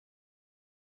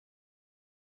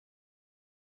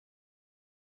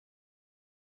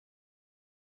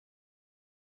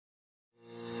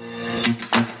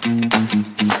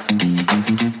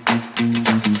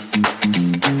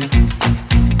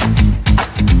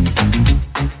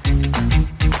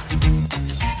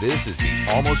This is the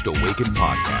Almost Awakened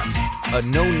podcast, a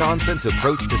no-nonsense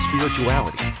approach to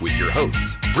spirituality with your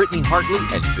hosts, Brittany Hartley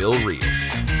and Bill Reel.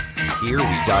 Here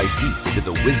we dive deep into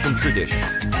the wisdom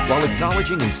traditions while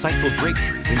acknowledging insightful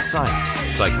breakthroughs in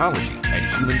science, psychology, and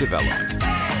human development.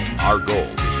 Our goal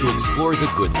is to explore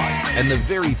the good life and the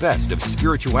very best of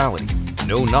spirituality.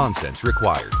 No nonsense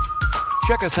required.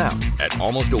 Check us out at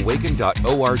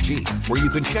almostawakened.org, where you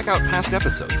can check out past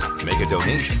episodes, make a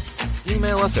donation,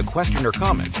 email us a question or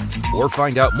comment, or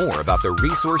find out more about the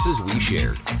resources we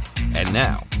shared. And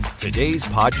now, today's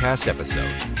podcast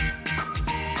episode.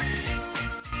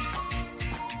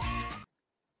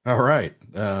 All right.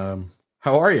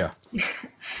 How are you?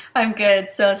 I'm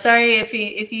good. So sorry if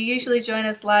you usually join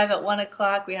us live at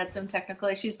 1:00. We had some technical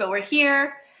issues, but we're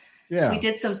here. Yeah. We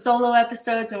did some solo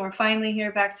episodes and we're finally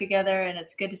here back together, and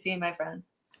it's good to see you, my friend.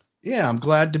 Yeah, I'm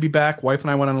glad to be back. Wife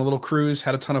and I went on a little cruise,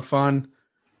 had a ton of fun.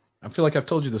 I feel like I've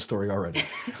told you this story already.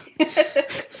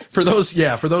 For those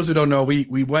who don't know,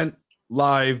 we went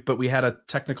live, but we had a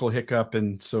technical hiccup,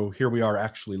 and so here we are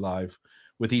actually live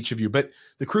with each of you. But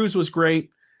the cruise was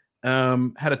great.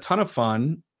 Had a ton of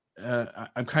fun.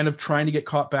 I'm kind of trying to get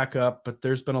caught back up, but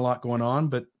there's been a lot going on,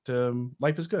 but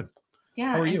life is good.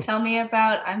 Yeah, How are and you? tell me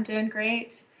I'm doing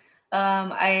great.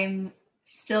 I'm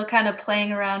still kind of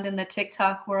playing around in the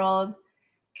TikTok world,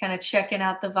 kind of checking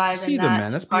out the vibe in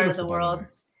that part of the world.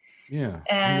 Yeah.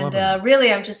 And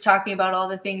really, I'm just talking about all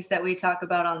the things that we talk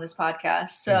about on this podcast.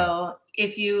 So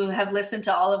if you have listened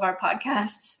to all of our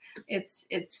podcasts, it's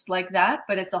like that,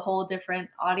 but it's a whole different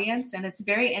audience. And it's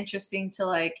very interesting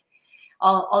to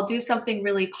I'll do something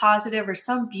really positive or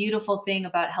some beautiful thing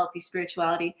about healthy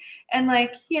spirituality. And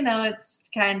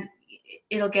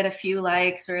it'll get a few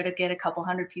likes or it'll get a couple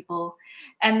hundred people.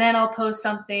 And then I'll post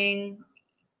something,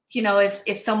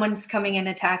 if someone's coming and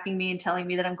attacking me and telling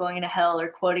me that I'm going into hell or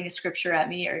quoting a scripture at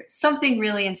me or something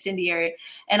really incendiary,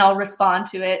 and I'll respond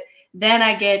to it. Then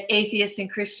I get atheists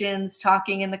and Christians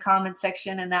talking in the comment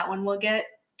section, and that one will get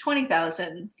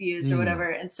 20,000 views or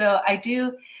whatever. And so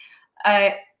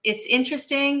it's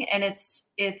interesting, and it's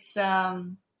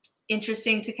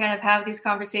interesting to kind of have these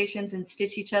conversations and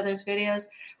stitch each other's videos.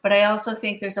 But I also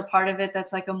think there's a part of it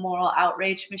that's like a moral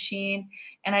outrage machine.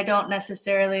 And I don't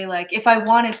necessarily if I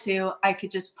wanted to, I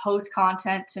could just post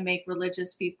content to make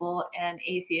religious people and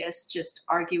atheists just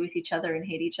argue with each other and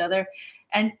hate each other.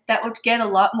 And that would get a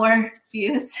lot more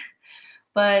views.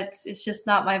 But it's just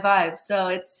not my vibe. So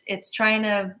it's trying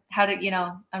to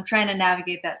I'm trying to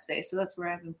navigate that space. So that's where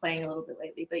I've been playing a little bit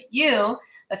lately. But you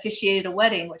officiated a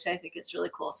wedding, which I think is really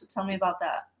cool. So tell me about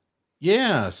that.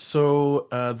 Yeah. So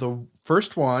the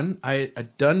first one,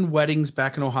 I'd done weddings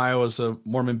back in Ohio as a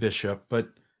Mormon bishop, but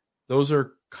those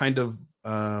are kind of,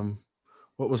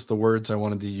 what was the words I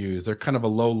wanted to use? They're kind of a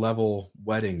low level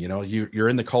wedding. You're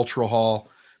in the cultural hall.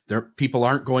 People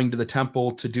aren't going to the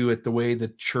temple to do it the way the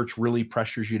church really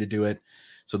pressures you to do it.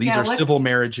 So these are civil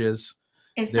marriages.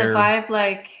 Is the vibe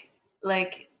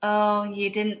like, oh, you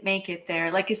didn't make it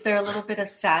there? Is there a little bit of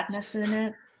sadness in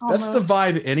it? Almost? That's the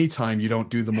vibe anytime you don't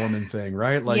do the Mormon thing,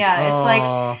 right? It's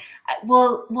like,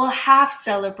 we'll half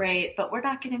celebrate, but we're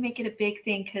not going to make it a big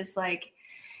thing because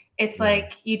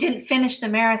you didn't finish the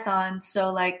marathon,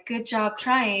 so good job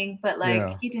trying, but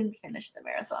you didn't finish the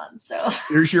marathon, so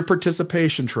here's your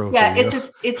participation trophy. Yeah,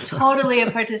 it's totally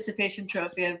a participation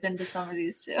trophy. I've been to some of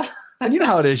these too. And you know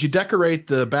how it is. You decorate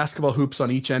the basketball hoops on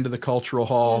each end of the cultural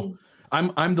hall.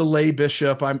 I'm the lay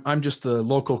bishop. I'm just the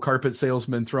local carpet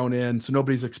salesman thrown in, so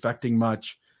nobody's expecting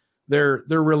much. They're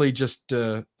really just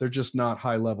they're just not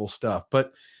high level stuff,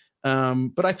 but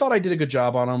I thought I did a good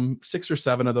job on them. 6 or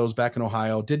 7 of those back in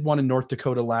Ohio. Did one in North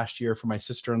Dakota last year for my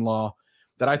sister-in-law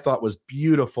that I thought was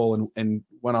beautiful and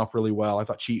went off really well. I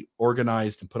thought she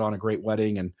organized and put on a great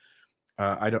wedding, and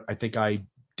I think I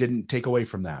didn't take away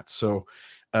from that. So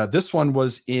this one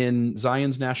was in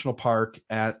Zion's National Park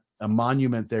at a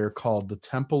monument there called the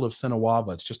Temple of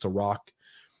Sinawava. It's just a rock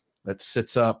that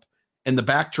sits up, and the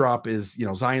backdrop is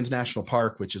Zion's National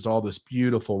Park, which is all this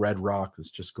beautiful red rock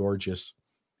that's just gorgeous.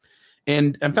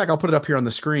 And in fact, I'll put it up here on the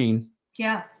screen.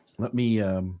 Yeah. Let me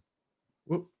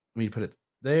put it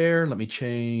there. Let me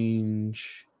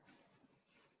change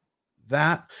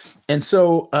that. And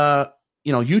so,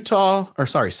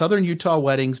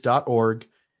 southernutahweddings.org.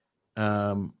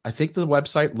 I think the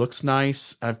website looks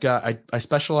nice. I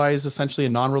specialize essentially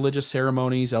in non-religious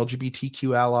ceremonies,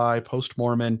 LGBTQ ally,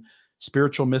 post-Mormon,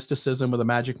 spiritual mysticism with a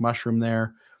magic mushroom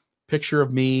there. Picture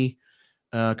of me.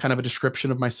 Kind of a description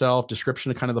of myself,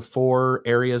 description of kind of the 4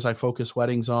 areas I focus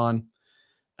weddings on.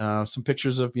 Some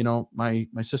pictures of, my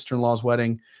sister-in-law's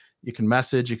wedding. You can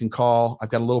message, you can call. I've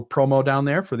got a little promo down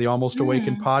there for the Almost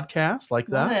Awakened podcast like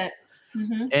that. Love it.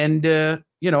 And,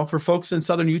 for folks in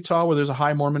Southern Utah where there's a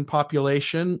high Mormon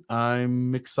population,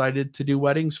 I'm excited to do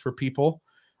weddings for people.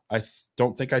 I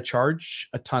don't think I charge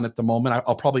a ton at the moment.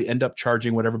 I'll probably end up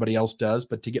charging what everybody else does,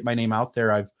 but to get my name out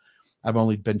there, I've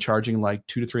only been charging like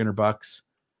 $200 to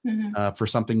 $300 for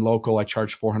something local. I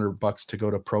charge $400 to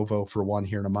go to Provo for one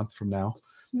here in a month from now.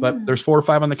 But there's 4 or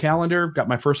 5 on the calendar. Got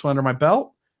my first one under my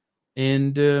belt,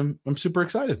 and I'm super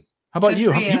excited. How about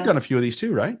you? You've done a few of these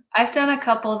too, right? I've done a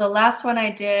couple. The last one I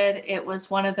did, it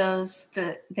was one of those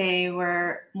that they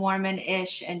were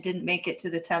Mormon-ish and didn't make it to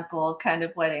the temple kind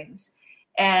of weddings.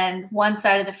 And one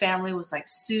side of the family was like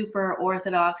super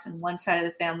Orthodox, and one side of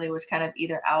the family was kind of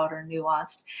either out or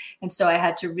nuanced. And so I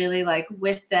had to really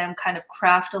with them kind of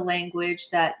craft a language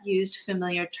that used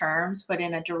familiar terms, but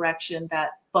in a direction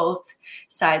that both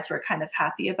sides were kind of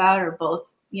happy about, or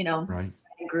both, right.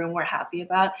 Groom were happy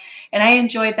about. And I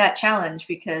enjoyed that challenge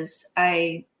because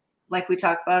we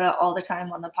talk about it all the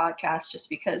time on the podcast, just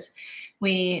because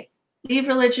we leave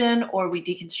religion or we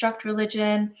deconstruct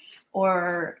religion,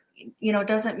 or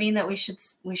doesn't mean that we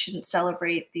shouldn't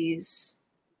celebrate these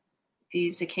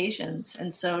occasions.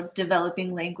 And so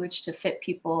developing language to fit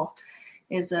people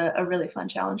is a really fun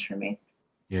challenge for me.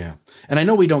 Yeah. And I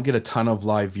know we don't get a ton of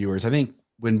live viewers. I think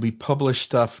when we publish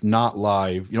stuff not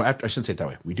live, I shouldn't say it that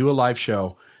way. We do a live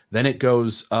show, then it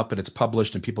goes up and it's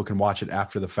published and people can watch it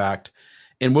after the fact.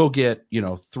 And we'll get,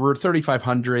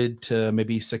 3,500 to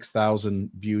maybe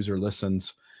 6,000 views or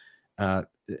listens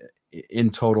in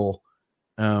total.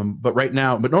 But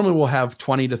normally we'll have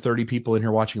 20 to 30 people in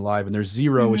here watching live, and there's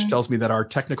 0, which tells me that our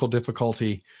technical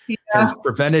difficulty has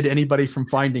prevented anybody from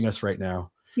finding us right now.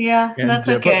 Yeah, and that's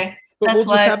okay. But that's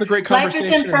we'll just have a great conversation.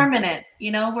 Life is impermanent.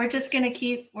 We're just gonna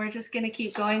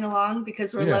keep going along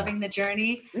because we're loving the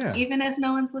journey, even if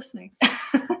no one's listening.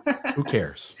 Who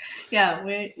cares? Yeah,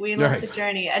 we love the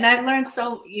journey. And I've learned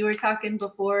you were talking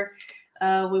before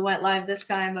we went live this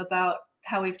time about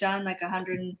how we've done like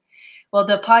 100. Well,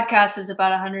 the podcast is about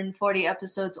 140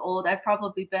 episodes old. I've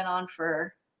probably been on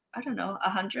for,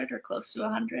 100 or close to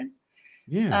 100.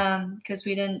 Yeah. Because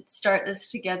we didn't start this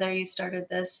together. You started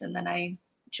this, and then I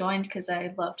joined because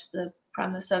I loved the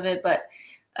premise of it. But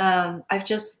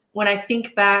when I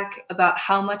think back about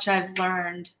how much I've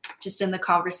learned just in the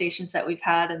conversations that we've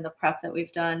had and the prep that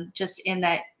we've done, just in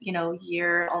that,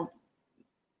 year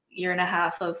and a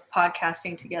half of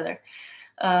podcasting together,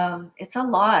 it's a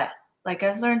lot.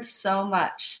 I've learned so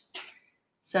much.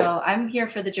 So I'm here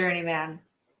for the journey, man.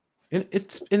 And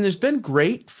there's been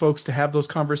great folks to have those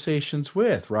conversations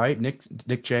with, right? Nick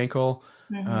Jankel,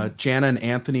 Jana and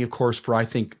Anthony, of course, I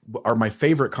think are my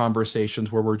favorite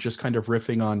conversations where we're just kind of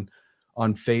riffing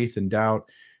on faith and doubt.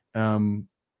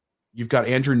 You've got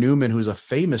Andrew Newman, who's a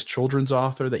famous children's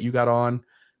author that you got on.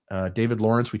 David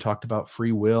Lawrence, we talked about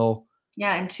free will.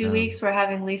 Yeah, in 2 weeks we're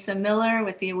having Lisa Miller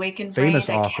with the Awakened Famous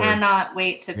Brain. author. I cannot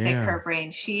wait to pick her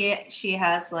brain. She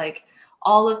has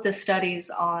all of the studies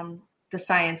on the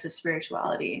science of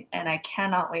spirituality, and I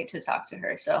cannot wait to talk to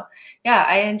her. So yeah,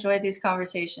 I enjoy these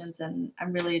conversations, and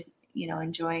I'm really,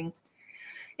 enjoying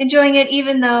it,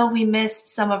 even though we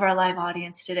missed some of our live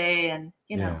audience today, and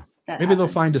that maybe they'll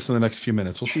find us in the next few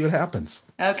minutes. We'll see what happens.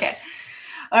 Okay.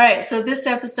 All right. So this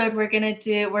episode we're going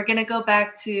to go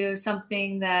back to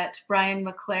something that Brian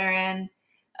McLaren,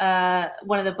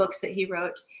 one of the books that he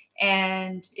wrote,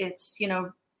 and it's,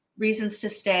 Reasons to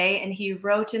Stay. And he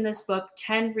wrote in this book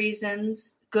 10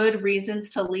 good reasons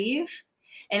to leave.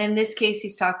 And in this case,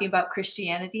 he's talking about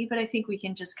Christianity, but I think we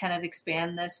can just kind of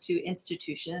expand this to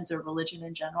institutions or religion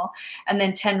in general, and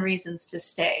then 10 reasons to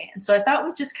stay. And so I thought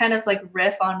we'd just kind of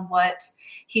riff on what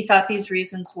he thought these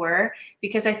reasons were,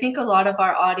 because I think a lot of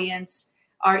our audience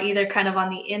are either kind of on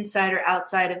the inside or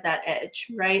outside of that edge,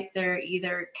 right? They're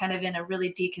either kind of in a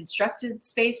really deconstructed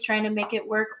space trying to make it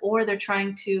work, or they're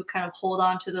trying to kind of hold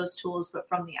on to those tools, but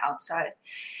from the outside.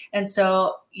 And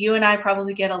so you and I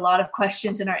probably get a lot of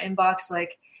questions in our inbox,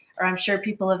 or I'm sure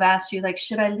people have asked you,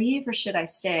 should I leave or should I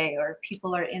stay? Or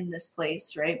people are in this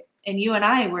place, right? And you and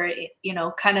I were,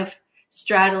 kind of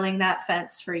straddling that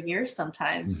fence for years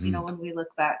sometimes, when we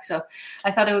look back. So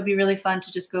I thought it would be really fun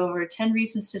to just go over 10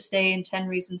 reasons to stay and 10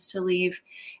 reasons to leave,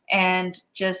 and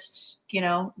just,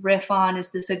 riff on,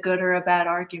 is this a good or a bad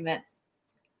argument?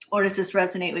 Or does this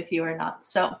resonate with you or not?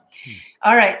 So,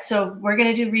 all right. So we're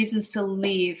going to do reasons to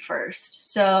leave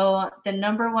first. So the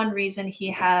number one reason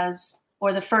he has,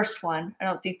 or the first one, I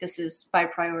don't think this is by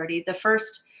priority. The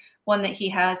first one that he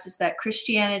has is that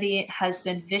Christianity has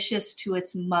been vicious to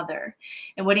its mother.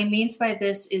 And what he means by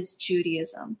this is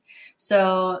Judaism.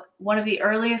 So one of the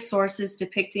earliest sources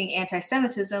depicting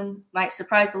anti-Semitism might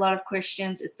surprise a lot of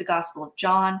Christians. It's the Gospel of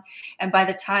John. And by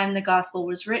the time the gospel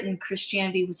was written,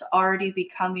 Christianity was already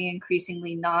becoming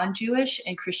increasingly non-Jewish,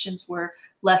 and Christians were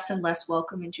less and less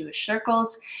welcome in Jewish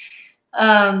circles.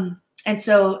 And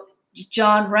so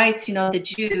John writes, the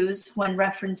Jews, when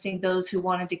referencing those who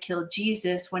wanted to kill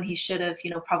Jesus, when he should have,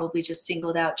 probably just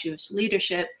singled out Jewish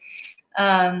leadership.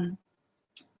 And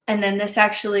then this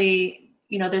actually,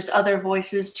 there's other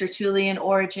voices, Tertullian,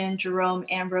 Origen, Jerome,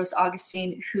 Ambrose,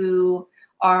 Augustine, who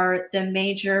are the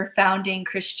major founding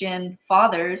Christian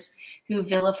fathers who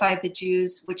vilified the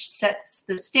Jews, which sets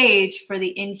the stage for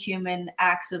the inhuman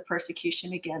acts of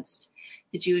persecution against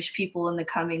the Jewish people in the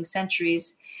coming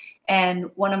centuries. And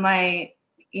one of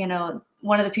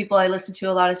the people I listen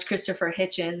to a lot is Christopher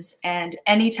Hitchens. And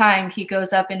anytime he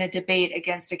goes up in a debate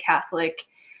against a Catholic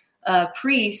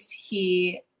priest,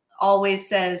 he always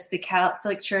says the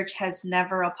Catholic Church has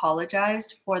never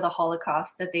apologized for the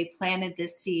Holocaust, that they planted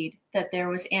this seed, that there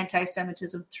was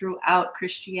anti-Semitism throughout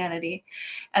Christianity,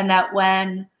 and that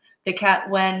when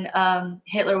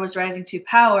Hitler was rising to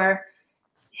power,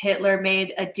 Hitler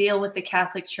made a deal with the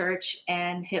Catholic Church,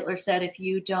 and Hitler said, if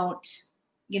you don't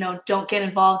get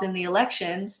involved in the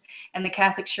elections, and the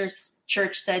Catholic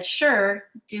Church said, sure,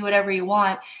 do whatever you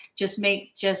want, just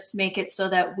make it so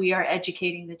that we are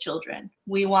educating the children.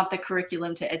 We want the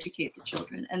curriculum to educate the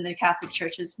children. And the Catholic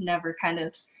Church has never kind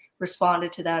of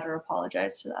responded to that or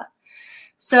apologized to that.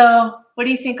 So what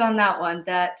do you think on that one,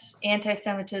 that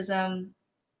anti-Semitism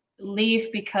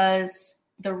leave because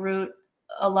the root,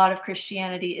 a lot of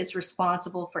Christianity is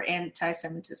responsible for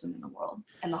anti-Semitism in the world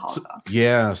and the Holocaust?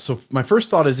 So my first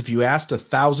thought is, if you asked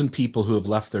 1,000 people who have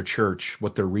left their church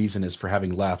what their reason is for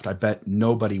having left, I bet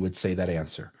nobody would say that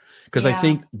answer. Because I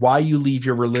think why you leave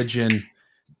your religion,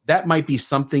 that might be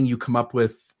something you come up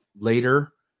with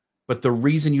later, but the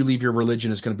reason you leave your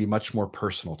religion is going to be much more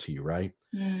personal to you, right?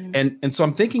 And so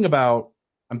I'm thinking about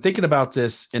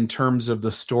this in terms of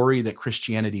the story that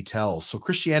Christianity tells. So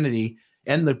Christianity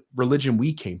and the religion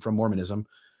we came from, Mormonism,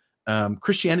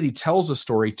 Christianity tells a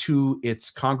story to its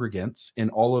congregants in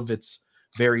all of its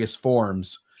various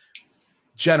forms.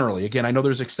 Generally, again, I know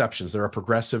there's exceptions. There are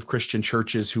progressive Christian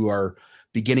churches who are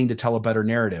beginning to tell a better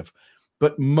narrative,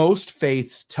 but most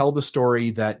faiths tell the story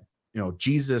that,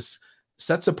 Jesus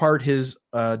sets apart his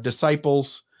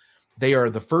disciples. They are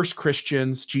the first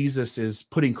Christians. Jesus is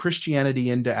putting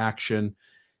Christianity into action.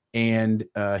 And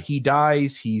he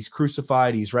dies, he's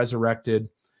crucified, he's resurrected.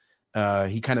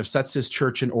 He kind of sets his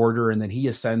church in order, and then he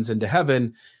ascends into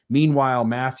heaven. Meanwhile,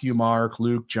 Matthew, Mark,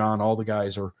 Luke, John, all the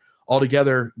guys are all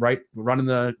together, right, running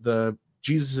the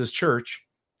Jesus's church,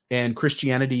 and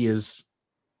Christianity is,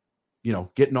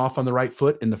 getting off on the right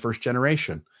foot in the first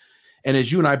generation. And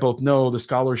as you and I both know, the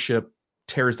scholarship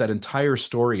tears that entire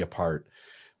story apart.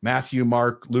 Matthew,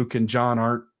 Mark, Luke, and John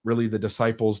aren't really the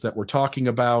disciples that we're talking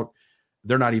about.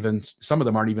 They're not even, some of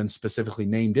them aren't even specifically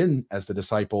named in as the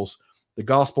disciples. The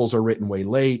Gospels are written way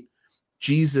late.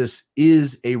 Jesus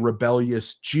is a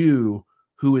rebellious Jew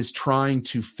who is trying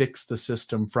to fix the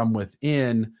system from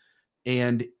within.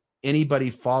 And anybody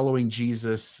following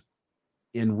Jesus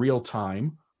in real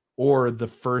time, or the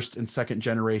first and second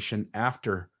generation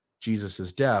after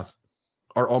Jesus's death,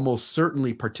 are almost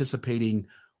certainly participating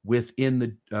within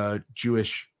the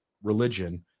Jewish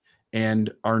religion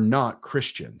and are not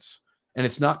Christians. And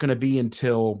it's not going to be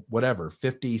until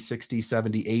 50, 60,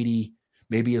 70, 80,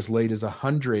 maybe as late as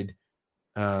 100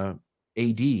 AD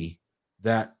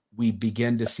that we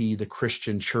begin to see the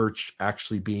Christian church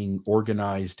actually being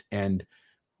organized, and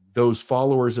those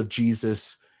followers of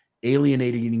Jesus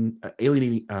alienating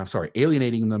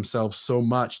themselves so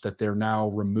much that they're now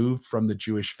removed from the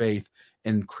Jewish faith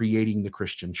and creating the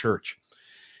Christian church.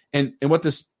 And what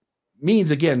this means,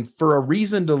 again, for a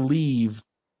reason to leave,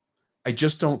 I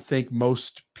just don't think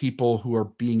most people who are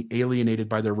being alienated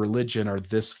by their religion are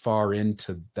this far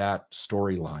into that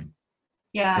storyline.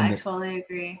 Yeah, I totally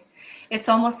agree. It's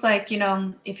almost like,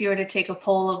 if you were to take a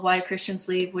poll of why Christians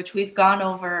leave, which we've gone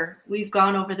over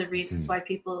the reasons why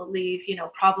people leave,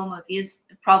 problem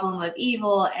of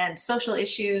evil and social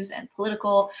issues and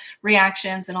political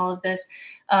reactions and all of this.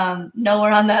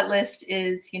 Nowhere on that list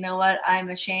is, I'm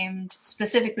ashamed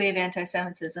specifically of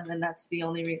anti-Semitism, and that's the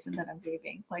only reason that I'm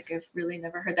leaving. Like, I've really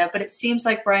never heard that. But it seems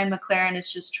like Brian McLaren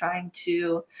is just trying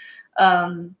to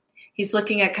he's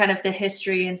looking at kind of the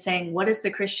history and saying, what is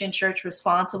the Christian church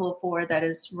responsible for that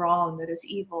is wrong, that is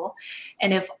evil?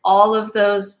 And if all of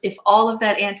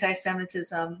that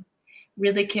anti-Semitism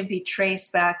really can be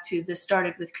traced back to this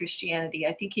started with Christianity.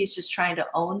 I think he's just trying to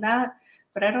own that,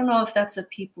 but I don't know if that's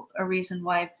a reason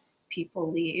why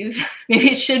people leave.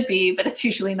 Maybe it should be, but it's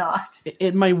usually not.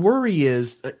 And my worry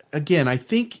is, again, I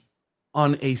think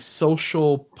on a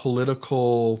social,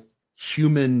 political,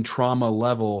 human trauma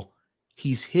level,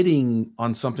 he's hitting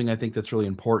on something I think that's really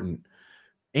important.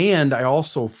 And I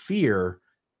also fear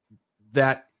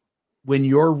that when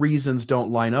your reasons don't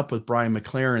line up with Brian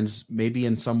McLaren's, maybe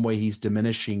in some way he's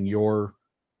diminishing your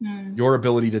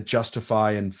ability to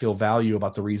justify and feel value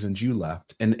about the reasons you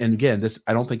left. And again,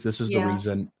 I don't think this is the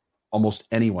reason almost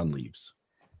anyone leaves.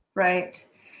 Right.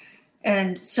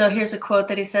 And so here's a quote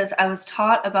that he says, "I was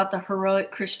taught about the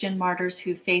heroic Christian martyrs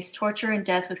who faced torture and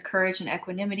death with courage and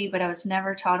equanimity, but I was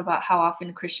never taught about how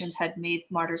often Christians had made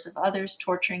martyrs of others,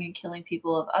 torturing and killing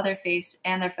people of other faiths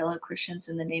and their fellow Christians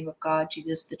in the name of God,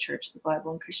 Jesus, the church, the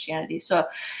Bible, and Christianity." So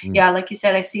yeah, like you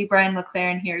said, I see Brian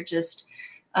McLaren here just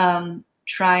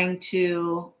trying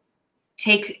to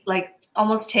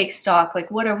almost take stock,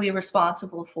 like, what are we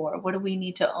responsible for? What do we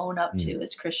need to own up to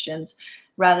as Christians,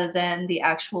 rather than the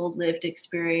actual lived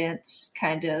experience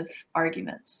kind of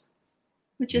arguments,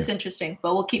 which is interesting,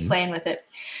 but we'll keep playing with it.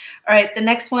 All right. The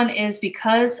next one is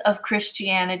because of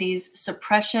Christianity's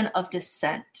suppression of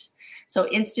dissent. So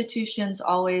institutions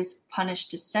always punish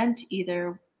dissent,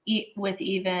 either with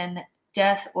even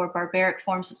death or barbaric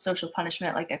forms of social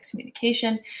punishment like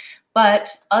excommunication.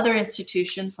 But other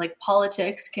institutions like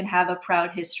politics can have a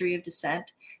proud history of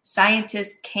dissent.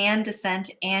 Scientists can dissent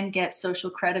and get social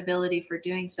credibility for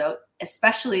doing so,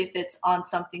 especially if it's on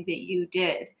something that you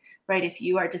did, right? If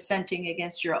you are dissenting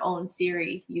against your own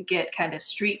theory, you get kind of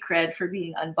street cred for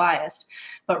being unbiased.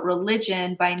 But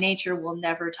religion by nature will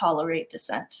never tolerate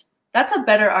dissent. That's a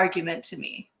better argument to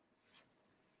me.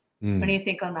 What do you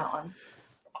think on that one?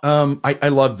 I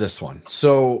love this one.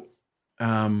 So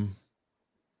let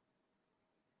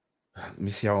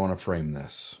me see how I want to frame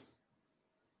this.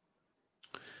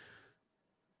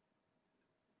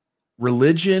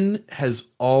 Religion has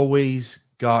always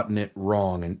gotten it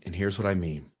wrong, and here's what I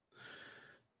mean.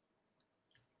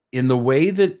 In the way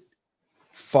that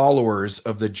followers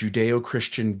of the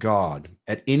Judeo-Christian God,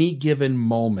 at any given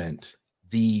moment,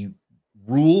 the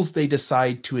rules they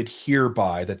decide to adhere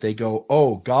by, that they go,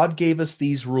 oh, God gave us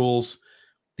these rules,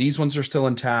 these ones are still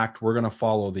intact, we're going to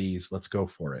follow these, let's go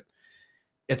for it.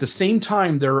 At the same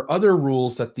time, there are other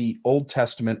rules that the Old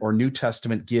Testament or New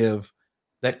Testament give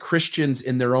that Christians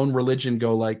in their own religion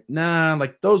go like, nah,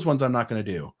 like those ones I'm not going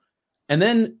to do. And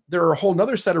then there are a whole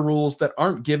nother set of rules that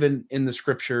aren't given in the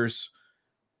scriptures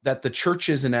that the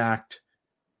churches enact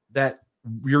that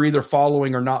you're either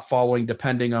following or not following,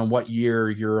 depending on what year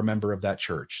you're a member of that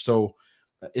church. So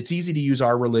it's easy to use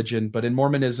our religion, but in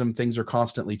Mormonism, things are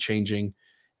constantly changing.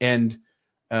 And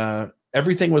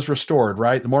everything was restored,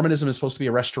 right? The Mormonism is supposed to be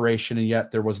a restoration, and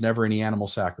yet there was never any animal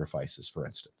sacrifices, for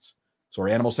instance. So are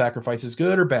animal sacrifices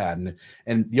good or bad?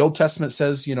 And the Old Testament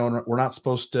says, we're not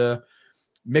supposed to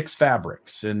mix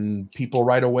fabrics, and people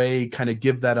right away kind of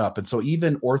give that up. And so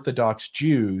even Orthodox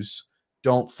Jews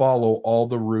don't follow all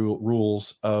the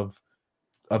rules of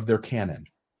their canon.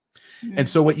 Mm-hmm. And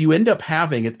so what you end up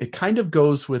having, it kind of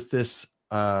goes with this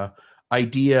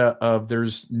idea of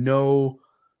there's no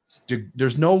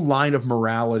line of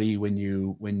morality when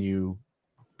you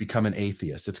become an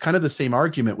atheist. It's kind of the same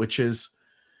argument, which is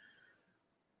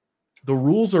the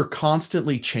rules are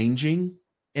constantly changing,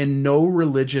 and no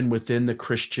religion within the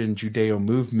Christian Judeo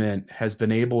movement has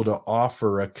been able to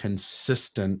offer a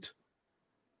consistent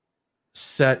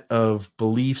set of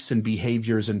beliefs and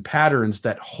behaviors and patterns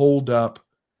that hold up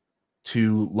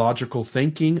to logical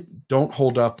thinking, don't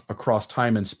hold up across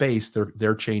time and space.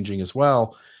 They're changing as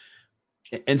well.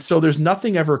 And so there's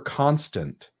nothing ever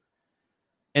constant.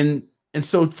 And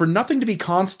so for nothing to be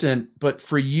constant, but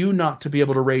for you not to be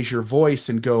able to raise your voice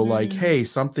and go like, hey,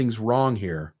 something's wrong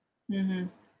here,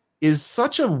 is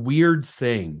such a weird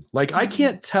thing. Like, I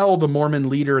can't tell the Mormon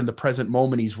leader in the present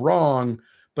moment he's wrong,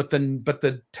 but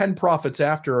the 10 prophets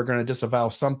after are going to disavow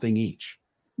something each.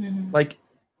 Like,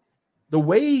 the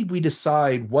way we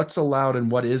decide what's allowed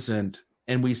and what isn't,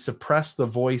 and we suppress the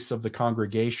voice of the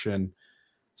congregation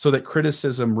so that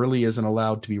criticism really isn't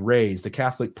allowed to be raised. The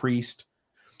Catholic priest,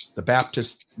 the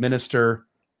Baptist minister,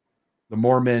 the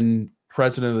Mormon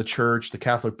president of the church, the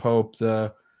Catholic Pope,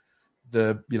 the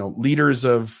leaders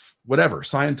of whatever,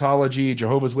 Scientology,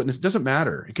 Jehovah's Witness, it doesn't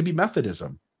matter. It could be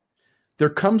Methodism. There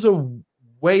comes a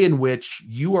way in which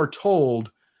you are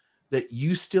told that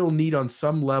you still need on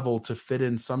some level to fit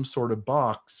in some sort of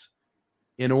box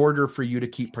in order for you to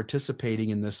keep participating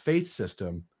in this faith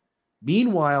system.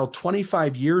 Meanwhile,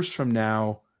 25 years from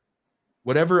now,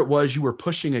 whatever it was you were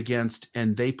pushing against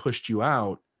and they pushed you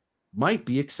out might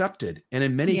be accepted. And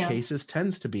in many cases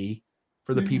tends to be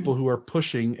for the people who are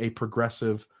pushing a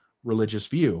progressive religious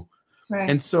view. Right.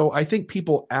 And so I think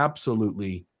people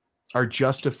absolutely are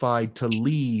justified to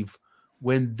leave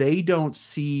when they don't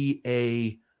see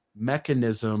a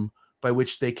mechanism by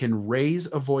which they can raise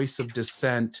a voice of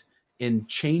dissent and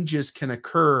changes can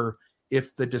occur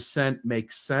if the dissent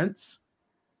makes sense.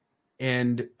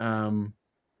 And I'm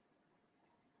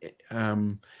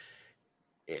trying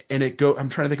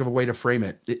to think of a way to frame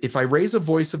it. If I raise a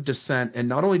voice of dissent, and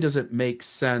not only does it make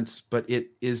sense, but it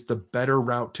is the better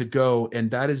route to go,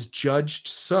 and that is judged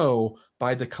so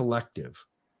by the collective.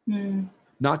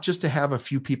 Not just to have a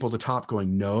few people at the top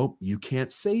going, no, you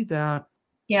can't say that.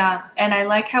 Yeah. And I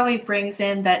like how he brings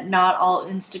in that not all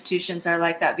institutions are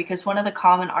like that, because one of the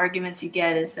common arguments you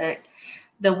get is that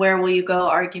the where will you go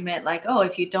argument, like, oh,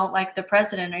 if you don't like the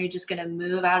president, are you just going to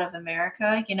move out of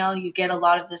America? You know, you get a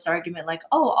lot of this argument like,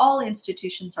 oh, all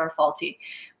institutions are faulty.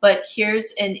 But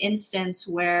here's an instance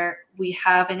where we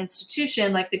have an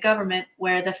institution like the government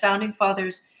where the founding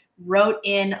fathers wrote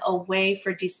in a way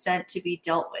for dissent to be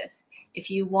dealt with. If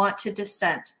you want to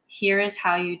dissent, here is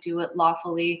how you do it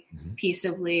lawfully,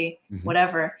 peaceably,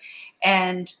 whatever.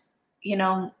 And, you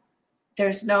know,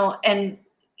 and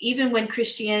even when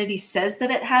Christianity says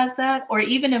that it has that, or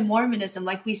even in Mormonism,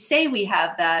 like we say we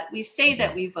have that, we say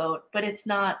that we vote, but it's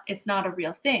not a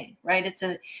real thing, right?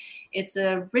 It's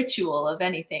a ritual of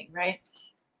anything, right?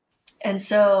 And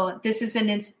so this is an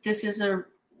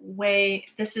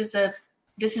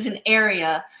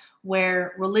area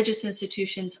where religious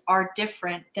institutions are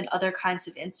different than other kinds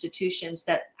of institutions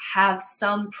that have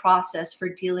some process for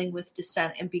dealing with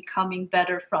dissent and becoming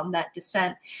better from that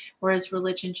dissent, whereas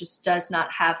religion just does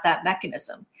not have that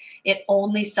mechanism. It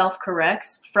only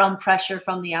self-corrects from pressure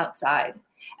from the outside,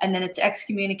 and then it's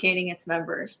excommunicating its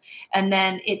members, and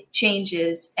then it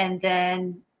changes, and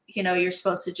then, you know, you're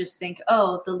supposed to just think,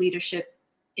 oh, the leadership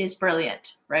is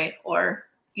brilliant, right? Or,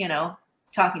 you know,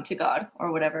 talking to God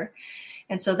or whatever.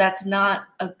 And so that's not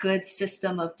a good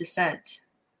system of dissent.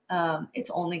 It's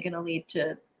only going to lead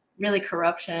to really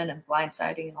corruption and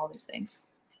blindsiding and all these things.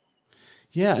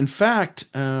 Yeah. In fact,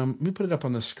 let me put it up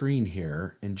on the screen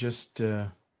here, and just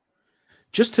to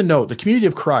note, the Community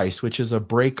of Christ, which is a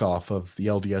breakoff of the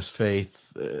LDS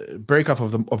faith, breakoff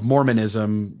of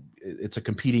Mormonism. It's a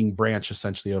competing branch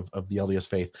essentially of the LDS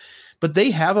faith, but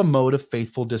they have a mode of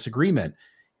faithful disagreement,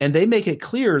 and they make it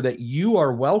clear that you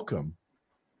are welcome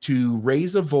to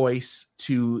raise a voice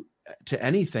to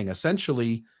anything.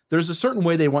 Essentially, there's a certain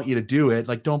way they want you to do it.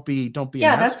 Like, don't be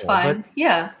yeah, an that's asshole, fine.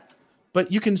 Yeah.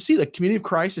 But you can see the Community of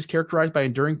Christ is characterized by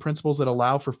enduring principles that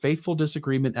allow for faithful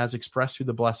disagreement as expressed through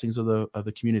the blessings of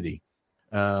the community.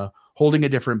 Holding a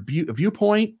different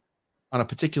viewpoint on a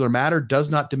particular matter does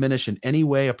not diminish in any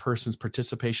way a person's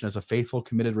participation as a faithful,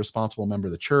 committed, responsible member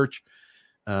of the church.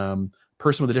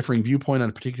 Person with a differing viewpoint on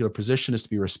a particular position is to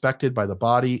be respected by the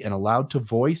body and allowed to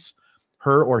voice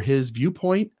her or his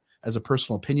viewpoint as a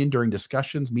personal opinion during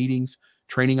discussions, meetings,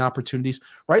 training opportunities,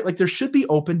 right? Like, there should be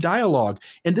open dialogue.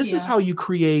 And this is how you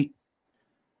create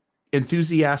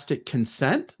enthusiastic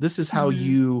consent. This is how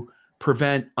you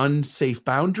prevent unsafe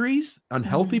boundaries,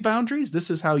 unhealthy boundaries.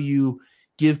 This is how you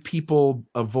give people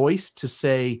a voice to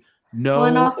say no. Well,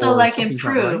 and also like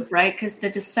improve, right? Because the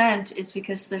dissent is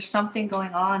because there's something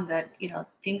going on that, you know,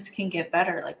 things can get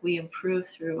better. Like, we improve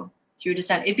through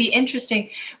dissent. It'd be interesting.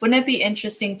 Wouldn't it be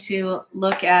interesting to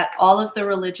look at all of the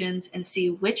religions and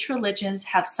see which religions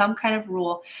have some kind of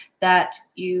rule that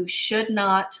you should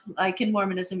not, like in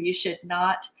Mormonism, you should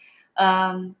not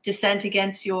dissent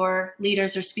against your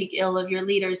leaders or speak ill of your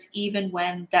leaders, even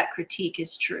when that critique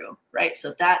is true, right?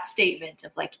 So that statement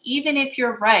of like, even if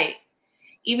you're right,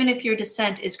 even if your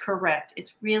dissent is correct,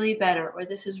 it's really better, or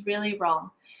this is really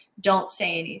wrong, don't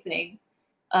say anything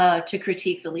to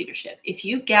critique the leadership. If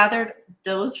you gathered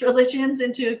those religions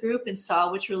into a group and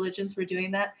saw which religions were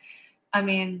doing that, I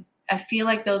mean, I feel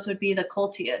like those would be the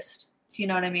cultiest. Do you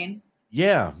know what I mean?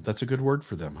 Yeah, that's a good word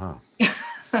for them,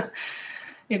 huh?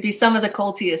 It'd be some of the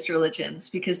cultiest religions,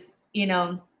 because, you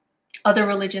know, other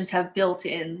religions have built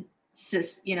in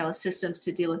systems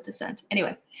to deal with dissent.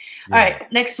 Anyway, all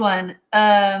right, next one.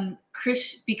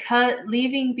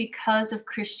 Leaving because of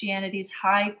Christianity's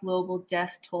high global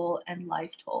death toll and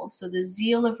life toll. So the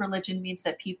zeal of religion means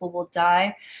that people will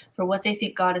die for what they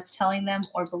think God is telling them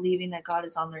or believing that God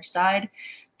is on their side.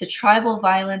 The tribal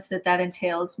violence that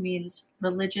entails means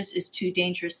religious is too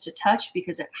dangerous to touch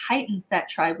because it heightens that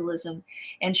tribalism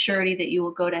and surety that you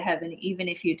will go to heaven even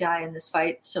if you die in this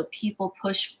fight. So people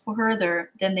push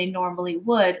further than they normally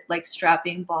would, like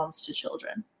strapping bombs to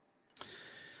children.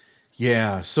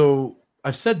 Yeah. So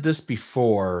I've said this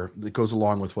before that goes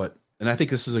along with what, and I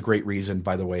think this is a great reason,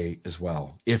 by the way, as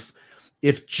well. If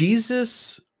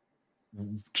Jesus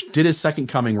did his second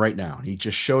coming right now, he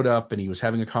just showed up and he was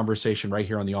having a conversation right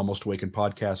here on the Almost Awakened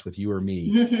podcast with you or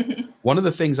me, one of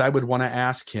the things I would want to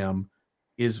ask him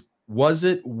is, was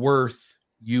it worth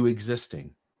you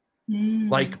existing?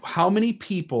 Like, how many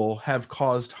people have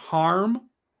caused harm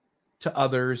to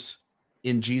others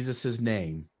in Jesus's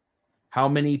name? How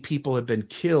many people have been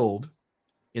killed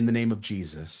in the name of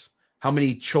Jesus? How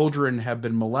many children have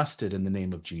been molested in the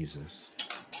name of Jesus?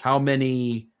 How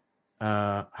many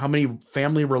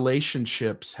family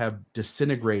relationships have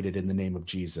disintegrated in the name of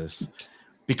Jesus?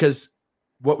 Because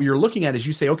what you're looking at is,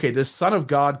 you say, okay, this Son of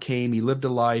God came, he lived a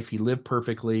life, he lived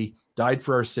perfectly, died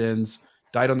for our sins,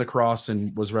 died on the cross,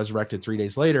 and was resurrected 3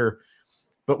 days later.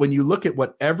 But when you look at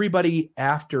what everybody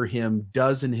after him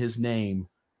does in his name,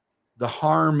 the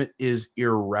harm is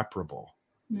irreparable.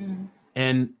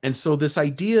 And so this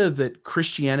idea that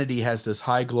Christianity has this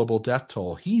high global death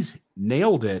toll, he's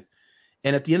nailed it.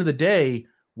 And at the end of the day,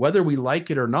 whether we like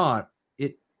it or not,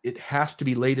 it has to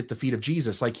be laid at the feet of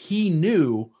Jesus. Like, he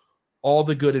knew all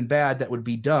the good and bad that would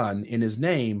be done in his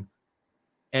name.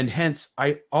 And hence,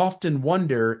 I often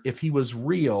wonder if he was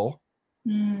real,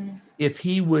 if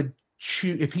he would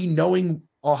choose, if he, knowing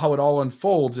how it all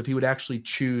unfolds, if he would actually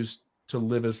choose to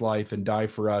live his life and die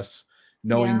for us,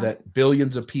 knowing that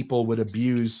billions of people would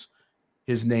abuse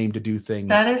his name to do things.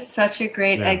 That is such a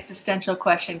great existential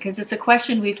question, because it's a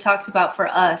question we've talked about for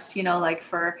us, like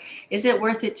is it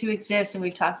worth it to exist? And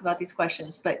we've talked about these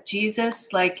questions, but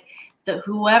Jesus, like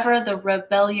whoever the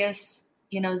rebellious,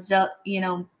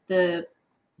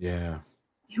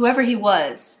 whoever he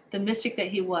was, the mystic that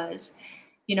he was,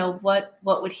 what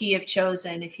would he have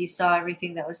chosen if he saw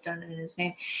everything that was done in his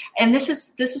name? And this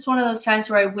is one of those times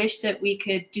where I wish that we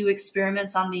could do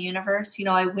experiments on the universe.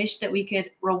 I wish that we could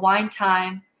rewind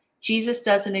time. Jesus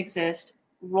doesn't exist.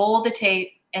 Roll the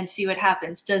tape and see what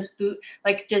happens. Does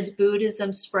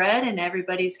Buddhism spread and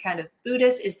everybody's kind of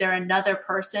Buddhist? Is there another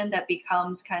person that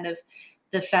becomes kind of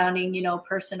the founding,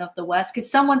 person of the West?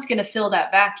 Because someone's going to fill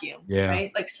that vacuum,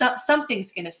 right? Like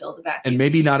something's going to fill the vacuum. And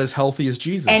maybe not as healthy as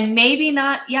Jesus. And maybe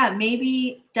not,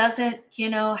 maybe doesn't,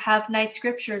 have nice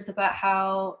scriptures about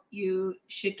how you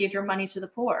should give your money to the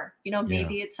poor.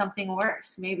 Maybe it's something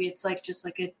worse. Maybe it's just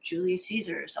like a Julius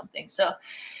Caesar or something. So,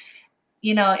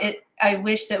 I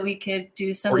wish that we could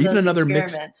do some of those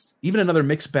experiments. Even another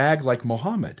mixed bag like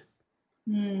Muhammad,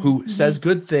 who says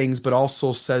good things, but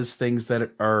also says things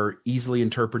that are easily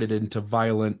interpreted into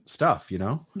violent stuff,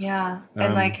 Yeah.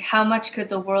 And how much could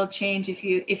the world change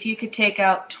if you could take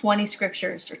out 20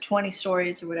 scriptures or 20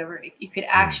 stories or whatever, you could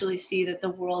actually see that the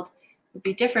world would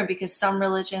be different? Because some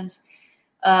religions,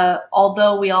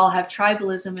 although we all have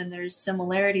tribalism and there's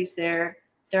similarities there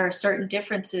are certain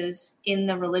differences in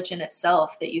the religion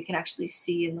itself that you can actually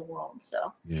see in the world.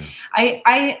 So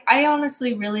I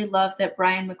honestly really love that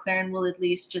Brian McLaren will at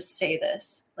least just say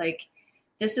this. Like,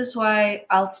 this is why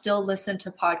I'll still listen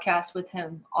to podcasts with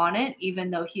him on it,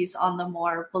 even though he's on the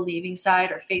more believing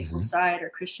side or faithful side or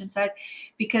Christian side.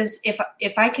 Because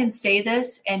if I can say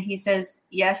this and he says,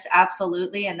 yes,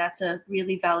 absolutely, and that's a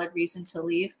really valid reason to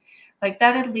leave, like,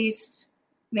 that at least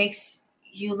makes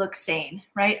you look sane,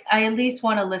 right? I at least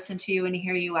want to listen to you and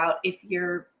hear you out if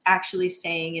you're actually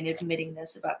saying and admitting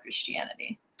this about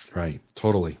Christianity. Right.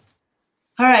 Totally.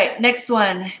 All right. Next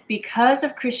one. Because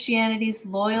of Christianity's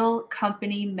loyal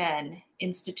company men,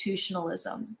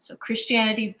 institutionalism. So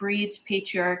Christianity breeds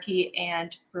patriarchy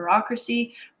and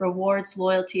bureaucracy, rewards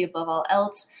loyalty above all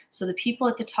else. So the people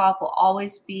at the top will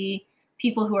always be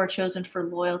people who are chosen for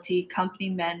loyalty, company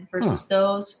men, versus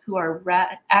those who are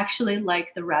actually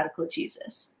like the radical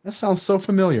Jesus. That sounds so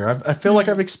familiar. I feel like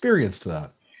I've experienced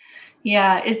that.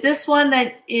 Yeah. Is this one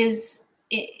that is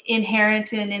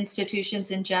inherent in institutions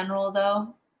in general,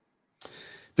 though?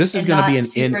 This is going to be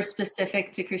super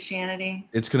specific to Christianity.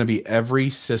 It's going to be every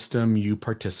system you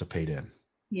participate in.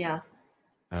 Yeah.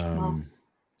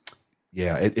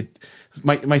 Yeah,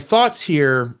 my thoughts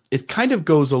here, it kind of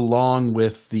goes along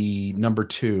with the number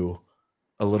 2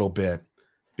 a little bit,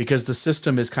 because the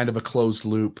system is kind of a closed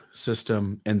loop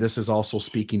system. And this is also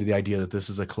speaking to the idea that this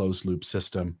is a closed loop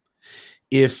system.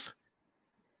 If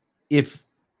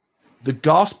the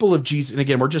gospel of Jesus, and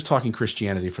again, we're just talking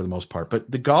Christianity for the most part, but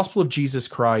the gospel of Jesus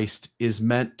Christ is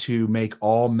meant to make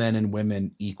all men and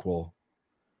women equal.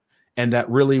 And that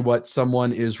really what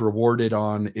someone is rewarded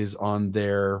on is on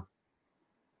their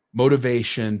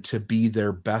motivation to be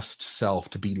their best self,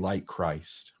 to be like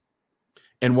Christ.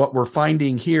 And what we're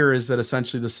finding here is that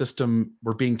essentially the system,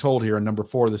 we're being told here in number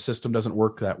 4, the system doesn't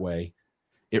work that way.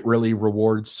 it really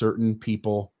rewards certain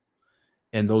people,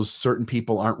 and those certain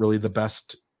people aren't really the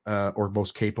best or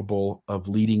most capable of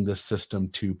leading this system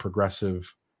to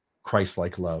progressive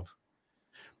Christ-like love.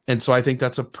 And so I think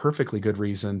that's a perfectly good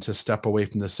reason to step away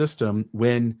from the system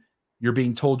when you're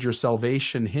being told your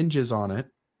salvation hinges on it,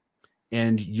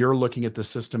 and you're looking at the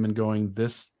system and going,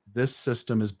 this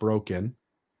system is broken.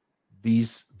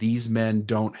 These men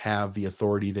don't have the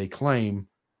authority they claim,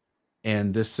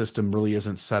 and this system really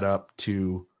isn't set up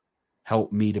to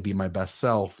help me to be my best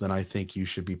self. Then I think you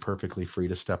should be perfectly free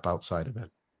to step outside of it.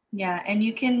 Yeah,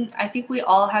 and I think we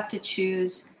all have to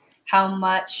choose how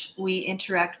much we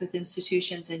interact with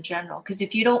institutions in general. Because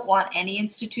if you don't want any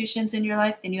institutions in your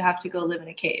life, then you have to go live in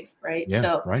a cave, right? Yeah,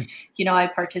 so, right. I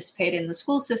participate in the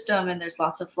school system, and there's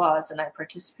lots of flaws, and I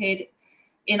participate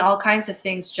in all kinds of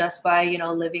things just by,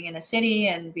 living in a city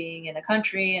and being in a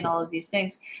country and all of these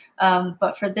things.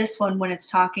 But for this one, when it's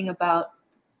talking about,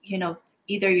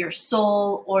 either your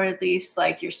soul or at least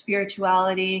like your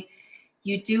spirituality,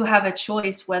 you do have a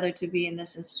choice whether to be in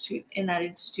that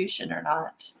institution or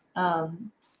not.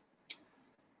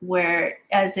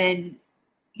 Whereas in,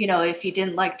 if you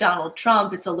didn't like Donald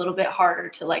Trump, it's a little bit harder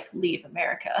to like leave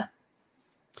America.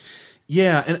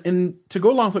 Yeah. And to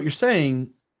go along with what you're saying,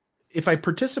 if I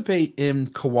participate in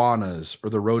Kiwanis or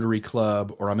the Rotary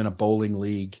Club, or I'm in a bowling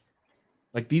league,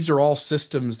 like these are all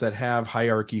systems that have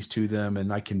hierarchies to them,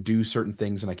 and I can do certain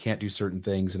things and I can't do certain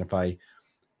things. And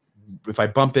if I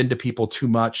bump into people too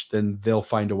much, then they'll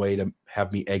find a way to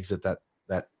have me exit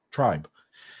that tribe.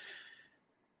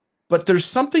 But there's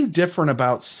something different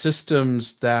about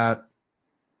systems that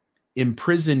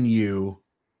imprison you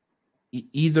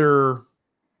either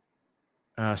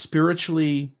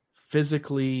spiritually,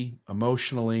 physically,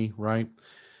 emotionally, right?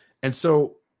 And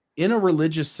so in a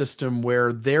religious system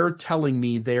where they're telling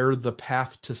me they're the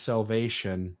path to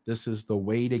salvation, this is the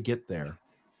way to get there.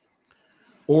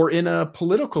 Or in a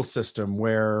political system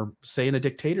where, say, in a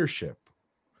dictatorship,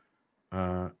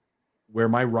 where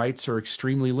my rights are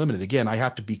extremely limited. Again, I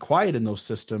have to be quiet in those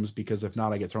systems because if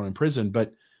not, I get thrown in prison.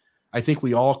 But I think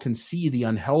we all can see the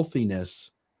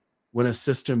unhealthiness when a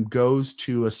system goes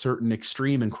to a certain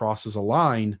extreme and crosses a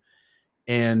line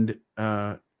and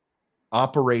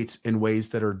operates in ways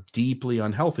that are deeply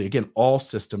unhealthy. Again, all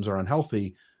systems are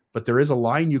unhealthy, but there is a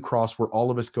line you cross where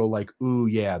all of us go like, ooh,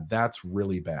 yeah, that's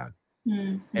really bad.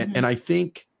 Mm-hmm. And I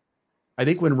think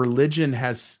when religion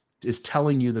is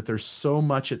telling you that there's so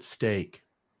much at stake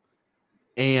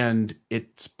and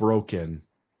it's broken,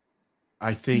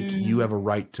 I think you have a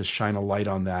right to shine a light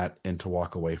on that and to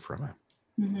walk away from it.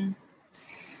 Mm-hmm.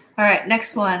 All right,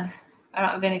 next one. I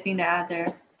don't have anything to add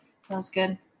there. That was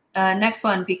good. Next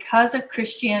one. Because of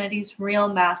Christianity's real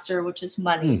master, which is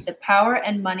money, the power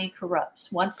and money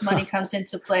corrupts. Once money comes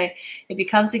into play, it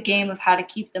becomes a game of how to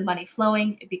keep the money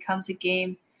flowing. It becomes a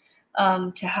game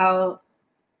to how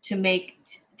to make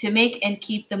and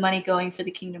keep the money going for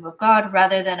the kingdom of God,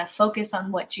 rather than a focus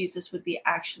on what Jesus would be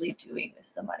actually doing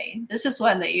with the money. This is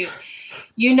one that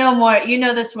you know more. You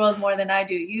know this world more than I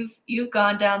do. You've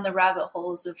gone down the rabbit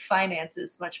holes of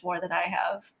finances much more than I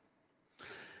have.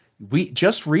 We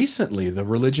just recently, the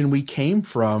religion we came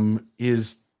from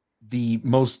is the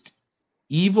most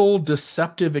evil,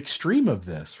 deceptive extreme of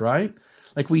this, right?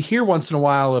 Like we hear once in a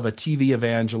while of a TV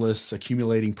evangelist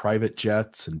accumulating private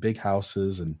jets and big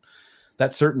houses, and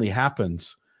that certainly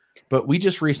happens. But we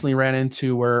just recently ran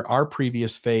into where our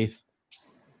previous faith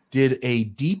did a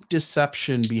deep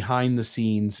deception behind the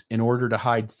scenes in order to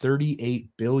hide $38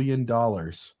 billion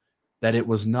that it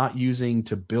was not using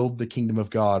to build the kingdom of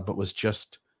God, but was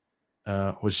just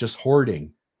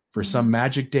hoarding for some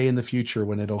magic day in the future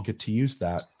when it'll get to use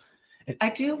that. I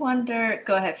do wonder,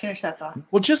 go ahead, finish that thought.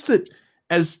 Well, just that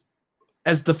as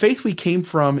the faith we came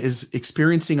from is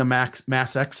experiencing a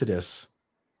mass exodus,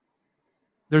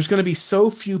 there's going to be so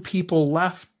few people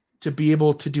left to be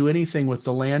able to do anything with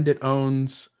the land it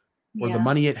owns or the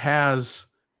money it has,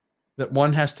 that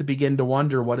one has to begin to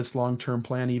wonder what its long-term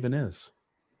plan even is.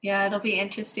 Yeah, it'll be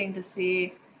interesting to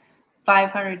see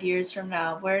 500 years from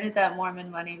now, where did that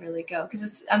Mormon money really go?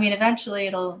 Because eventually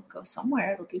it'll go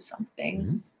somewhere. It'll do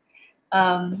something.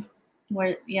 Mm-hmm.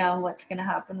 What's going to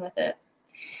happen with it?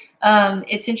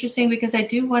 It's interesting because I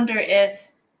do wonder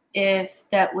if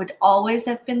that would always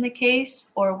have been the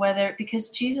case, or whether, because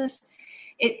Jesus,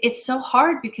 it's so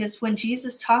hard, because when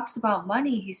Jesus talks about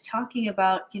money, he's talking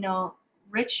about,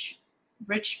 rich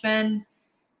men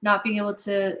not being able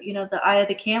to, the eye of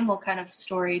the camel kind of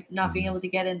story, not being able to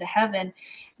get into heaven,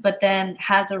 but then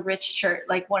has a rich church,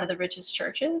 like one of the richest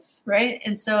churches, right?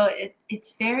 And so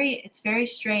it's very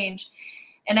strange.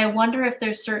 And I wonder if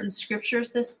there's certain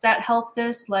scriptures that help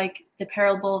this, like the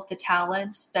parable of the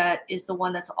talents, that is the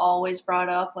one that's always brought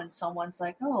up when someone's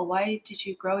like, oh, why did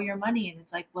you grow your money? And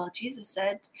it's like, well, Jesus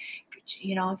said,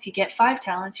 if you get 5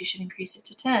 talents, you should increase it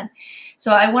to 10.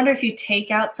 So I wonder if you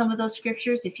take out some of those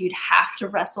scriptures, if you'd have to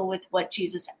wrestle with what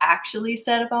Jesus actually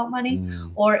said about money,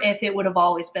 or if it would have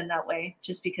always been that way,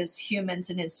 just because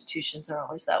humans and institutions are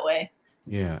always that way.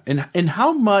 Yeah. And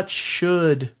how much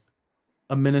should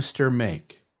a minister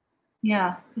make?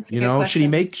 Yeah, that's a good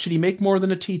question. Should he make more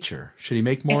than a teacher? Should he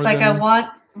make more? It's like, I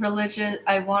want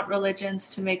religions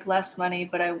to make less money,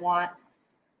 but I want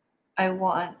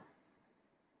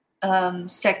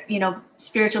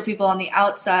spiritual people on the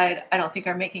outside, I don't think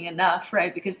are making enough,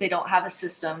 right? Because they don't have a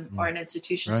system or an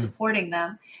institution supporting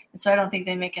them. And so I don't think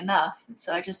they make enough. And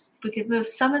so if we could move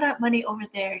some of that money over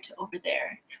there to over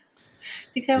there,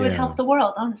 I think that would help the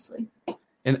world, honestly.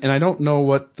 And I don't know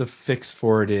what the fix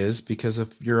for it is, because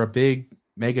if you're a big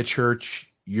mega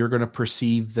church, you're going to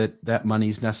perceive that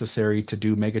money's necessary to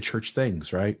do mega church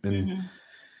things, right? And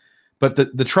but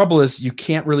the trouble is, you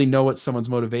can't really know what someone's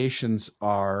motivations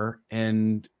are,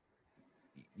 and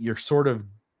you're sort of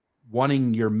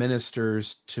wanting your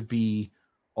ministers to be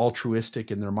altruistic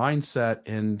in their mindset,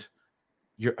 and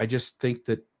I just think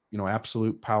that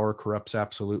absolute power corrupts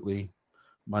absolutely.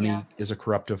 Money is a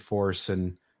corruptive force,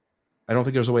 and I don't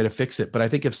think there's a way to fix it. But I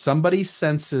think if somebody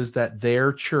senses that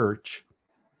their church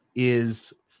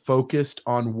is focused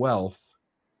on wealth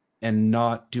and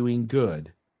not doing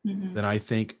good, then I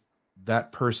think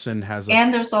that person has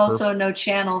and there's also no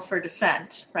channel for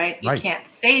dissent, right? You can't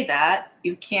say that.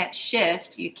 You can't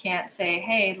shift. You can't say,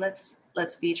 hey, let's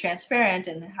be transparent,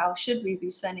 and how should we be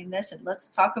spending this, and let's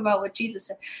talk about what Jesus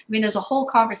said. I mean, there's a whole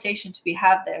conversation to be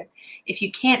had there. If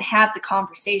you can't have the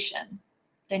conversation,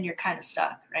 then you're kind of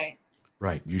stuck, right?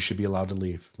 Right. You should be allowed to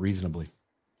leave reasonably.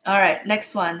 All right,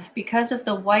 next one. Because of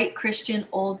the white Christian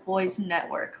old boys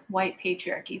network, white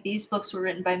patriarchy, these books were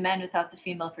written by men without the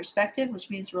female perspective, which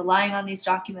means relying on these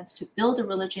documents to build a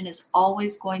religion is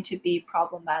always going to be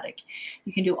problematic.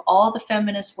 You can do all the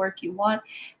feminist work you want,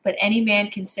 but any man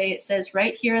can say, it says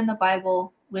right here in the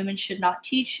Bible, women should not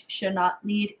teach, should not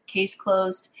lead, case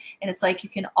closed. And it's like, you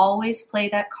can always play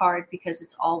that card because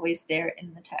it's always there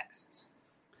in the texts.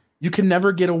 You can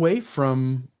never get away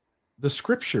from the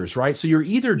scriptures, right? So you're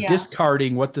either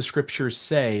discarding what the scriptures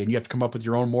say, and you have to come up with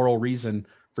your own moral reason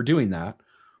for doing that,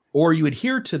 or you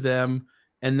adhere to them,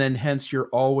 and then hence you're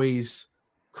always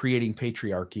creating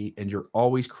patriarchy, and you're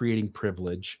always creating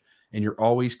privilege, and you're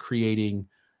always creating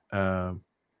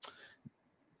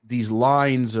these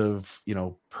lines of,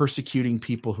 persecuting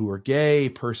people who are gay,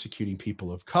 persecuting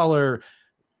people of color,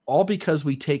 all because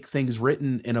we take things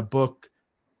written in a book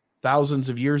thousands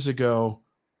of years ago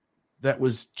that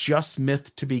was just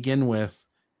myth to begin with,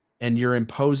 and you're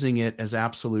imposing it as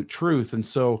absolute truth. And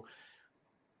so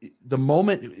the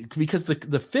moment, because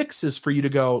the fix is for you to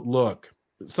go, look,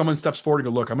 someone steps forward and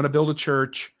go, look, I'm going to build a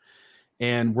church,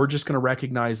 and we're just going to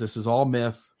recognize this is all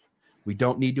myth. We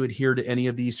don't need to adhere to any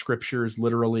of these scriptures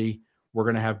literally. We're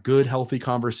going to have good, healthy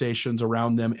conversations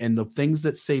around them. And the things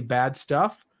that say bad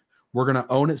stuff, we're going to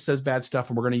own it says bad stuff,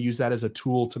 and we're going to use that as a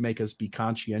tool to make us be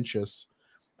conscientious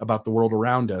about the world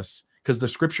around us, because the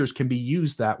scriptures can be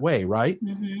used that way, right?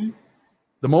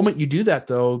 The moment you do that,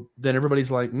 though, then everybody's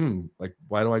like,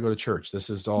 why do I go to church? This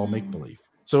is all make-believe.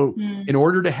 So in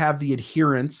order to have the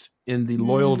adherence and the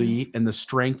loyalty and the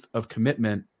strength of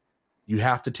commitment, you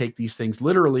have to take these things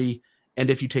literally. And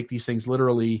if you take these things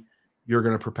literally, you're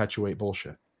going to perpetuate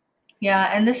bullshit.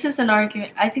 Yeah, and this is an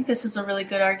argument. I think this is a really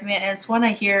good argument. And it's one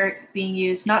I hear being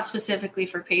used, not specifically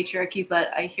for patriarchy,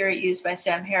 but I hear it used by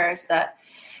Sam Harris, that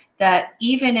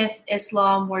even if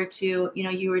Islam were to,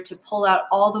 you were to pull out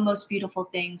all the most beautiful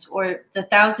things, or the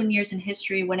 1,000 years in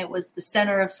history when it was the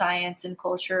center of science and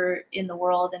culture in the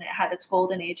world and it had its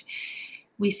golden age,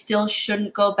 we still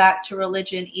shouldn't go back to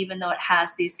religion, even though it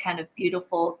has these kind of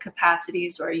beautiful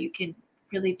capacities, or they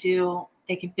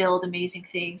can build amazing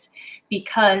things,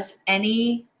 because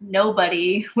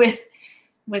nobody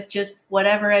with just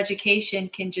whatever education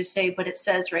can just say, but it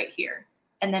says right here.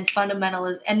 And then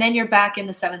fundamentalism, and then you're back in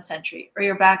the 7th century, or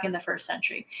you're back in the 1st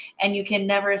century, and you can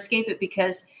never escape it,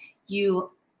 because you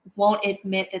won't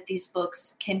admit that these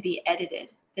books can be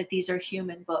edited, that these are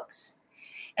human books.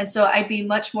 And so I'd be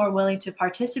much more willing to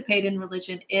participate in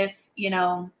religion if,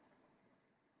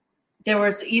 there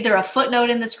was either a footnote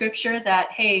in the scripture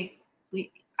that, hey,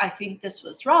 I think this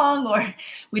was wrong, or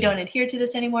we don't adhere to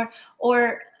this anymore,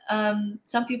 or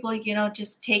some people,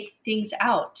 just take things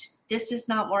out. This is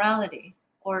not morality.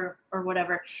 Or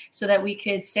whatever, so that we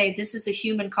could say, this is a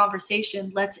human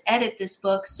conversation. Let's edit this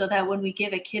book so that when we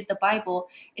give a kid the Bible,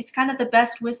 it's kind of the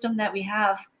best wisdom that we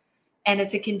have and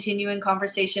it's a continuing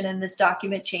conversation, and this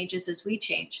document changes as we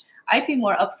change. I'd be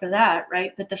more up for that,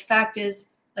 right? But the fact is,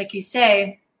 like you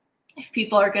say, if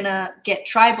people are going to get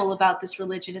tribal about this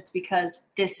religion, it's because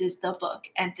this is the book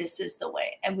and this is the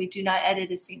way, and we do not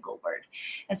edit a single word.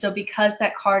 And so because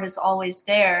that card is always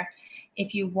there,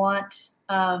 if you want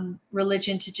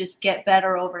religion to just get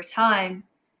better over time,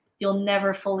 you'll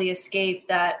never fully escape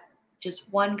that just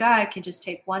one guy can just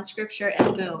take one scripture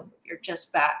and boom, you're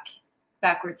just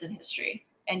backwards in history.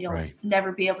 And you'll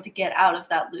never be able to get out of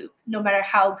that loop, no matter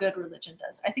how good religion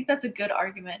does. I think that's a good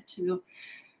argument to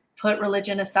put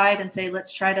religion aside and say,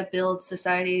 let's try to build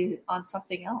society on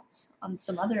something else, on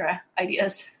some other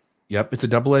ideas. Yep, it's a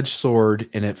double-edged sword,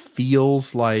 and it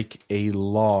feels like a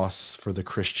loss for the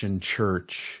Christian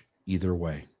church either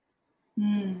way.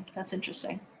 That's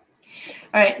interesting.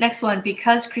 All right, next one.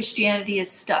 Because Christianity is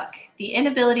stuck. The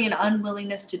inability and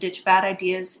unwillingness to ditch bad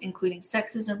ideas, including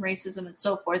sexism, racism, and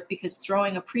so forth, because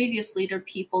throwing a previous leader,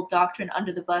 people, doctrine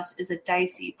under the bus is a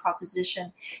dicey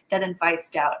proposition that invites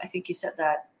doubt. I think you said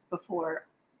that before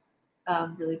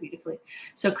really beautifully.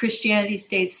 So Christianity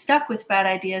stays stuck with bad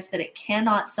ideas that it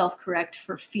cannot self-correct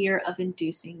for fear of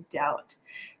inducing doubt.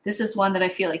 This is one that I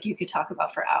feel like you could talk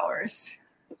about for hours.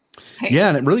 Right? Yeah,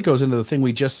 and it really goes into the thing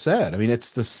we just said. I mean, it's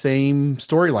the same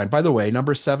storyline. By the way,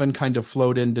 number 7 kind of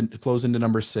flows into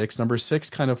number 6. Number 6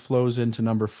 kind of flows into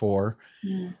number 4.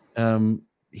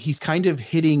 He's kind of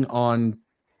hitting on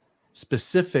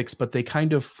specifics, but they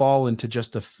kind of fall into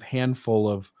just a handful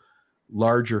of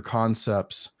larger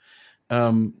concepts.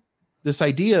 This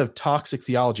idea of toxic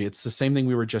theology, it's the same thing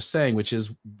we were just saying, which is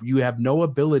you have no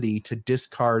ability to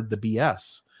discard the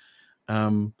BS.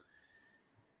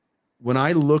 When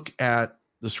I look at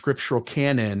the scriptural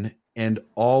canon and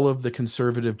all of the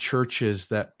conservative churches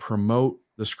that promote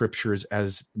the scriptures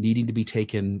as needing to be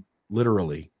taken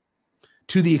literally,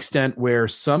 to the extent where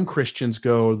some Christians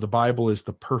go, the Bible is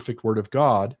the perfect word of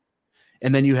God.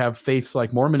 And then you have faiths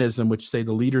like Mormonism, which say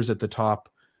the leaders at the top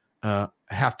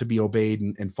have to be obeyed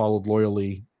and followed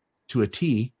loyally to a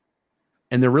T.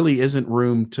 And there really isn't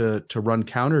room to run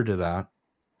counter to that.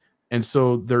 And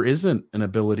so there isn't an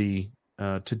ability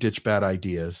to ditch bad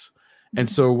ideas. And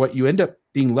so what you end up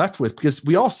being left with, because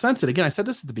we all sense it, again, I said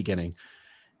this at the beginning,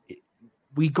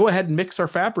 we go ahead and mix our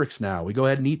fabrics now. We go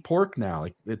ahead and eat pork now.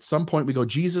 Like at some point we go,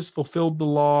 Jesus fulfilled the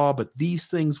law, but these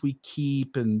things we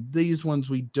keep and these ones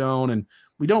we don't. And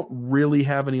we don't really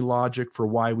have any logic for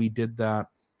why we did that.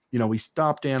 You know, we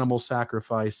stopped animal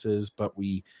sacrifices, but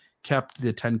we kept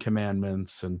the 10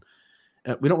 commandments, and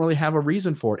we don't really have a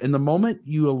reason for it. And the moment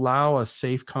you allow a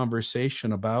safe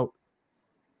conversation about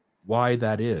why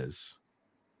that is,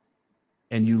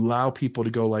 and you allow people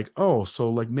to go like, oh, so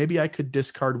like maybe I could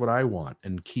discard what I want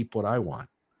and keep what I want,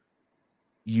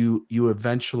 you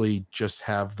eventually just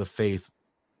have the faith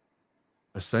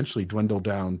essentially dwindle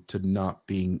down to not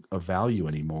being of value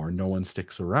anymore. No one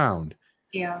sticks around.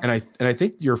 Yeah. And I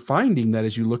think you're finding that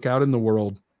as you look out in the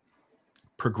world,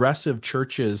 progressive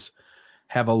churches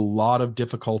have a lot of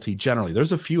difficulty generally.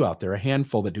 There's a few out there, a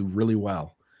handful that do really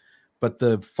well, but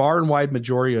the far and wide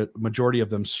majority of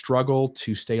them struggle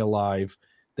to stay alive.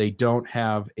 They don't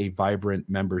have a vibrant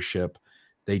membership.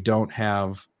 They don't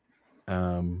have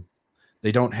the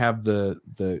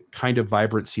kind of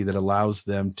vibrancy that allows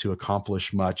them to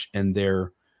accomplish much, and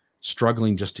they're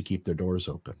struggling just to keep their doors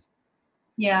open.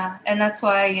 Yeah, and that's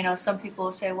why, you know, some people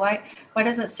will say, why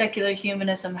doesn't secular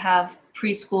humanism have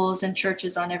preschools and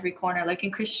churches on every corner? Like in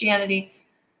Christianity,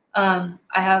 I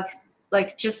have,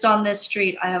 like, just on this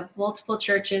street, I have multiple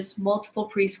churches, multiple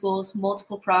preschools,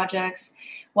 multiple projects.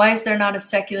 Why is there not a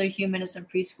secular humanism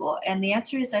preschool? And the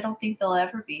answer is, I don't think there'll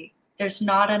ever be. There's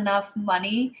not enough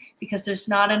money because there's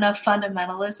not enough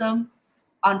fundamentalism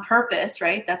on purpose,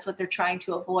 right? That's what they're trying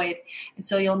to avoid. And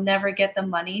so you'll never get the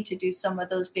money to do some of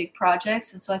those big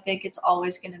projects. And so I think it's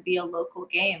always going to be a local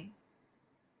game.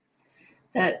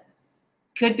 That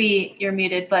could be, you're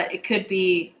muted, but it could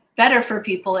be better for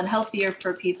people and healthier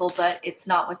for people, but it's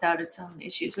not without its own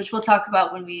issues, which we'll talk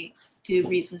about when we do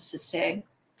reasons to stay.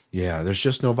 Yeah, there's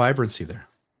just no vibrancy there.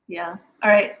 Yeah. All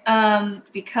right.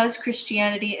 Because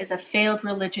Christianity is a failed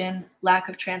religion, lack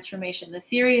of transformation. The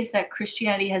theory is that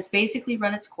Christianity has basically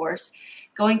run its course,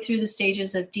 going through the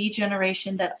stages of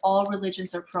degeneration that all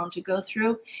religions are prone to go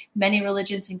through. Many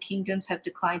religions and kingdoms have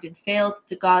declined and failed,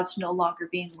 the gods no longer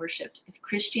being worshipped. If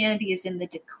Christianity is in the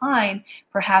decline,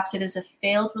 perhaps it is a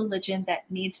failed religion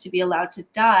that needs to be allowed to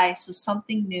die so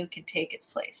something new can take its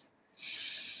place.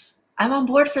 I'm on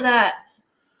board for that.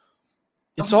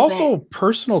 It's also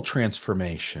personal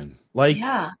transformation. Like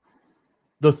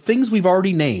the things we've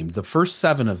already named, the first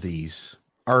 7 of these,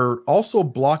 are also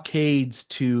blockades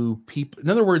to people. In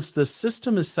other words, the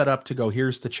system is set up to go,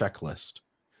 here's the checklist.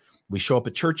 We show up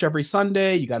at church every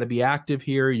Sunday. You got to be active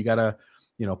here. You got to,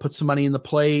 put some money in the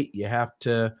plate. You have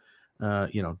to,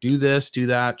 do this, do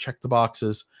that, check the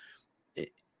boxes.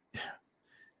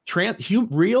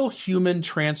 Real human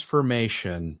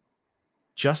transformation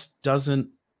just doesn't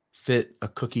fit a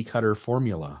cookie cutter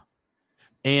formula.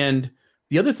 And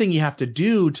the other thing you have to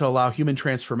do to allow human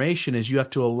transformation is you have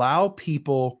to allow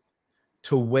people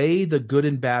to weigh the good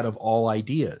and bad of all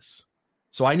ideas.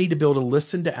 So I need to be able to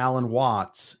listen to Alan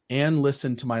Watts and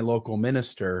listen to my local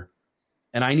minister.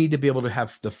 And I need to be able to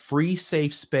have the free,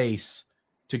 safe space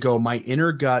to go, my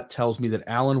inner gut tells me that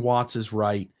Alan Watts is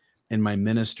right and my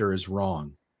minister is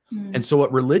wrong. And so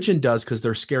what religion does, because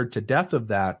they're scared to death of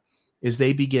that, is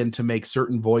they begin to make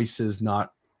certain voices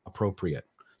not appropriate.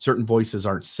 Certain voices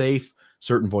aren't safe.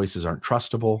 Certain voices aren't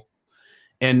trustable.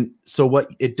 And so what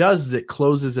it does is it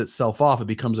closes itself off. It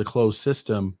becomes a closed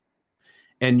system.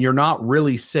 And you're not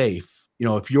really safe.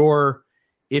 If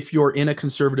you're in a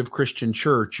conservative Christian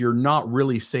church, you're not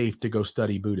really safe to go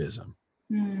study Buddhism.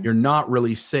 You're not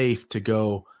really safe to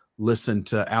go listen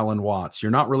to Alan Watts.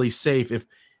 You're not really safe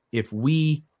if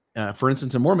we, for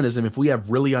instance, in Mormonism, if we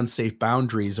have really unsafe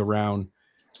boundaries around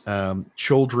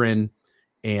children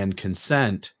and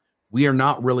consent, we are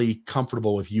not really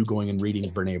comfortable with you going and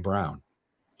reading Brene Brown.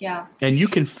 Yeah. And you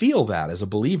can feel that as a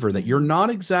believer, that you're not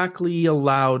exactly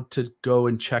allowed to go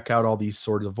and check out all these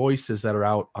sorts of voices that are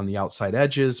out on the outside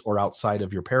edges or outside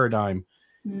of your paradigm.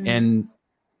 And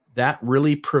that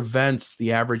really prevents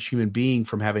the average human being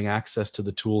from having access to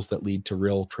the tools that lead to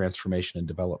real transformation and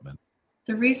development.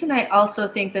 The reason I also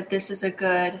think that this is a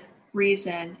good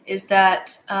reason is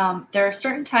that there are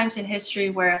certain times in history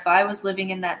where if I was living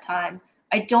in that time,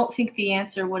 I don't think the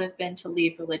answer would have been to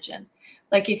leave religion.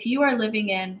 Like if you are living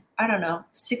in,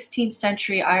 16th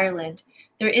century Ireland,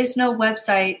 there is no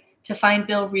website to find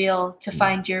Bill Reel, to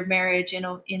find your marriage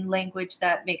in language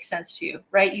that makes sense to you,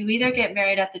 right? You either get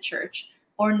married at the church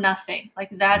or nothing. Like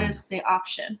that is the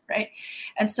option, right?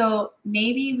 And so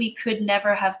maybe we could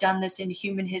never have done this in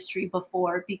human history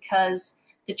before because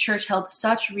the church held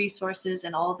such resources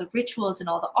and all the rituals and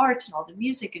all the art and all the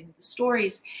music and the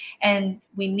stories. And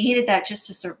we needed that just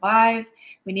to survive.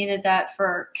 We needed that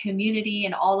for community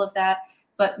and all of that.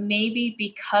 But maybe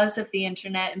because of the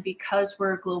internet and because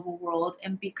we're a global world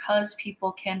and because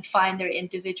people can find their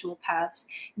individual paths,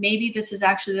 maybe this is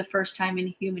actually the first time in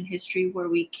human history where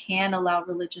we can allow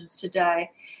religions to die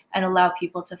and allow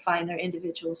people to find their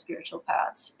individual spiritual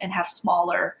paths and have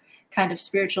smaller kind of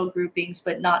spiritual groupings,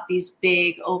 but not these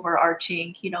big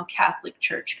overarching, Catholic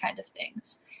Church kind of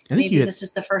things. Maybe this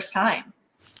is the first time.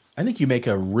 I think you make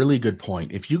a really good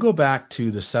point. If you go back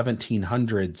to the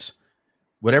 1700s,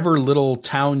 whatever little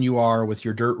town you are with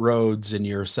your dirt roads and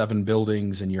your 7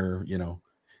 buildings and your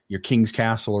King's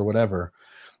Castle or whatever,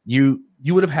 you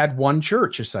would have had one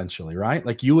church essentially, right?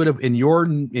 Like you would have in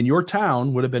your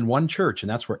town would have been one church, and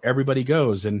that's where everybody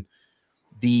goes. And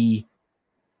the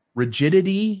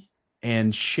rigidity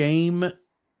and shame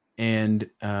and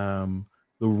the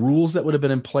rules that would have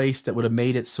been in place that would have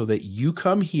made it so that you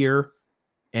come here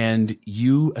and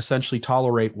you essentially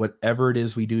tolerate whatever it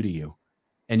is we do to you.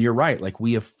 And you're right. Like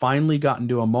we have finally gotten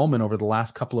to a moment over the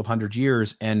last couple of 100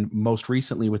 years. And most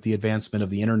recently with the advancement of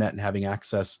the internet and having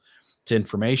access to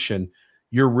information,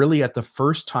 you're really at the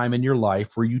first time in your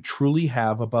life where you truly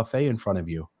have a buffet in front of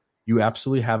you. You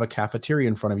absolutely have a cafeteria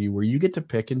in front of you where you get to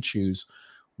pick and choose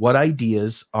what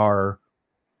ideas are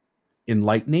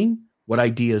enlightening, what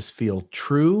ideas feel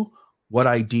true, what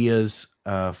ideas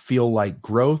feel like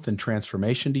growth and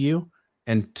transformation to you.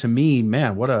 And to me,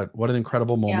 man, what an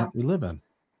incredible moment we live in.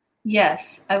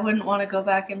 Yes, I wouldn't want to go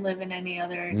back and live in any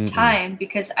other time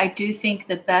because I do think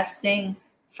the best thing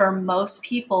for most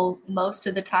people, most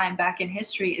of the time back in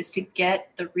history, is to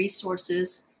get the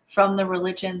resources from the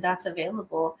religion that's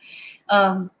available.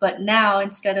 But now,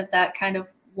 instead of that kind of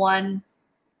one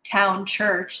town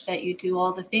church that you do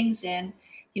all the things in,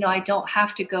 I don't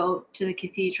have to go to the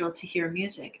cathedral to hear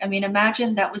music. I mean,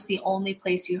 imagine that was the only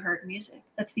place you heard music.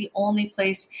 That's the only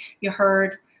place you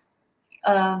heard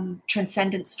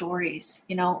transcendent stories,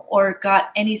 or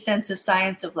got any sense of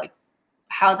science of like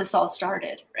how this all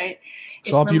started, right?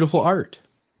 It's all beautiful art.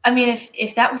 I mean,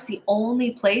 if that was the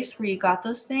only place where you got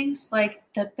those things, like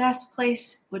the best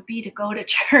place would be to go to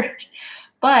church.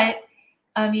 But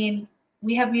I mean,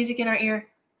 we have music in our ear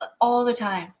all the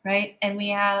time, right? And we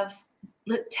have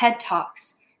TED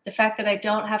Talks The fact that I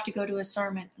don't have to go to a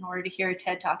sermon in order to hear a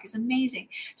TED Talk is amazing.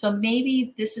 So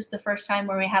maybe this is the first time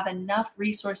where we have enough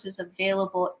resources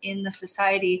available in the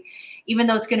society, even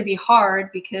though it's going to be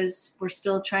hard because we're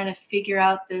still trying to figure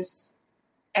out this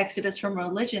exodus from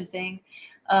religion thing.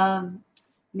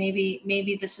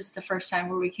 Maybe this is the first time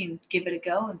where we can give it a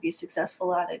go and be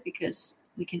successful at it, because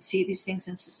we can see these things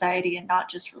in society and not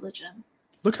just religion.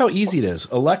 Look how easy it is.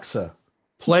 Alexa,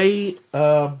 play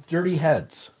Dirty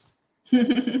Heads.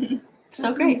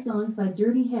 So great. Songs by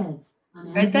Dirty Heads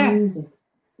on Right there. Music.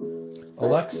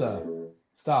 Alexa,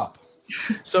 stop.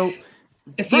 So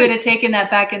if you would have taken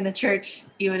that back in the church,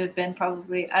 you would have been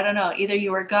probably, I don't know, either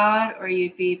you were God or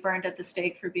you'd be burned at the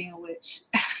stake for being a witch.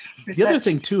 The other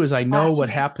thing too is I know what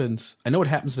happens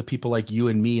to people like you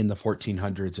and me in the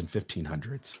 1400s and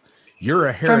 1500s. You're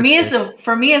a heretic.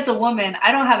 For me as a woman,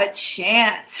 I don't have a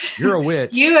chance. You're a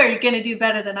witch. You are going to do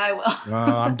better than I will.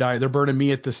 I'm dying. They're burning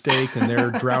me at the stake and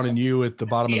they're drowning you at the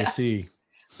bottom of the sea.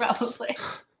 Probably.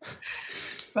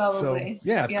 So,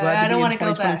 yeah, it's glad to be in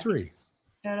 2023.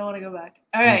 I don't want to go back.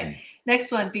 All right.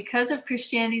 Next one. Because of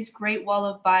Christianity's great wall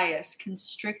of bias,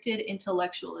 constricted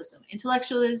intellectualism.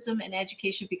 Intellectualism in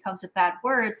education becomes a bad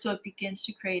word, so it begins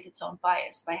to create its own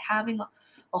bias. By having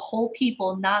a whole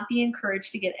people not be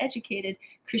encouraged to get educated,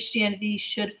 Christianity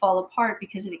should fall apart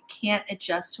because it can't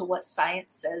adjust to what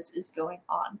science says is going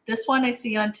on. This one I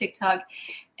see on TikTok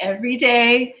every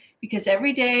day, because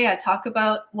every day I talk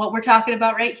about what we're talking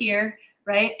about right here,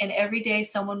 right? And every day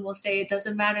someone will say, it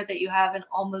doesn't matter that you have an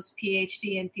almost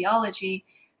PhD in theology.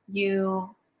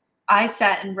 I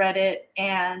sat and read it,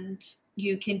 and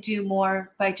you can do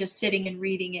more by just sitting and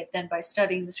reading it than by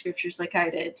studying the scriptures like I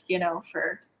did,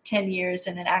 for 10 years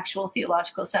in an actual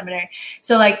theological seminary.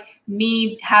 So like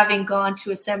me having gone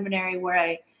to a seminary where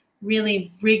I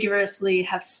really rigorously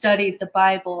have studied the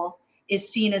Bible is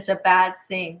seen as a bad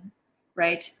thing,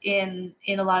 right? In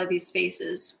a lot of these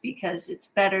spaces, because it's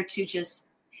better to just,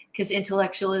 because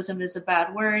intellectualism is a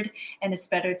bad word, and it's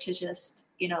better to just,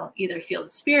 either feel the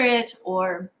Spirit,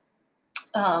 or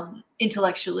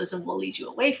intellectualism will lead you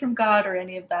away from God, or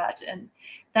any of that. And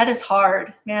that is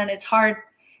hard, man. It's hard.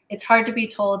 It's hard to be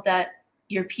told that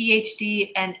your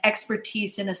PhD and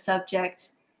expertise in a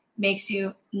subject makes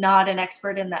you not an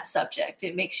expert in that subject.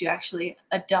 It makes you actually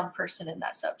a dumb person in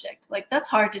that subject. Like, that's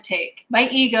hard to take. My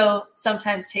ego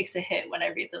sometimes takes a hit when I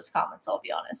read those comments, I'll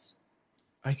be honest.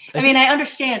 I mean, I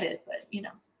understand it, but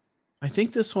I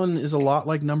think this one is a lot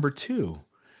like number 2.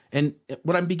 And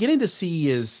what I'm beginning to see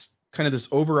is kind of this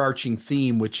overarching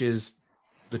theme, which is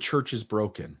the church is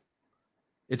broken.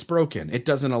 It's broken. It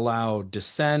doesn't allow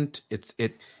dissent.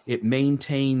 It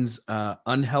maintains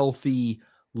unhealthy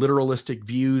literalistic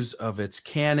views of its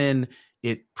canon.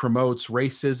 It promotes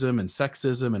racism and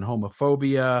sexism and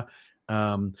homophobia.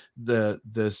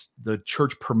 The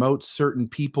church promotes certain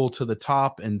people to the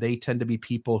top, and they tend to be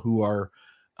people who are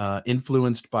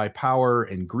influenced by power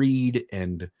and greed.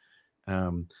 And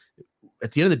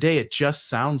at the end of the day, it just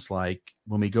sounds like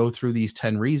when we go through these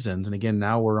 10 reasons, and again,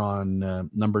 now we're on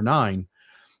number 9,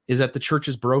 is that the church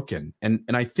is broken. And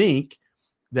I think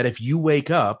that if you wake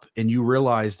up and you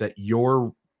realize that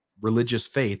your religious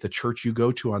faith, the church you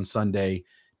go to on Sunday,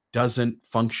 doesn't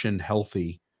function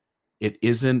healthy, it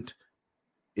isn't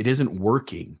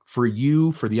working for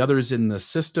you, for the others in the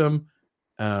system,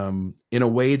 in a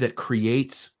way that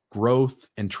creates growth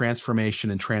and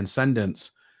transformation and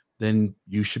transcendence, then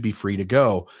you should be free to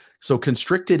go. So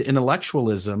constricted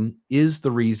intellectualism is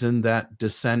the reason that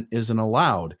dissent isn't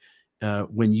allowed.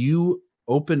 When you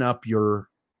open up your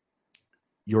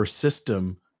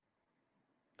system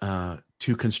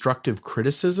to constructive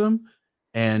criticism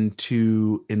and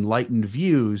to enlightened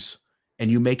views, and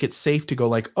you make it safe to go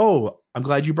like, oh, I'm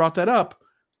glad you brought that up.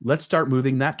 Let's start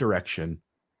moving that direction.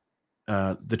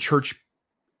 The church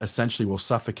essentially will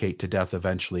suffocate to death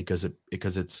eventually,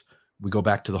 because we go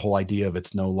back to the whole idea of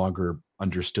it's no longer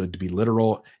understood to be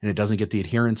literal, and it doesn't get the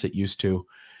adherence it used to.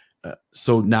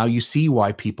 So now you see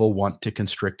why people want to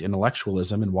constrict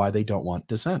intellectualism and why they don't want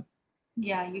dissent.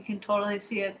 Yeah, you can totally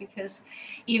see it, because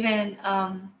even,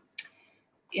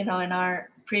 in our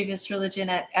previous religion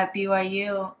at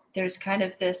BYU, there's kind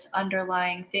of this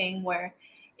underlying thing where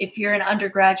if you're an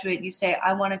undergraduate and you say,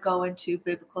 I want to go into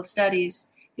biblical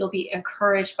studies, you'll be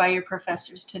encouraged by your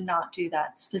professors to not do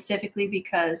that, specifically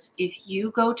because if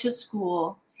you go to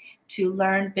school to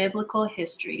learn biblical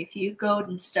history, if you go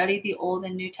and study the Old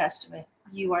and New Testament,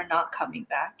 you are not coming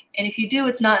back. And if you do,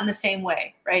 it's not in the same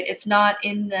way, right? It's not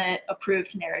in the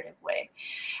approved narrative way.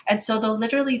 And so they'll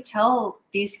literally tell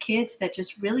these kids that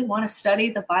just really want to study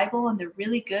the Bible and they're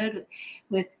really good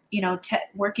with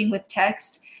working with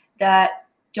text, that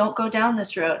don't go down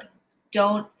this road.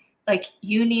 don't, like,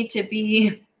 you need to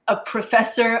be a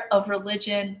professor of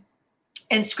religion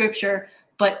and scripture,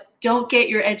 but don't get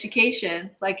your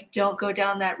education. Like, don't go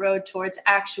down that road towards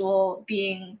actual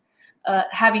being,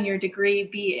 having your degree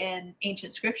be in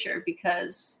ancient scripture,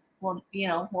 because we'll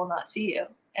not see you.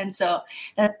 And so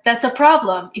that's a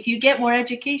problem. If you get more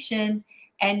education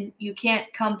and you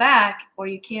can't come back, or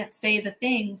you can't say the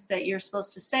things that you're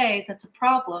supposed to say, that's a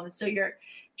problem. And so your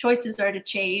choices are to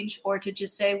change, or to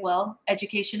just say, well,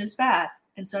 education is bad.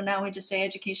 And so now we just say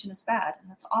education is bad, and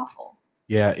that's awful.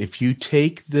 Yeah, if you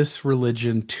take this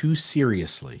religion too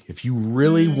seriously, if you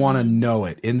really want to know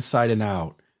it inside and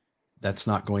out, that's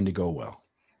not going to go well.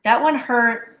 That one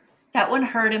hurt. That one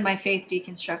hurt in my faith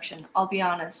deconstruction. I'll be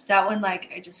honest. That one, like,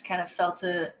 I just kind of felt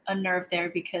a nerve there,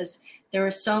 because there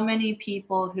were so many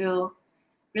people who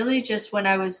really just, when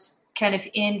I was kind of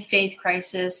in faith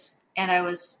crisis and I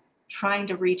was trying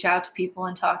to reach out to people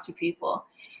and talk to people,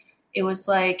 it was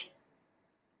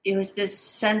this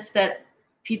sense that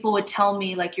people would tell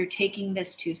me, like, you're taking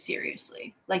this too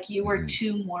seriously. Like, you were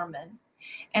too Mormon.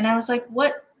 And I was like,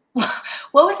 what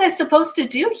was I supposed to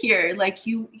do here? Like,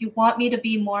 you want me to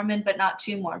be Mormon, but not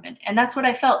too Mormon. And that's what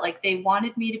I felt like. They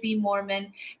wanted me to be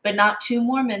Mormon, but not too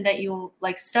Mormon, that you,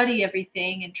 like, study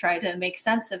everything and try to make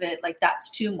sense of it. Like, that's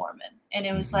too Mormon. And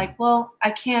it was like, well,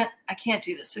 I can't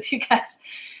do this with you guys.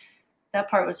 That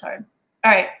part was hard.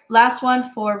 All right. Last one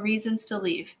for reasons to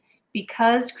leave.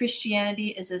 Because Christianity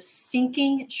is a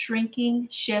sinking, shrinking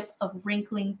ship of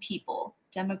wrinkling people.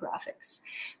 Demographics.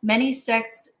 Many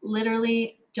sects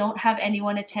literally don't have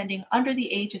anyone attending under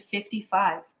the age of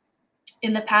 55.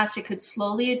 In the past, it could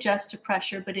slowly adjust to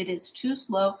pressure, but it is too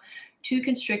slow, too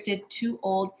constricted, too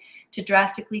old to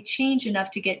drastically change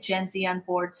enough to get Gen Z on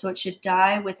board, so it should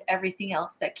die with everything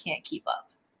else that can't keep up.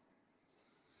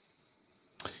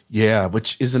 Yeah,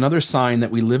 which is another sign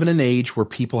that we live in an age where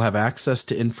people have access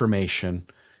to information.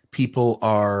 People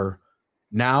are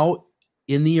now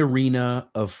in the arena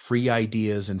of free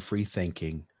ideas and free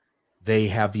thinking. They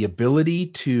have the ability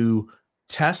to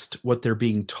test what they're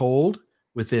being told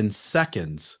within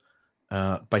seconds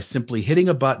by simply hitting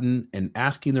a button and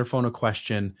asking their phone a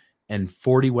question, and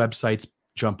 40 websites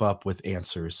jump up with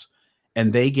answers.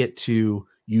 And they get to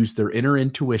use their inner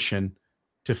intuition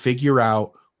to figure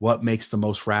out what makes the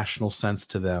most rational sense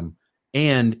to them.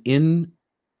 And in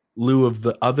lieu of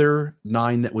the other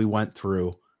 9 that we went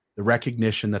through, the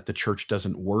recognition that the church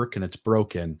doesn't work and it's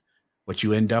broken, what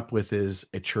you end up with is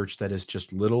a church that is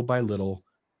just little by little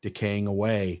decaying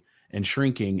away and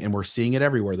shrinking. And we're seeing it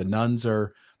everywhere. The nuns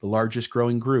are the largest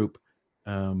growing group.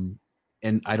 And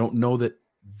I don't know that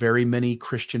very many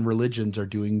Christian religions are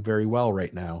doing very well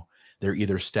right now. They're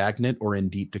either stagnant or in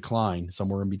deep decline,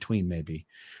 somewhere in between maybe.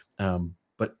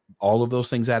 But all of those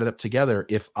things added up together.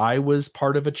 If I was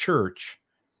part of a church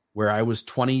where I was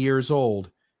 20 years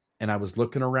old and I was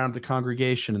looking around the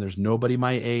congregation and there's nobody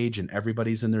my age and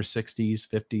everybody's in their 60s,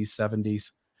 50s,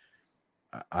 70s,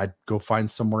 I'd go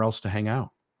find somewhere else to hang out.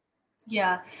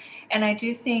 Yeah. And I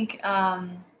do think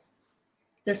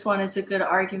this one is a good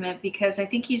argument, because I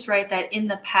think he's right that in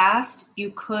the past,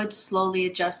 you could slowly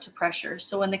adjust to pressure.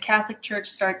 So when the Catholic Church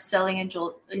starts selling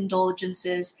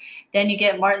indulgences, then you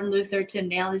get Martin Luther to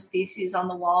nail his theses on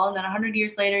the wall. And then 100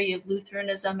 years later, you have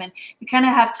Lutheranism, and you kind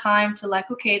of have time to,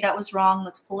 like, okay, that was wrong.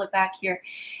 Let's pull it back here.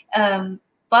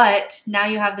 But now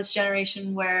you have this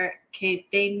generation where, okay,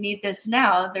 they need this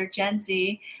now. They're Gen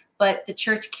Z, but the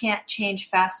church can't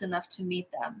change fast enough to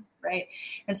meet them, right?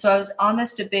 And so I was on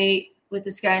this debate with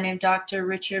this guy named Dr.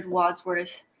 Richard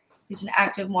Wadsworth, who's an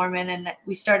active Mormon, and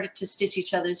we started to stitch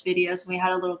each other's videos, and we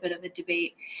had a little bit of a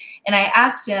debate. And I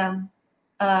asked him,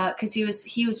 because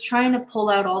he was trying to pull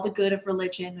out all the good of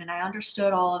religion, and I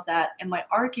understood all of that. And my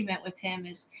argument with him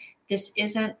is, this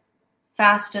isn't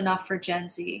fast enough for Gen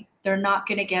Z. They're not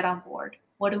going to get on board.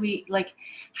 What do we, like,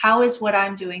 how is what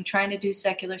I'm doing, trying to do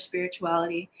secular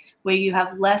spirituality, where you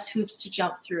have less hoops to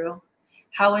jump through,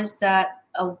 how is that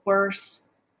a worse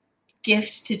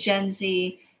gift to Gen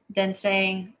Z than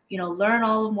saying, learn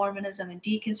all of Mormonism and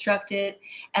deconstruct it?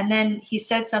 And then he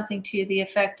said something to the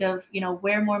effect of,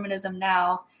 where Mormonism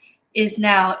now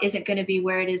isn't going to be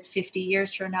where it is 50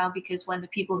 years from now, because when the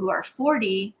people who are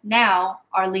 40 now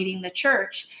are leading the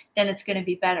church, then it's going to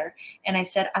be better. And I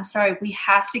said, I'm sorry, we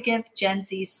have to give Gen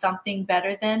Z something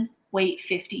better than wait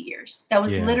 50 years. That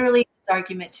was literally his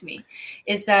argument to me,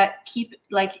 is that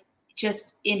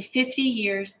just in 50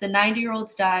 years, the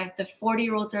 90-year-olds die, the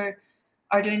 40-year-olds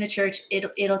are doing the church.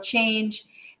 It'll change,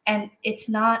 and it's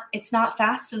not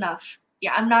fast enough.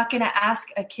 Yeah, I'm not going to ask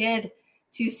a kid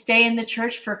to stay in the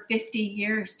church for 50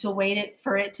 years to wait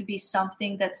for it to be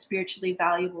something that's spiritually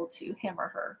valuable to him or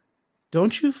her.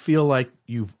 Don't you feel like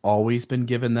you've always been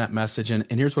given that message? And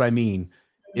here's what I mean.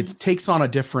 It takes on a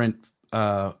different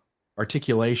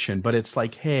articulation, but it's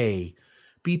like, hey,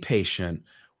 be patient.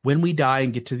 When we die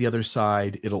and get to the other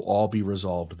side, it'll all be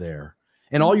resolved there.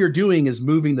 And all you're doing is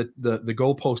moving the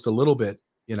goalpost a little bit,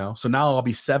 So now I'll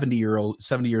be 70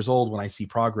 years old when I see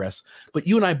progress. But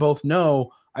you and I both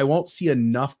know I won't see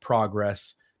enough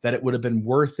progress that it would have been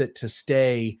worth it to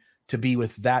stay to be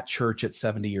with that church at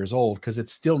 70 years old, because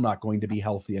it's still not going to be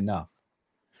healthy enough.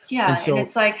 Yeah, and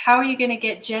it's like, how are you going to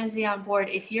get Gen Z on board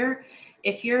if your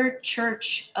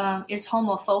church is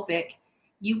homophobic?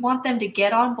 You want them to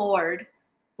get on board,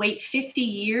 wait 50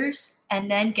 years, and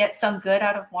then get some good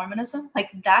out of Mormonism? Like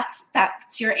that's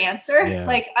your answer? Yeah.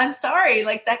 Like, I'm sorry,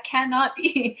 like that cannot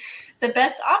be the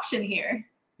best option here.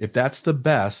 If that's the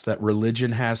best that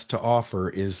religion has to offer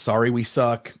is, sorry, we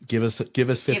suck, give us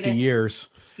 50 years.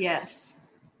 Yes.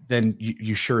 Then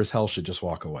you sure as hell should just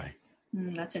walk away.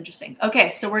 That's interesting.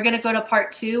 Okay, so we're going to go to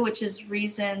part 2, which is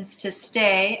reasons to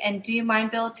stay. And do you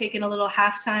mind, Bill, taking a little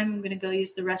halftime? I'm going to go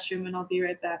use the restroom and I'll be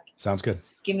right back. Sounds good.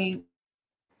 Give me.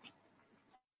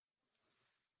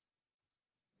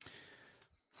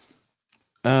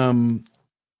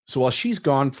 So while she's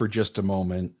gone for just a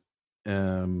moment,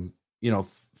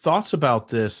 thoughts about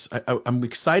this. I'm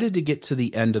excited to get to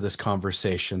the end of this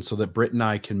conversation so that Britt and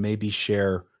I can maybe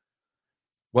share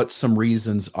what some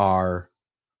reasons are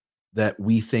that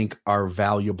we think are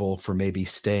valuable for maybe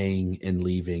staying and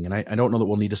leaving. And I don't know that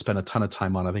we'll need to spend a ton of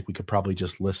time on it. I think we could probably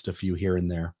just list a few here and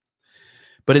there.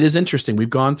 But it is interesting. We've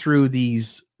gone through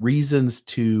these reasons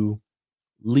to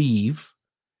leave,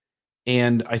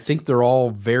 and I think they're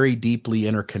all very deeply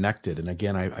interconnected. And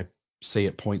again, I say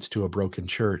it points to a broken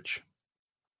church.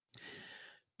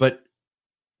 But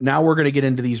now we're going to get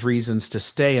into these reasons to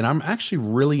stay, and I'm actually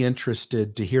really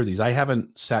interested to hear these. I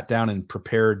haven't sat down and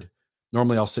prepared.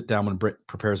 Normally I'll sit down when Britt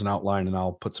prepares an outline and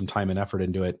I'll put some time and effort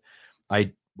into it.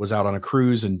 I was out on a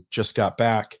cruise and just got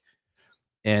back,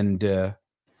 and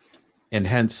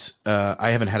hence I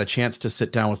haven't had a chance to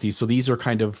sit down with these. So these are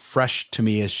kind of fresh to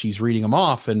me as she's reading them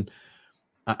off. And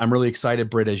I'm really excited,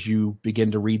 Britt, as you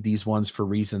begin to read these ones for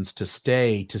reasons to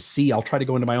stay, to see. I'll try to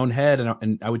go into my own head,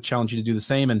 and I would challenge you to do the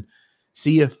same and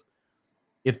see if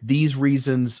these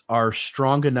reasons are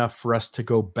strong enough for us to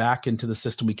go back into the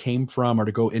system we came from or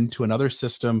to go into another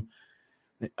system.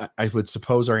 I would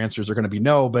suppose our answers are going to be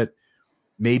no, but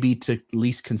maybe to at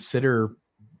least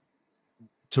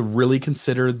really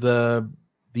consider the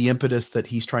impetus that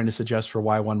he's trying to suggest for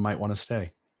why one might want to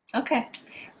stay. Okay,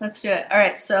 let's do it. All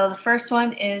right, so the first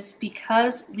one is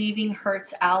because leaving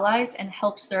hurts allies and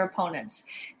helps their opponents.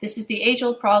 This is the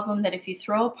age-old problem that if you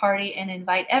throw a party and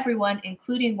invite everyone,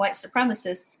 including white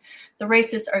supremacists, the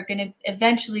racists are going to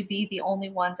eventually be the only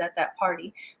ones at that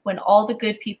party. When all the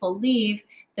good people leave,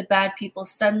 the bad people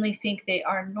suddenly think they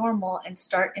are normal and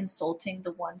start insulting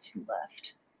the ones who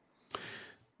left.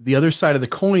 The other side of the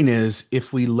coin is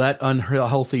if we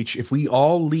if we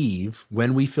all leave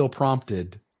when we feel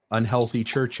prompted, unhealthy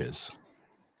churches,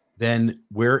 then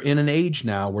we're in an age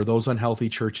now where those unhealthy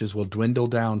churches will dwindle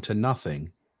down to nothing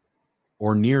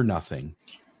or near nothing.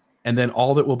 And then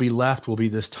all that will be left will be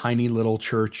this tiny little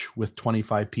church with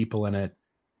 25 people in it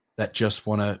that just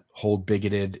want to hold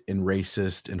bigoted and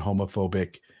racist and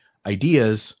homophobic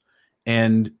ideas.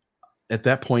 And at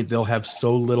that point, they'll have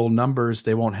so little numbers,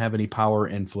 they won't have any power or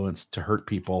influence to hurt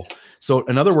people. So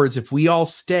in other words, if we all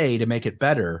stay to make it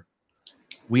better,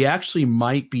 we actually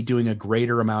might be doing a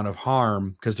greater amount of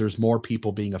harm because there's more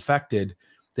people being affected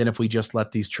than if we just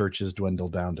let these churches dwindle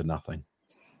down to nothing.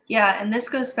 Yeah, and this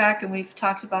goes back, and we've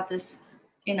talked about this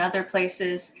in other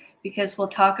places, because we'll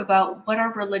talk about what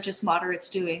are religious moderates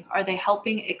doing. Are they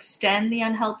helping extend the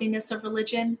unhealthiness of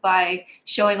religion by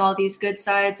showing all these good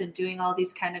sides and doing all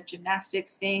these kind of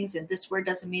gymnastics things? And this word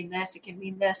doesn't mean this, it can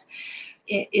mean this.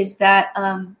 Is that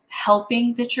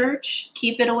helping the church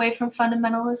keep it away from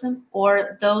fundamentalism?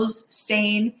 Or those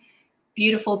sane,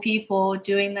 beautiful people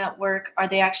doing that work, are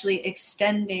they actually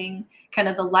extending kind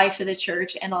of the life of the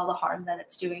church and all the harm that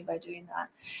it's doing by doing that?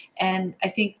 And I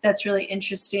think that's really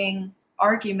interesting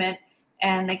argument.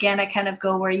 And again, I kind of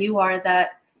go where you are,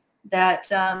 that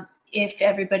if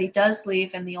everybody does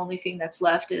leave and the only thing that's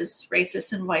left is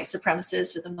racists and white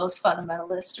supremacists or the most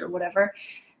fundamentalist or whatever,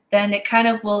 then it kind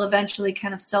of will eventually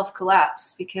kind of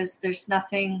self-collapse, because there's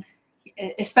nothing,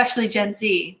 especially Gen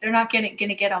Z, they're not going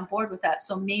to get on board with that.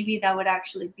 So maybe that would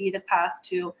actually be the path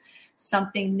to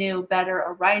something new, better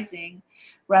arising,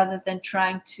 rather than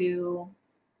trying to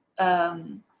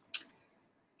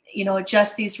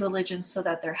adjust these religions so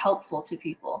that they're helpful to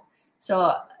people.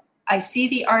 So I see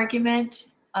the argument.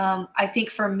 I think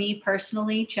for me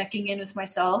personally, checking in with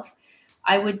myself,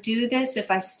 I would do this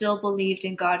if I still believed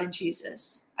in God and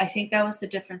Jesus. I think that was the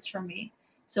difference for me.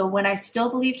 So when I still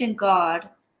believed in God,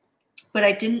 but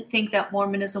I didn't think that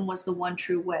Mormonism was the one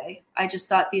true way. I just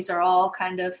thought these are all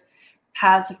kind of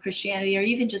paths of Christianity, or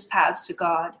even just paths to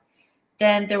God.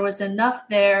 Then there was enough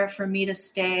there for me to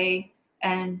stay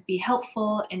and be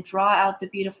helpful and draw out the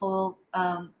beautiful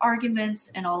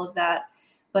arguments and all of that.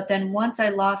 But then once I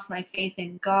lost my faith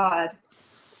in God,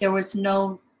 there was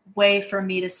no way for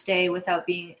me to stay without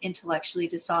being intellectually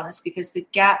dishonest, because the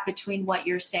gap between what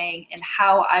you're saying and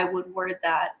how I would word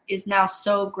that is now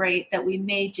so great that we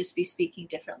may just be speaking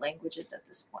different languages at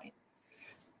this point.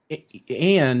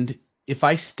 And if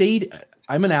I stayed,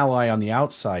 I'm an ally on the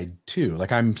outside too.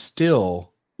 Like I'm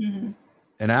still an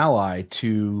ally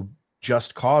to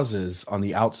just causes on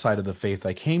the outside of the faith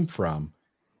I came from.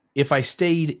 If I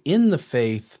stayed in the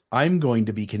faith, I'm going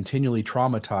to be continually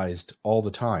traumatized all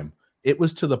the time. It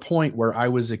was to the point where I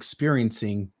was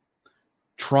experiencing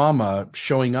trauma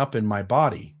showing up in my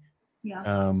body.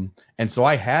 Yeah. And so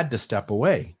I had to step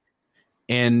away.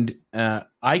 And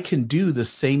I can do the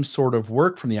same sort of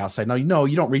work from the outside. Now,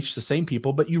 you don't reach the same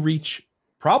people, but you reach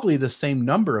probably the same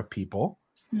number of people.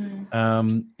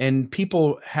 And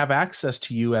people have access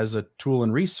to you as a tool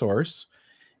and resource.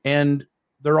 And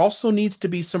there also needs to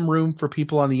be some room for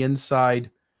people on the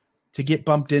inside to get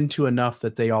bumped into enough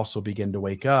that they also begin to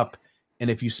wake up. And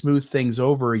if you smooth things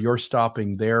over, you're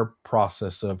stopping their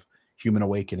process of human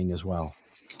awakening as well.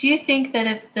 Do you think that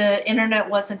if the internet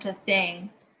wasn't a thing,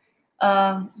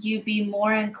 you'd be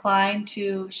more inclined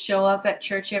to show up at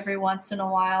church every once in a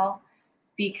while?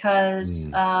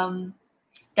 Because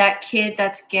that kid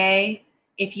that's gay,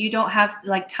 if you don't have,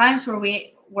 like, times where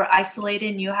we're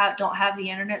isolated and you don't have the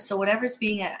internet, so whatever's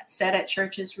being said at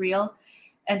church is real.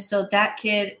 And so that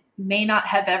kid may not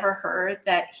have ever heard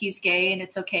that he's gay and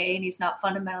it's okay and he's not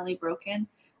fundamentally broken.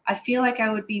 I feel like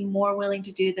I would be more willing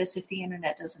to do this if the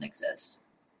internet doesn't exist,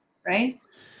 right?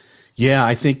 Yeah,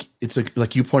 I think it's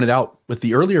like you pointed out with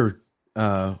the earlier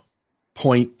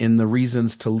point in the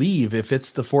reasons to leave. If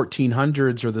it's the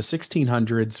 1400s or the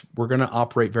 1600s, we're going to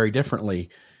operate very differently.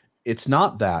 It's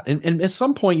not that. And at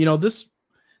some point,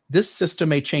 this system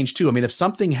may change too. I mean, if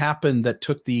something happened that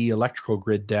took the electrical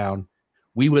grid down,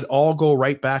 we would all go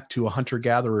right back to a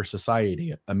hunter-gatherer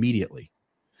society immediately.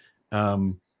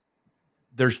 It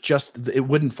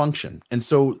wouldn't function. And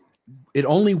so it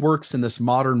only works in this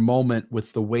modern moment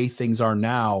with the way things are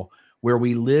now, where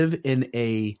we live in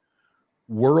a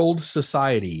world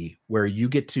society where you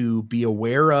get to be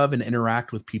aware of and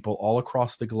interact with people all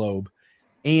across the globe,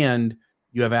 and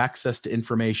you have access to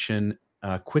information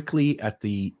quickly at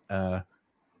the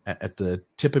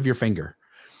tip of your finger.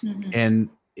 And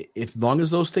as long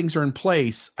as those things are in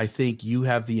place, I think you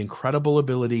have the incredible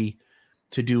ability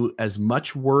to do as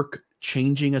much work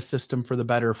changing a system for the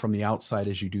better from the outside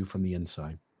as you do from the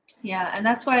inside. Yeah, and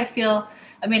that's why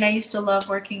I used to love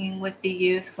working with the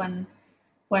youth when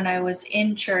I was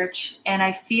in church, and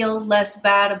I feel less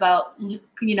bad about,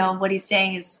 what he's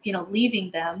saying is,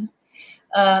 leaving them,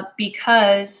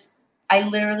 because I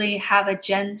literally have a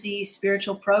Gen Z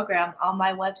spiritual program on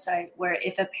my website where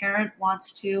if a parent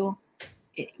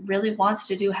really wants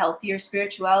to do healthier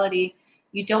spirituality,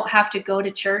 you don't have to go to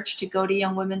church to go to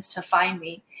Young Women's to find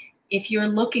me. If you're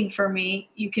looking for me,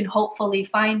 you can hopefully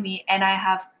find me, and I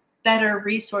have better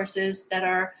resources that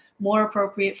are more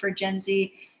appropriate for Gen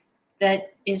Z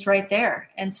that is right there.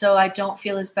 And so I don't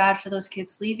feel as bad for those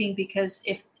kids leaving, because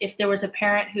if there was a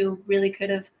parent who really could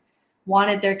have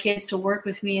wanted their kids to work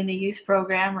with me in the youth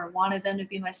program or wanted them to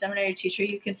be my seminary teacher,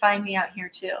 you can find me out here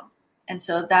too. And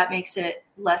so that makes it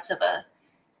less of a,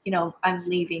 I'm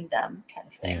leaving them kind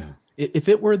of thing. Yeah. If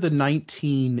it were the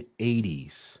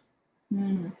 1980s,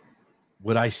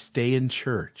 would I stay in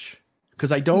church?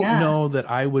 Because I don't know that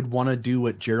I would want to do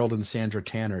what Gerald and Sandra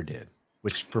Tanner did,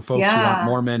 which for folks who aren't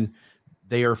Mormon,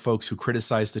 they are folks who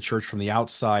criticized the church from the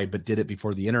outside, but did it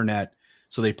before the internet.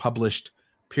 So they published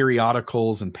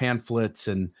periodicals and pamphlets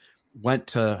and went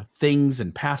to things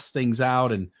and passed things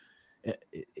out. And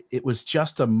it was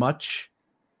just there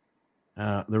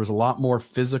was a lot more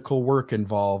physical work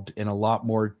involved and a lot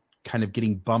more kind of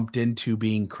getting bumped into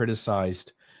being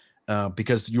criticized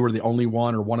because you were the only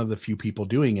one or one of the few people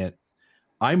doing it.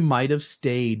 I might have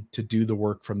stayed to do the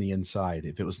work from the inside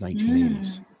if it was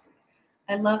 1980s.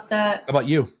 I love that. How about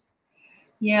you?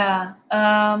 Yeah.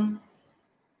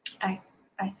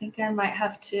 I think I might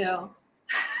have to.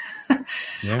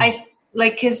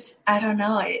 Because I don't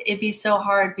know, it'd be so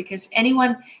hard, because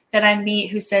anyone that I meet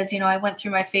who says, I went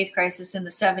through my faith crisis in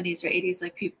the 70s or 80s,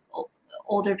 like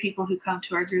older people who come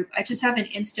to our group, I just have an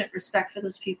instant respect for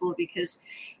those people, because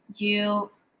you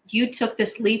you took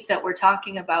this leap that we're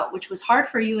talking about, which was hard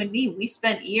for you and me. We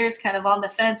spent years kind of on the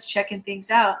fence checking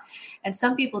things out. And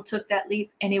some people took that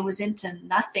leap and it was into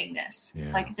nothingness.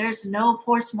 Yeah. Like there's no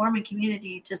post-Mormon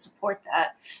community to support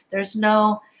that. There's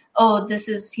no, oh, this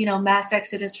is, mass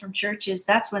exodus from churches.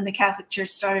 That's when the Catholic Church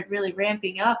started really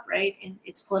ramping up, right, in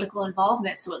its political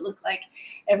involvement. So it looked like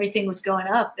everything was going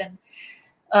up.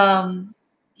 And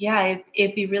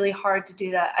it'd be really hard to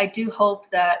do that. I do hope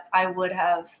that I would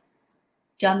have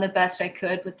done the best I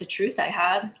could with the truth I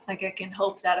had. Like I can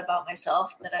hope that about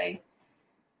myself, because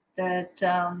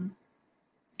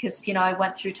I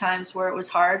went through times where it was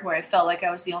hard, where I felt like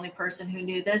I was the only person who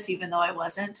knew this, even though I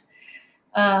wasn't.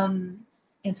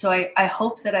 And so I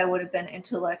hope that I would have been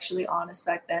intellectually honest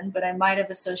back then, but I might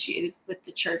have associated with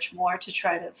the church more to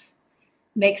try to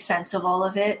make sense of all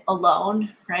of it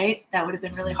alone, right? That would have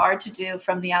been really hard to do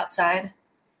from the outside.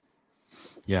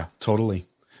 Yeah, totally.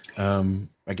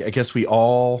 I guess we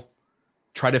all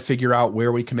try to figure out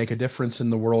where we can make a difference in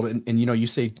the world. And you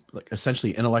say like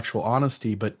essentially intellectual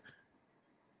honesty, but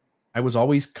I was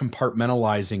always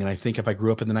compartmentalizing. And I think if I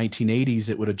grew up in the 1980s,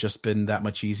 it would have just been that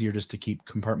much easier just to keep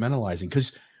compartmentalizing.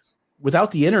 Because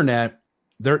without the internet,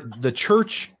 the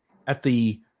church at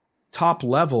the top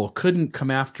level couldn't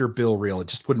come after Bill Reel. It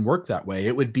just wouldn't work that way.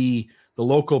 It would be the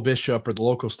local bishop or the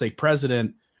local stake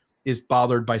president is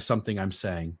bothered by something I'm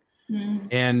saying. Mm.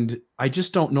 And I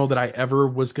just don't know that I ever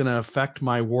was going to affect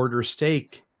my ward or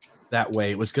stake that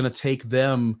way. It was going to take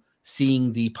them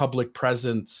seeing the public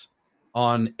presence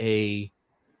on a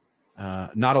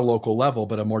not a local level,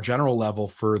 but a more general level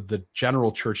for the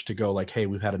general church to go like, hey,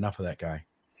 we've had enough of that guy.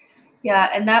 Yeah.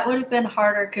 And that would have been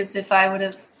harder because if I would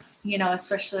have,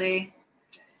 especially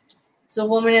as a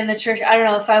woman in the church, I don't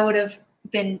know if I would have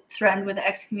been threatened with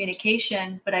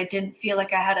excommunication, but I didn't feel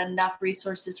like I had enough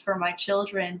resources for my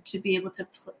children to be able to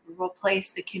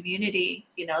replace the community,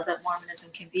 that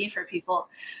Mormonism can be for people.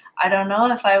 I don't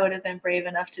know if I would have been brave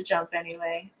enough to jump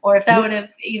anyway, or if that would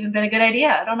have even been a good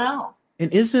idea. I don't know.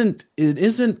 And isn't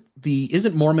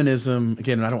Mormonism,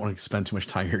 again, I don't want to spend too much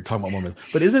time here talking about Mormonism,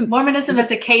 but isn't Mormonism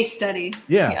as a case study?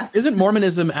 Yeah. Isn't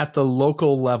Mormonism at the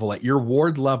local level, at your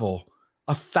ward level,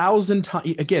 1,000 times,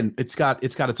 again, it's got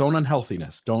its own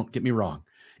unhealthiness. Don't get me wrong.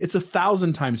 It's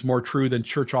 1,000 times more true than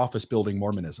church office building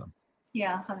Mormonism.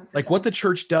 Yeah. 100%. Like what the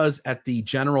church does at the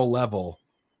general level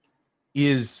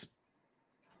is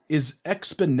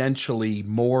exponentially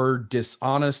more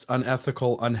dishonest,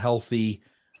 unethical, unhealthy,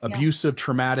 abusive,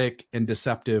 traumatic, and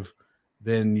deceptive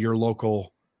than your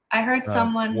local I heard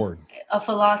someone, ward. A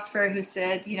philosopher who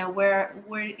said, where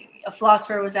a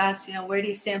philosopher was asked, where do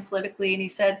you stand politically? And he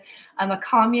said, I'm a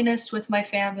communist with my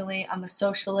family. I'm a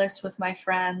socialist with my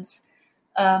friends.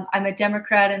 I'm a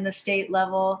Democrat in the state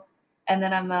level. And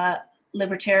then I'm a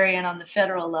libertarian on the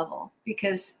federal level,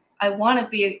 because I want to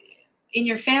be in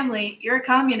your family. You're a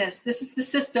communist. This is the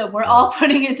system. We're all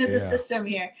putting into the system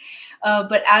here.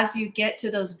 But as you get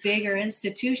to those bigger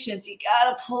institutions, you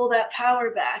got to pull that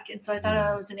power back. And so I thought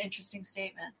that was an interesting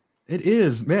statement. It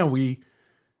is, man.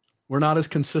 We're not as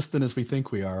consistent as we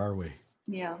think we are we?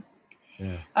 Yeah.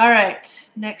 All right.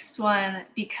 Next one,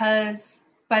 because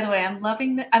by the way, I'm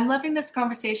loving this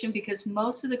conversation because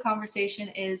most of the conversation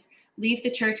is leave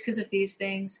the church because of these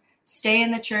things, stay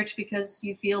in the church because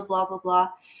you feel blah, blah, blah.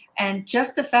 And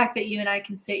just the fact that you and I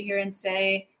can sit here and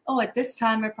say, oh, at this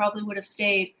time I probably would have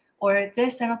stayed, or at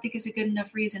this I don't think is a good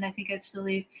enough reason, I think I'd still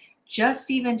leave. Just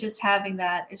having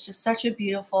that is just such a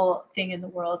beautiful thing in the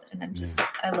world. And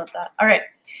I love that. All right.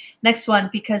 Next one,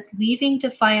 because leaving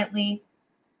defiantly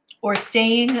or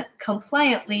staying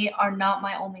compliantly are not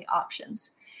my only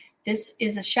options. This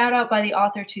is a shout out by the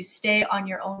author to stay on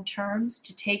your own terms,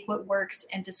 to take what works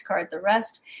and discard the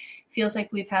rest. Feels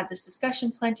like we've had this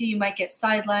discussion plenty. You might get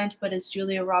sidelined, but as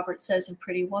Julia Roberts says in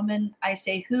Pretty Woman, I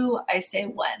say who, I say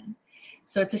when.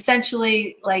 So it's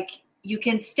essentially like you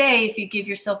can stay if you give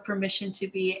yourself permission to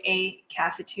be a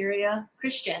cafeteria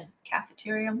Christian,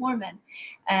 cafeteria Mormon.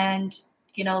 And,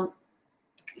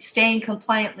 staying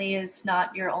compliantly is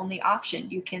not your only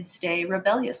option. You can stay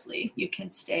rebelliously. You can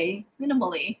stay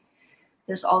minimally.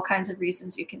 There's all kinds of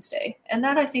reasons you can stay. And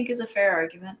that I think is a fair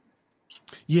argument.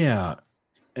 Yeah.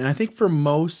 And I think for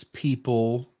most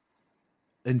people,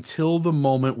 until the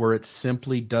moment where it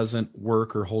simply doesn't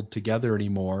work or hold together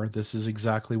anymore, this is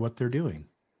exactly what they're doing.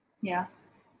 Yeah.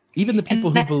 Even the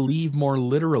people who believe more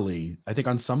literally, I think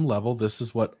on some level, this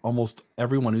is what almost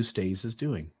everyone who stays is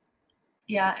doing.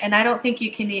 Yeah. And I don't think you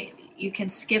can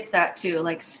skip that too.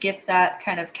 Like skip that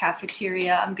kind of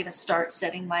cafeteria. I'm going to start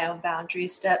setting my own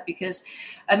boundaries step, because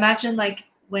imagine like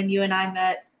when you and I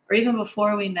met, or even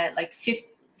before we met, like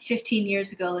 15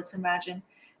 years ago, let's imagine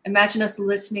imagine us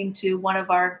listening to one of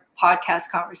our podcast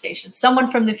conversations.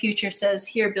 Someone from the future says,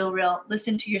 here, Bill Reel,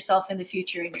 listen to yourself in the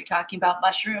future. And you're talking about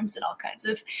mushrooms and all kinds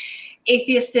of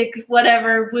atheistic,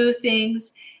 whatever, woo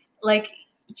things. Like,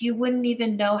 you wouldn't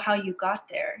even know how you got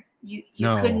there. You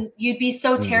couldn't, you'd be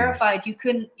so terrified. You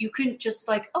couldn't just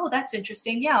like, oh, that's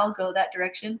interesting. Yeah, I'll go that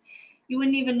direction. You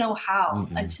wouldn't even know how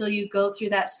until you go through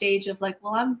that stage of like,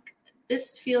 well,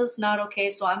 this feels not okay.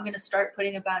 So I'm going to start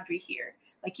putting a boundary here.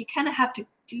 Like, you kind of have to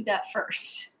do that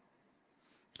first.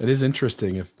 It is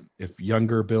interesting if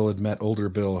younger Bill had met older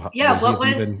Bill. Yeah.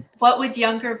 What would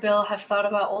younger Bill have thought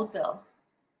about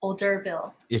older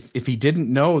Bill? If he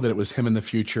didn't know that it was him in the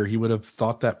future, he would have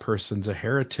thought that person's a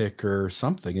heretic or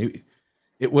something.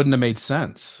 It wouldn't have made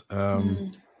sense.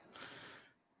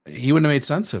 He wouldn't have made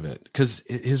sense of it because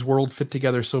his world fit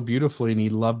together so beautifully and he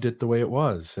loved it the way it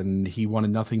was. And he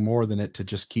wanted nothing more than it to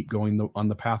just keep going on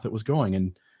the path it was going.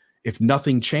 And if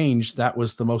nothing changed, that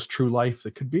was the most true life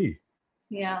that could be.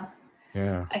 Yeah.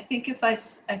 Yeah. I think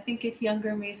if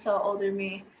younger me saw older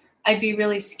me, I'd be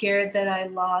really scared that I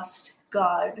lost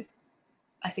God.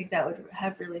 I think that would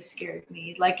have really scared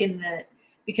me.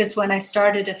 Because when I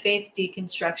started a faith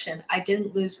deconstruction, I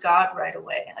didn't lose God right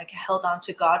away. Like, I held on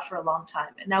to God for a long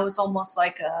time. And that was almost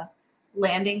like a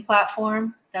landing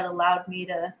platform that allowed me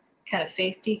to kind of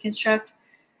faith deconstruct.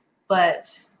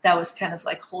 But that was kind of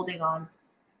like holding on.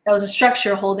 That was a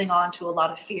structure holding on to a lot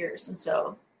of fears. And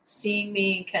so seeing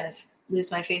me kind of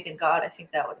lose my faith in God, I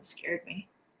think that would have scared me.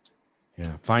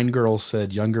 Yeah. Fine Girl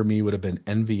said younger me would have been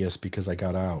envious because I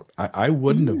got out. I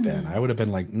wouldn't have been. I would have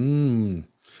been like,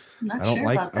 I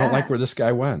don't like where this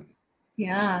guy went.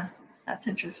 Yeah, that's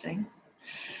interesting.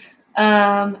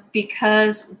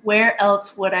 Because where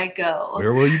else would I go?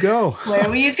 Where will you go? Where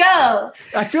will you go?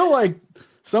 I feel like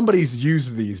somebody's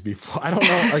used these before. I don't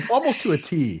know, like almost to a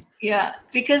T. Yeah,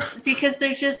 because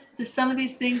there's some of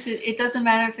these things, it doesn't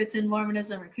matter if it's in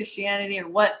Mormonism or Christianity or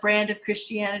what brand of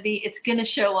Christianity, it's going to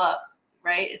show up,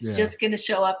 right? It's just going to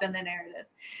show up in the narrative.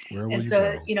 And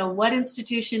so, what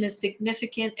institution is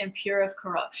significant and pure of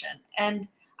corruption? And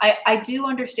I do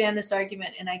understand this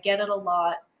argument, and I get it a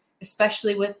lot,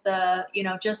 especially with the,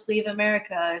 just leave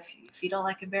America. If you don't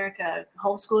like America,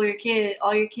 homeschool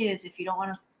all your kids. If you don't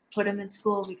want to put them in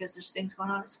school because there's things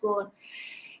going on at school.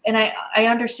 And I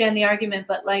understand the argument,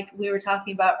 but like we were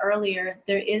talking about earlier,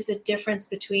 there is a difference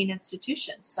between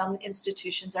institutions. Some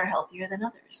institutions are healthier than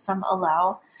others. Some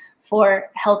allow for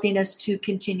healthiness to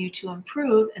continue to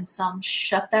improve, and some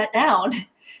shut that down.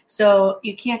 So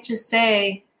you can't just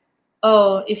say,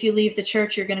 oh, if you leave the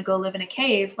church, you're going to go live in a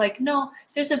cave. Like, no,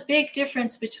 there's a big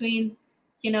difference between,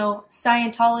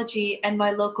 Scientology and my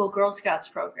local Girl Scouts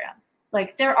program.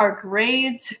 Like, there are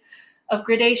grades of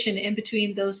gradation in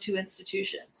between those two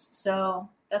institutions. So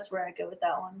that's where I go with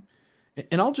that one.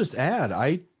 And I'll just add,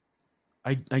 I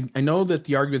know that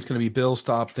the argument's going to be, Bill,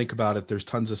 stop, think about it. There's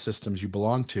tons of systems you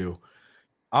belong to.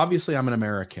 Obviously, I'm an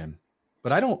American,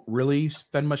 but I don't really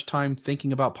spend much time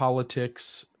thinking about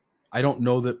politics. I don't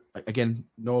know that, again,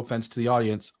 no offense to the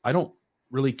audience, I don't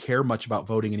really care much about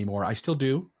voting anymore. I still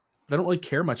do, but I don't really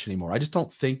care much anymore. I just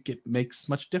don't think it makes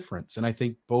much difference. And I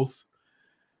think both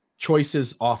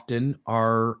choices often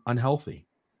are unhealthy,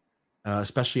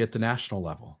 especially at the national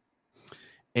level.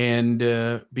 And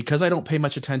because I don't pay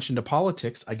much attention to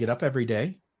politics, I get up every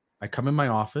day, I come in my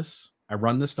office, I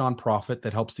run this nonprofit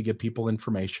that helps to give people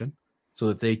information so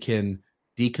that they can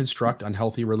deconstruct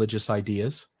unhealthy religious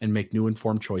ideas and make new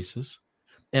informed choices.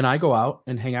 And I go out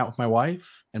and hang out with my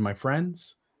wife and my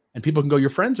friends, and people can go,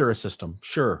 your friends are a system.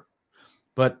 Sure.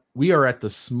 But we are at the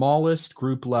smallest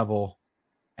group level.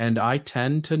 And I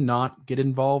tend to not get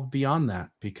involved beyond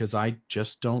that because I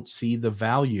just don't see the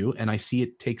value, and I see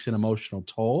it takes an emotional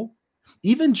toll.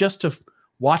 Even just to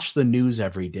watch the news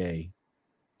every day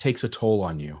takes a toll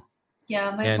on you.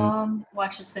 Yeah, my mom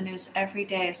watches the news every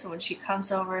day. So when she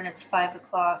comes over and it's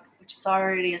 5:00, which is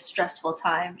already a stressful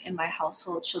time in my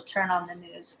household, she'll turn on the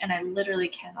news, and I literally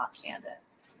cannot stand it.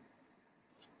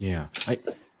 Yeah,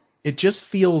 it just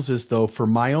feels as though for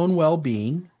my own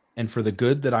well-being and for the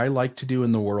good that I like to do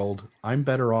in the world, I'm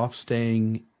better off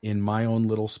staying in my own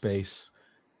little space.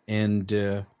 And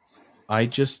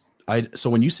so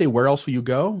when you say, where else will you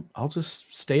go? I'll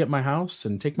just stay at my house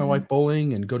and take my wife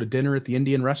bowling and go to dinner at the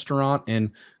Indian restaurant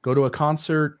and go to a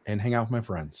concert and hang out with my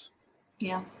friends.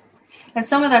 Yeah. And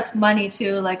some of that's money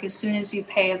too. Like as soon as you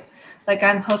pay, like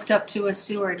I'm hooked up to a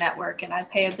sewer network and I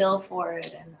pay a bill for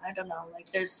it. And I don't know,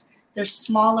 like there's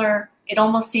smaller, it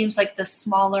almost seems like the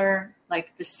smaller,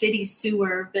 like the city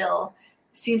sewer bill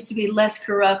seems to be less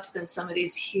corrupt than some of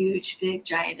these huge, big,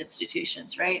 giant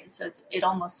institutions, right? And so it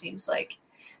almost seems like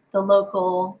the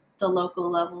local the local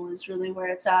level is really where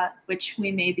it's at, which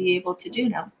we may be able to do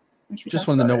now. Just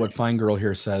wanted to know what Fine Girl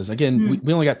here says. Again,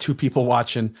 we only got 2 people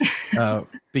watching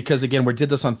because, again, we did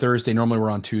this on Thursday. Normally we're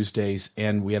on Tuesdays,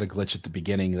 and we had a glitch at the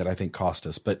beginning that I think cost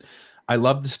us. But I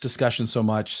love this discussion so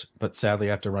much, but sadly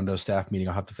I have to run to a staff meeting.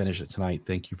 I'll have to finish it tonight.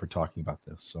 Thank you for talking about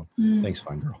this. So thanks,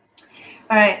 Fine Girl.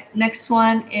 All right. Next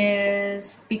one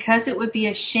is, because it would be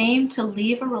a shame to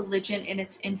leave a religion in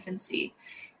its infancy.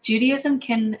 Judaism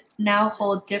can now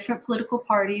hold different political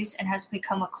parties and has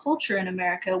become a culture in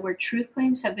America where truth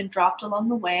claims have been dropped along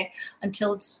the way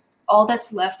until all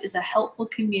that's left is a helpful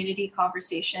community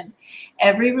conversation.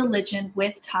 Every religion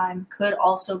with time could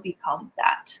also become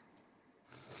that.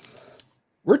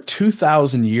 We're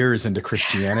 2,000 years into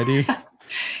Christianity.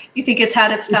 You think it's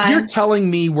had its time? If you're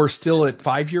telling me we're still at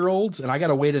 5-year-olds and I got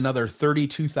to wait another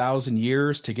 32,000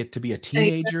 years to get to be a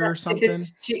teenager or something?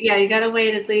 You got to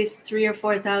wait at least 3,000 or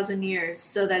 4,000 years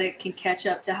so that it can catch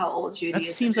up to how old Judaism is.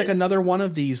 That seems like another one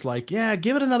of these, like,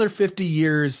 give it another 50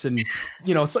 years. And,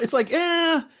 it's like,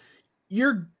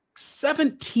 your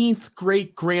 17th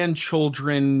great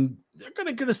grandchildren, they're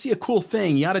going to see a cool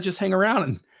thing. You ought to just hang around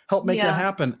and help make that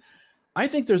happen. I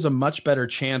think there's a much better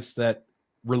chance that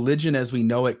religion as we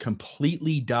know it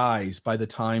completely dies by the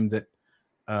time that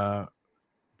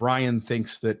Brian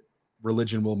thinks that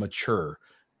religion will mature.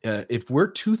 If we're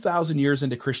 2,000 years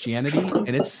into Christianity and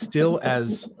it's still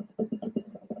as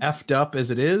effed up as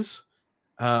it is,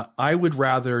 I would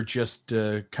rather just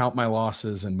count my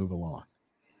losses and move along.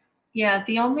 Yeah,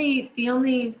 the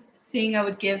only thing I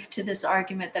would give to this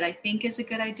argument that I think is a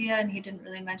good idea, and he didn't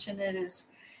really mention it,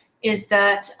 is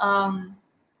that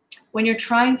when you're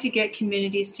trying to get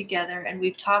communities together, and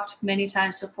we've talked many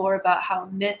times before about how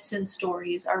myths and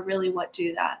stories are really what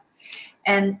do that.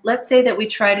 And let's say that we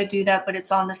try to do that, but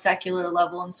it's on the secular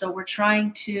level. And so we're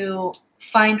trying to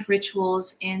find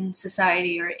rituals in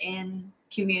society or in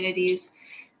communities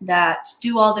that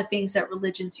do all the things that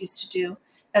religions used to do.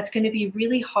 That's going to be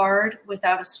really hard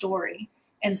without a story.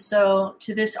 And so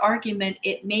to this argument,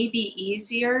 it may be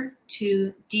easier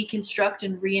to deconstruct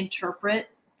and reinterpret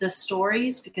the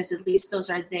stories because at least those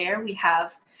are there. We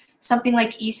have something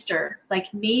like Easter.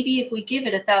 Like maybe if we give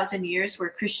it 1,000 years where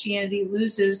Christianity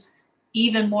loses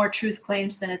even more truth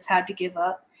claims than it's had to give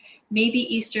up, maybe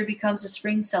Easter becomes a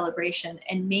spring celebration.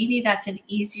 And maybe that's an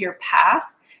easier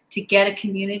path to get a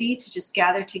community to just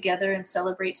gather together and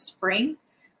celebrate spring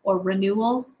or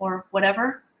renewal or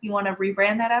whatever you want to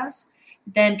rebrand that as,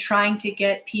 than trying to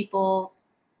get people,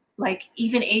 like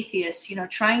even atheists,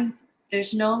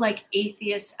 there's no like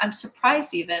atheist. I'm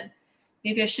surprised even,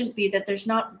 maybe I shouldn't be, that there's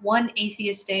not one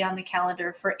atheist day on the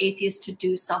calendar for atheists to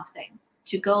do something,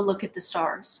 to go look at the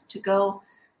stars, to go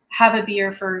have a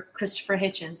beer for Christopher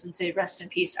Hitchens and say, rest in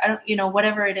peace.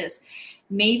 Whatever it is.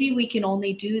 Maybe we can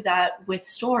only do that with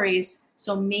stories.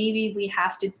 So maybe we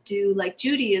have to do like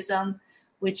Judaism,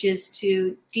 which is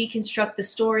to deconstruct the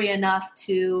story enough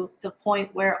to the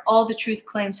point where all the truth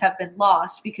claims have been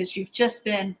lost because you've just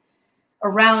been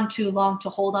around too long to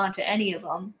hold on to any of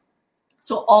them.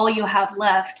 So all you have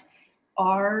left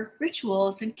are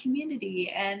rituals and community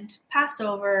and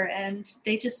Passover, and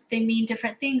they mean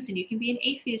different things. And you can be an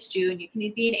atheist Jew and you can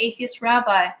be an atheist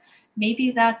rabbi. Maybe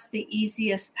that's the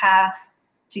easiest path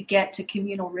to get to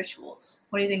communal rituals.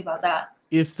 What do you think about that?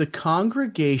 If the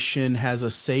congregation has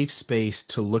a safe space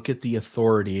to look at the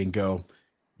authority and go,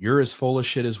 you're as full of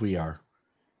shit as we are,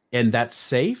 and that's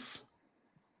safe,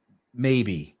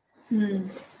 maybe.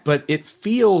 But it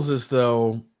feels as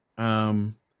though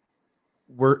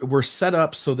we're set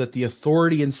up so that the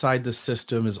authority inside the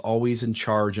system is always in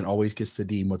charge and always gets to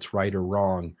deem what's right or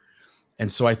wrong. And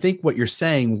so I think what you're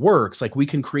saying works. Like we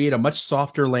can create a much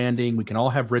softer landing. We can all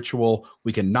have ritual.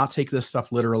 We can not take this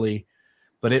stuff literally,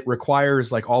 but it requires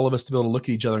like all of us to be able to look at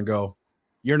each other and go,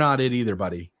 you're not it either,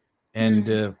 buddy.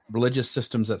 And religious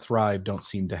systems that thrive don't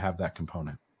seem to have that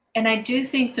component. And I do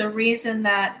think the reason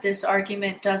that this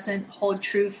argument doesn't hold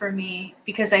true for me,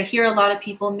 because I hear a lot of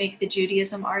people make the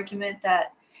Judaism argument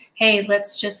that, hey,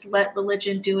 let's just let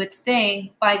religion do its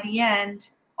thing. By the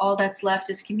end, all that's left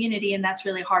is community. And that's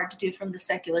really hard to do from the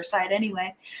secular side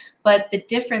anyway. But the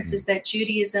difference is that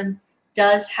Judaism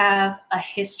does have a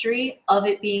history of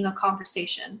it being a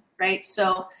conversation, right?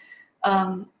 So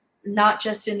not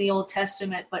just in the Old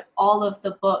Testament, but all of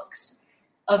the books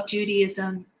of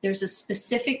Judaism, there's a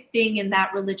specific thing in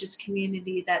that religious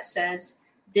community that says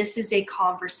this is a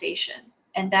conversation,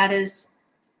 and that is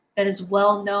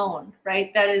well known,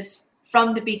 right? That is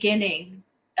from the beginning.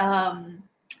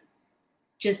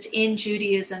 Just in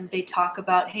Judaism, they talk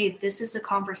about, hey, this is a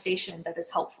conversation that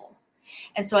is helpful.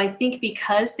 And so I think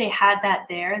because they had that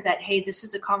there, that, hey, this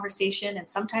is a conversation, and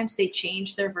sometimes they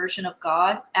change their version of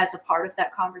God as a part of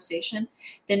that conversation,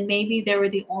 then maybe they were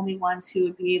the only ones who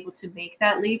would be able to make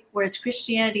that leap. Whereas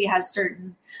Christianity has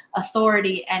certain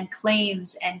authority and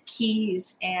claims and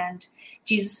keys, and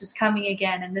Jesus is coming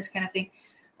again and this kind of thing,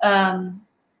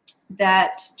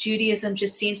 that Judaism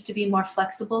just seems to be more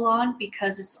flexible on,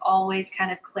 because it's always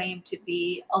kind of claimed to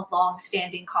be a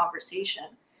long-standing conversation.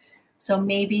 So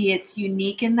maybe it's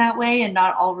unique in that way, and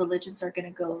not all religions are going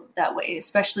to go that way,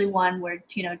 especially one where,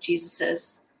 Jesus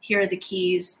says, here are the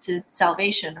keys to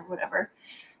salvation or whatever.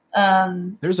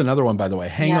 There's another one, by the way.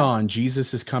 Hang on,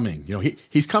 Jesus is coming.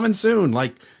 He's coming soon.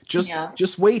 Like,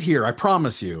 just wait here. I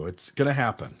promise you, it's going to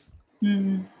happen.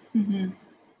 Mm-hmm. Mm-hmm.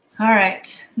 All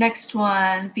right, next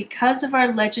one. Because of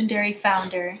our legendary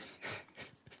founder,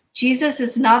 Jesus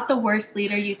is not the worst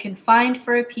leader you can find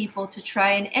for a people to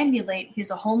try and emulate.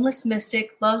 He's a homeless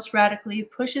mystic, loves radically,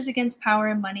 pushes against power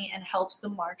and money, and helps the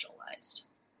marginalized.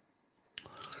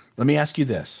 Let me ask you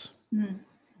this.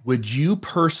 Would you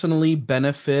personally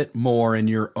benefit more in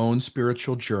your own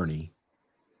spiritual journey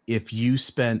if you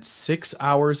spent 6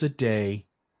 hours a day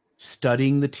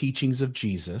studying the teachings of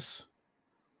Jesus,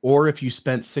 or if you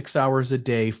spent 6 hours a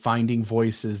day finding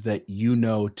voices that you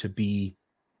know to be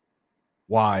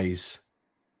wise,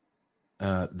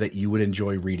 that you would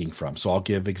enjoy reading from? So I'll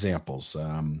give examples.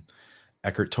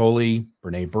 Eckhart Tolle,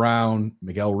 Brene Brown,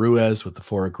 Miguel Ruiz with the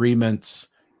Four Agreements,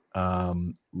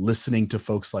 listening to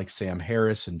folks like Sam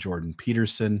Harris and Jordan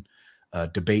Peterson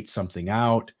debate something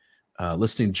out,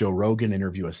 listening to Joe Rogan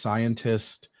interview a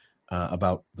scientist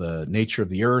about the nature of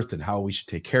the earth and how we should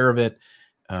take care of it.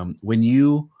 When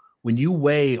you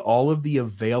weigh all of the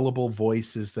available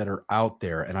voices that are out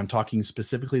there, and I'm talking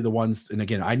specifically the ones, and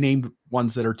again, I named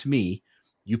ones that are to me,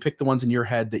 you pick the ones in your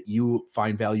head that you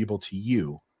find valuable to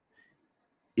you.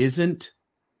 Isn't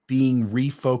being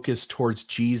refocused towards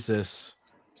Jesus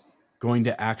going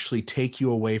to actually take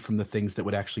you away from the things that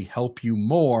would actually help you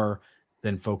more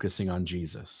than focusing on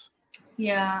Jesus?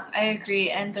 Yeah, I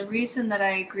agree. And the reason that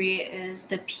I agree is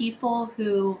the people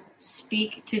who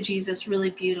speak to Jesus really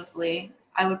beautifully,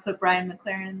 I would put Brian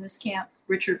McLaren in this camp,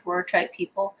 Richard Rohr type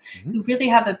people, who really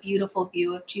have a beautiful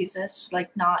view of Jesus,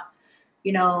 like not,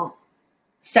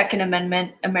 Second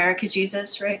Amendment America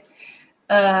Jesus, right?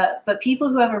 But people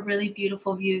who have a really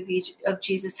beautiful view of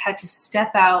Jesus had to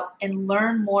step out and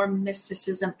learn more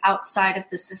mysticism outside of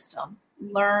the system,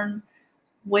 learn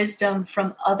wisdom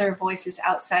from other voices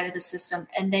outside of the system,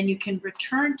 and then you can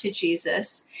return to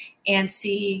Jesus and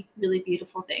see really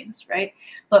beautiful things, right?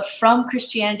 But from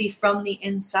Christianity, from the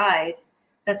inside,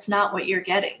 that's not what you're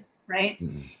getting, right?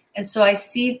 And so I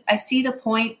see the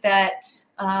point that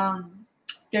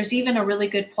there's even a really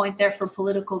good point there for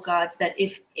political gods, that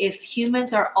if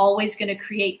humans are always going to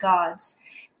create gods,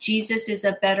 Jesus is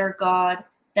a better God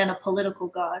than a political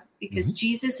God, because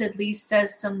Jesus at least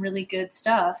says some really good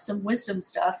stuff, some wisdom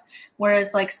stuff,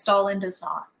 whereas like Stalin does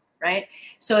not, right?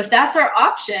 So if that's our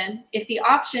option,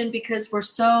 because we're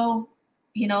so,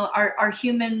 our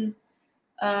human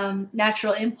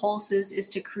natural impulses is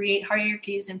to create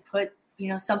hierarchies and put,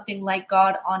 something like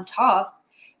God on top,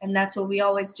 and that's what we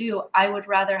always do, I would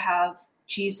rather have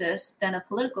Jesus than a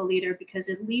political leader, because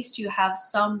at least you have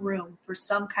some room for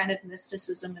some kind of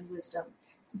mysticism and wisdom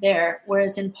there.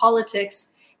 Whereas in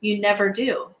politics, you never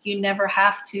do. You never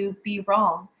have to be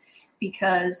wrong,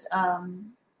 because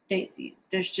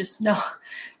there's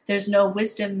no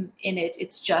wisdom in it.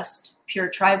 It's just pure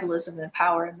tribalism and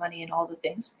power and money and all the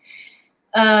things.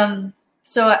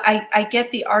 So I get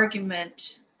the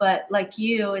argument, but like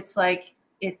you, it's like,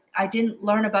 I didn't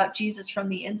learn about Jesus from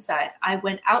the inside. I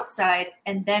went outside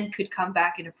and then could come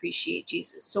back and appreciate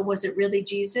Jesus. So was it really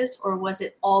Jesus, or was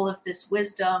it all of this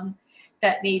wisdom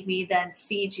that made me then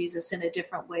see Jesus in a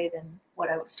different way than what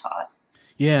I was taught?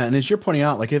 Yeah, and as you're pointing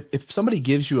out, like if somebody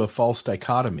gives you a false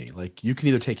dichotomy, like you can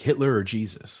either take Hitler or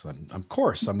Jesus, of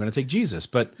course I'm going to take Jesus.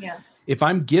 But if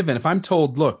I'm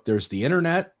told, look, there's the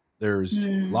internet, there's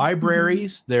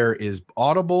libraries, there is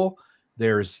Audible,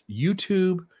 there's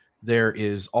YouTube, there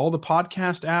is all the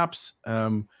podcast apps.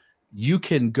 You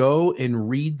can go and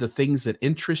read the things that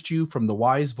interest you from the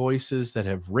wise voices that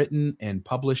have written and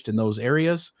published in those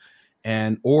areas.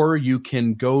 Or you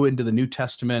can go into the New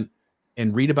Testament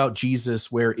and read about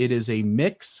Jesus, where it is a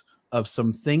mix of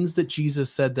some things that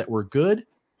Jesus said that were good,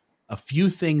 a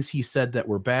few things he said that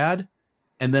were bad,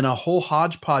 and then a whole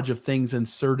hodgepodge of things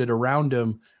inserted around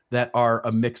him that are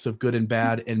a mix of good and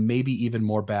bad, and maybe even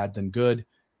more bad than good.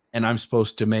 And I'm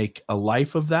supposed to make a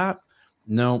life of that?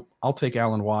 No, I'll take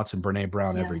Alan Watts and Brene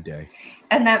Brown every day.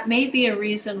 And that may be a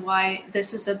reason why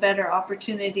this is a better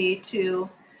opportunity to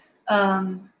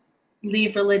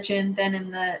leave religion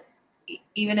than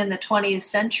even in the 20th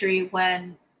century,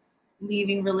 when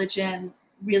leaving religion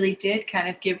really did kind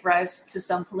of give rise to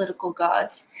some political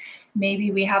gods.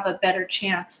 Maybe we have a better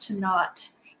chance to not,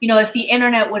 if the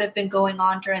internet would have been going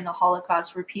on during the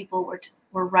Holocaust, where people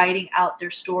were writing out their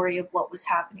story of what was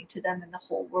happening to them and the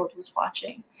whole world was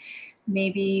watching,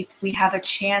 maybe we have a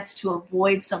chance to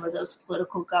avoid some of those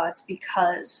political gods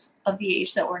because of the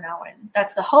age that we're now in.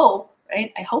 That's the hope,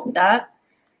 right? I hope that.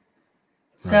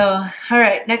 So, all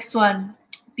right, next one.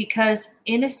 Because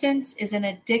innocence is an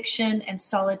addiction and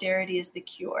solidarity is the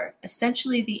cure.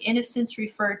 Essentially, the innocence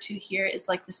referred to here is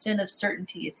like the sin of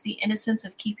certainty. It's the innocence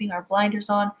of keeping our blinders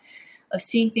on, of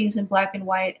seeing things in black and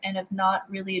white, and of not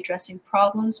really addressing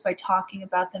problems by talking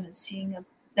about them and seeing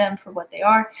them for what they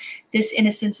are. This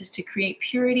innocence is to create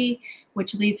purity,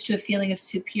 which leads to a feeling of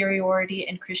superiority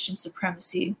and Christian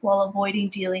supremacy, while avoiding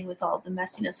dealing with all the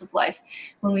messiness of life.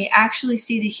 When we actually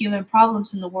see the human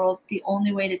problems in the world, the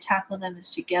only way to tackle them is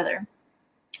together.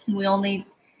 And we only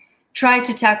try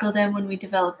to tackle them when we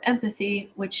develop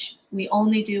empathy, which we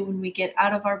only do when we get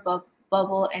out of our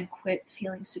bubble and quit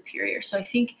feeling superior. So I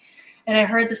think, and I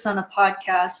heard this on a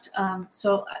podcast,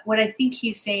 so what I think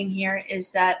he's saying here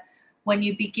is that when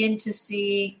you begin to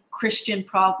see Christian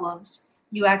problems,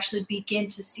 you actually begin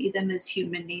to see them as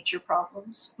human nature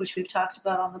problems, which we've talked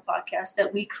about on the podcast,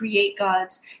 that we create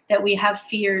gods, that we have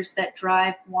fears that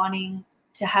drive wanting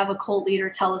to have a cult leader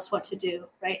tell us what to do,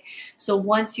 right? So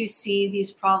once you see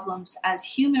these problems as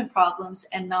human problems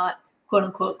and not quote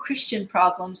unquote Christian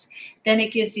problems, then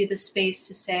it gives you the space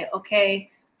to say, okay,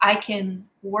 I can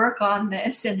work on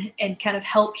this and kind of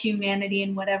help humanity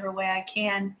in whatever way I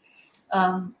can.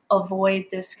 Avoid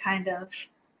these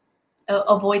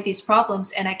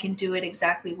problems, and I can do it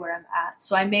exactly where I'm at.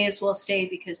 So I may as well stay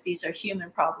because these are human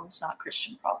problems, not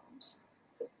Christian problems.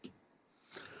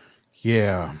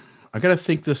 Yeah, I got to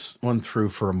think this one through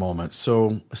for a moment.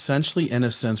 So essentially,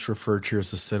 innocence referred to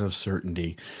as the sin of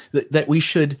certainty, that we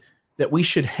should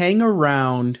hang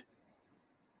around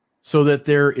so that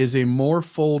there is a more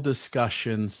full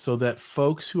discussion, so that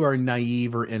folks who are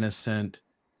naive or innocent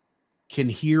can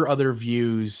hear other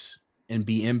views and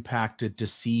be impacted to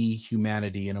see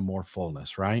humanity in a more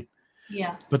fullness, right?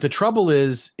 Yeah. But the trouble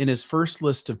is, in his first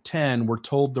list of 10, we're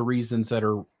told the reasons that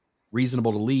are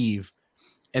reasonable to leave,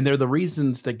 and they're the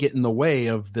reasons that get in the way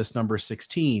of this number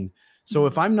 16. So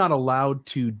if I'm not allowed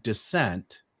to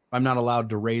dissent, I'm not allowed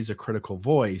to raise a critical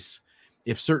voice,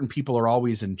 if certain people are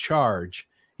always in charge,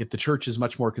 if the church is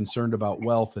much more concerned about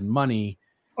wealth and money,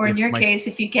 or in your case,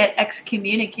 if you get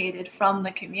excommunicated from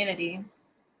the community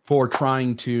for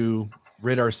trying to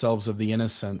rid ourselves of the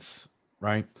innocence,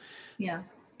 right? Yeah.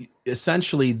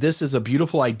 Essentially, this is a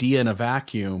beautiful idea in a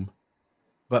vacuum,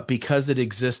 but because it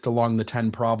exists along the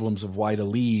 10 problems of why to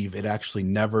leave, it actually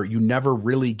you never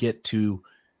really get to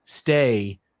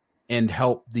stay and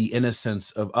help the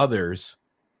innocence of others.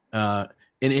 And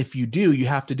if you do, you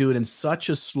have to do it in such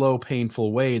a slow,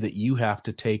 painful way that you have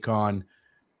to take on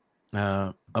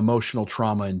emotional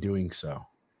trauma in doing so.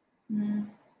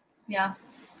 Yeah.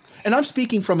 And I'm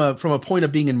speaking from a point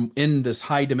of being in this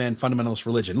high demand fundamentalist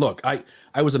religion. Look, I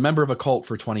was a member of a cult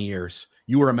for 20 years.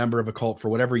 You were a member of a cult for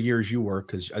whatever years you were,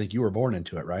 because I think you were born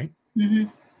into it, right? Mm-hmm.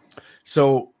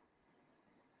 So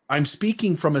I'm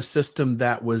speaking from a system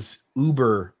that was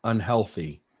uber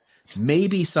unhealthy.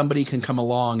 Maybe somebody can come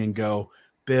along and go,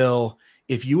 Bill,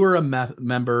 if you were a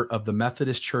member of the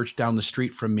Methodist church down the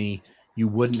street from me, you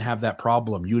wouldn't have that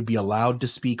problem. You would be allowed to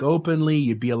speak openly.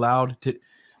 You'd be allowed to.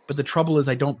 But the trouble is,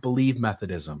 I don't believe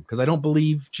Methodism, because I don't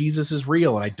believe Jesus is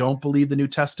real, and I don't believe the New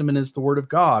Testament is the word of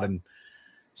God. And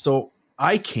so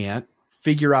I can't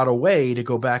figure out a way to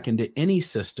go back into any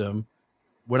system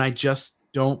when I just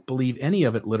don't believe any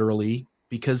of it literally,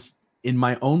 because in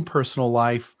my own personal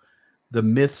life, the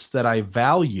myths that I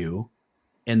value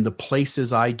and the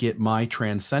places I get my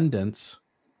transcendence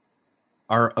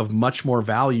are of much more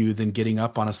value than getting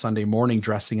up on a Sunday morning,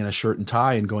 dressing in a shirt and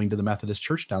tie and going to the Methodist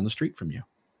church down the street from you.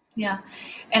 Yeah.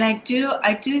 And I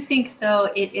do think, though,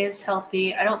 it is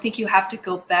healthy. I don't think you have to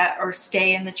go back or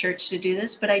stay in the church to do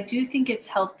this, but I do think it's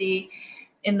healthy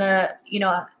in the,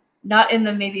 not in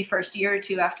the maybe first year or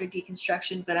two after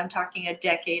deconstruction, but I'm talking a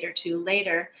decade or two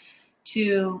later,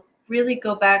 to really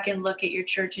go back and look at your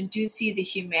church and do see the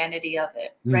humanity of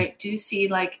it, right? Do see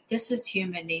like, this is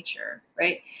human nature,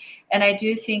 right? And I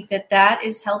do think that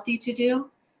is healthy to do,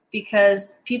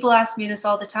 because people ask me this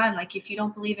all the time. Like, if you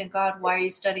don't believe in God, why are you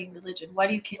studying religion? Why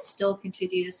do you still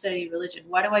continue to study religion?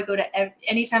 Why do I go to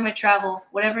anytime I travel,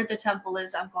 whatever the temple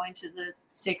is, I'm going to the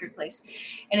sacred place?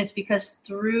 And it's because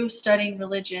through studying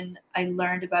religion, I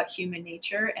learned about human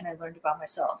nature and I learned about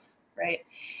myself. right?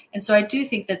 And so I do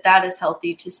think that that is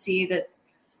healthy to see that,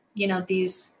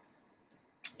 these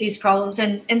problems.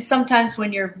 And sometimes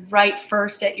when you're right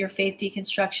first at your faith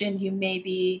deconstruction, you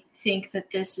maybe think that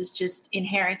this is just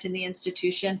inherent in the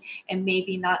institution and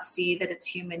maybe not see that it's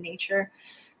human nature.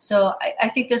 So I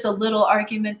think there's a little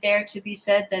argument there to be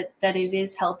said that it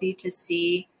is healthy to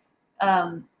see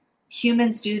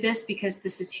humans do this because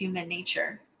this is human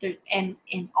nature. And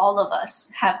all of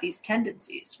us have these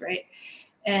tendencies, right?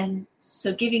 And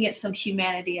so giving it some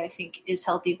humanity, I think, is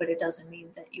healthy, but it doesn't mean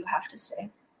that you have to stay.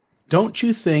 Don't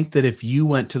you think that if you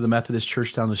went to the Methodist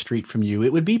church down the street from you,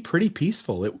 it would be pretty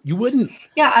peaceful? You wouldn't.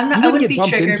 Yeah, I wouldn't be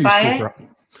triggered by it. super.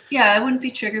 Yeah, I wouldn't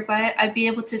be triggered by it. I'd be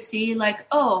able to see like,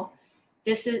 oh,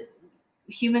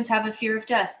 humans have a fear of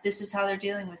death. This is how they're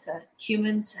dealing with it.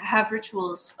 Humans have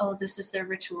rituals. Oh, this is their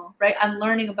ritual, right? I'm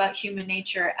learning about human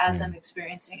nature as I'm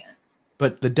experiencing it.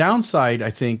 But the downside,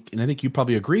 I think, and I think you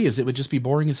probably agree, is it would just be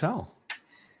boring as hell.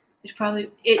 It's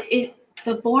probably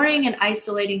the boring and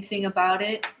isolating thing about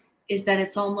it is that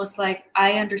it's almost like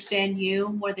I understand you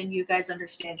more than you guys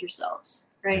understand yourselves,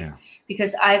 right? Yeah.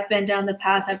 Because I've been down the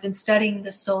path, I've been studying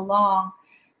this so long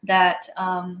that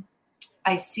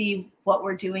I see what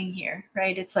we're doing here,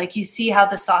 right? It's like you see how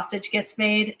the sausage gets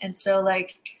made. And so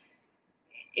like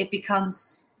it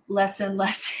becomes less and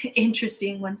less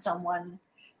interesting when someone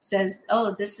says,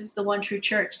 oh, this is the one true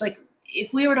church. Like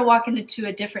if we were to walk into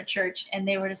a different church and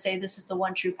they were to say, this is the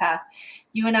one true path,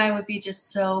 you and I would be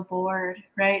just so bored,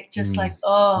 right? Just like, put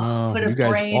a you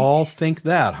guys brain. all think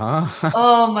that, huh?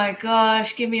 Oh my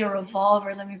gosh, give me a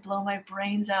revolver. Let me blow my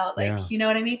brains out. Like, you know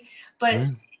what I mean? But,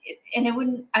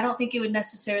 I don't think it would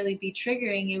necessarily be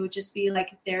triggering. It would just be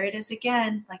like, there it is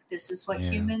again. Like, this is what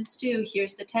humans do.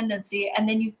 Here's the tendency. And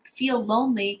then you feel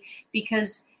lonely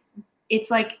because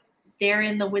it's like, they're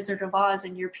in the Wizard of Oz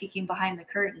and you're peeking behind the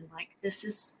curtain. Like, this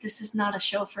is not a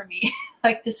show for me.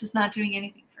 Like, this is not doing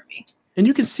anything for me. And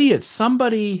you can see it.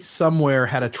 Somebody somewhere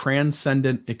had a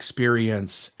transcendent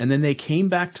experience. And then they came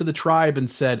back to the tribe and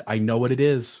said, I know what it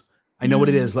is. I know what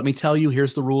it is. Let me tell you,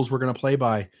 here's the rules we're going to play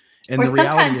by. And or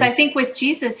sometimes I think with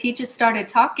Jesus, he just started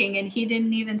talking and he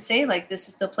didn't even say like, this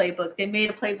is the playbook. They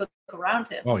made a playbook around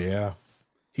him. Oh yeah.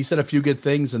 He said a few good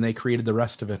things and they created the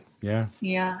rest of it. Yeah.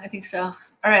 Yeah, I think so.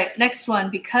 All right, next one.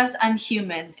 Because I'm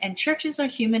human, and churches are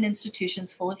human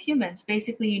institutions full of humans.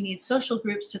 Basically, you need social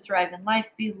groups to thrive in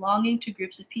life. Belonging to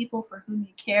groups of people for whom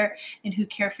you care and who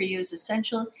care for you is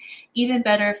essential. Even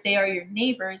better if they are your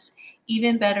neighbors.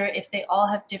 Even better if they all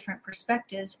have different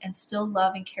perspectives and still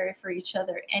love and care for each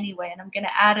other anyway. And I'm going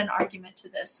to add an argument to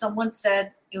this. Someone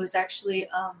said, it was actually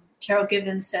Terrell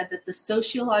Givens said that the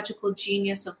sociological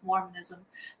genius of Mormonism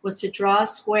was to draw a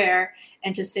square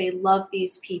and to say, love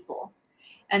these people.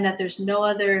 And that there's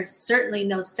certainly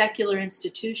no secular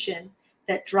institution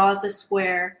that draws a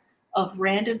square of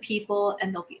random people,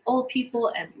 and there'll be old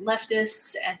people and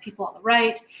leftists and people on the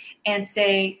right, and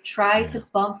say, try to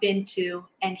bump into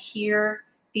and hear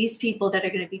these people that are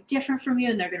going to be different from you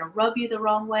and they're going to rub you the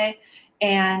wrong way,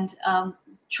 and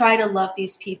try to love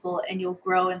these people and you'll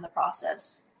grow in the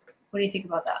process. What do you think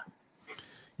about that?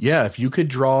 Yeah, if you could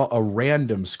draw a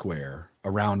random square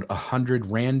around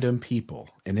 100 random people,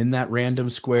 and in that random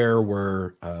square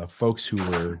were folks who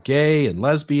were gay and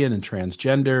lesbian and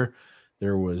transgender,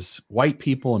 there was white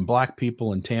people and black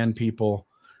people and tan people,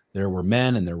 there were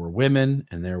men and there were women,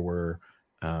 and there were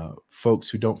folks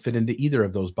who don't fit into either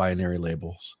of those binary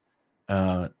labels,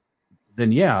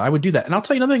 then yeah, I would do that. And I'll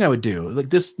tell you another thing I would do,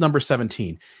 like this number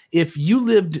 17. If you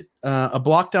lived a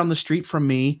block down the street from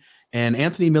me, and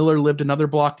Anthony Miller lived another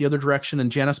block the other direction,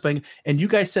 and Janice Bang, and you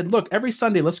guys said, look, every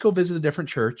Sunday, let's go visit a different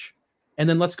church, and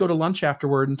then let's go to lunch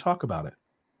afterward and talk about it.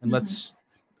 And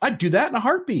I'd do that in a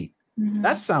heartbeat.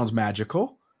 That sounds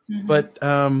magical. But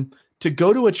to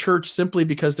go to a church simply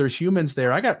because there's humans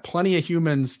there, I got plenty of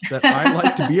humans that I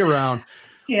like to be around.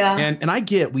 Yeah. And I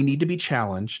get, we need to be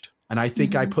challenged. And I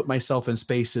think I put myself in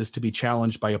spaces to be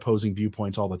challenged by opposing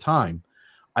viewpoints all the time.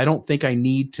 I don't think I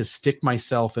need to stick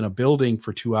myself in a building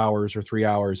for 2 hours or 3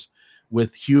 hours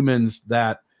with humans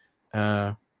that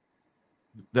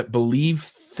believe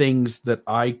things that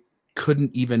I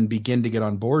couldn't even begin to get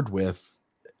on board with.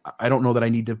 I don't know that I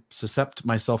need to suscept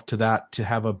myself to that to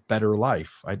have a better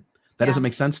life. That doesn't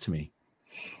make sense to me.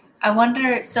 I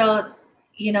wonder, so,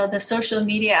 the social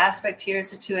media aspect here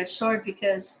is a two-edged sword,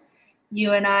 because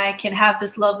you and I can have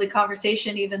this lovely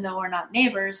conversation even though we're not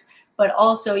neighbors, but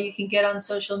also you can get on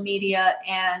social media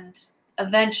and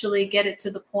eventually get it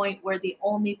to the point where the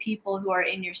only people who are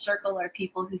in your circle are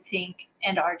people who think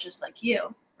and are just like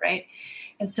you, right?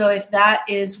 And so if that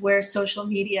is where social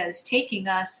media is taking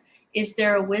us, is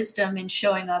there a wisdom in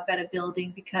showing up at a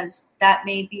building, because that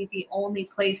may be the only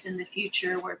place in the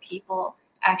future where people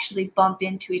actually bump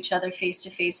into each other face to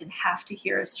face and have to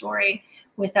hear a story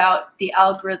without the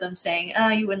algorithm saying, oh,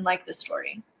 you wouldn't like the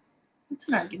story. It's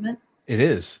an argument. It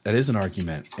is. That is an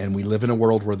argument. And we live in a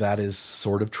world where that is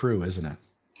sort of true, isn't it?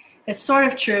 It's sort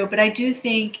of true, but I do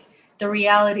think the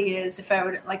reality is, if I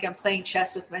would, like, I'm playing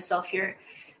chess with myself here,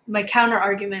 my counter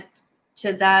argument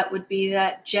to that would be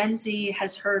that Gen Z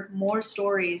has heard more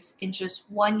stories in just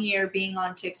 1 year being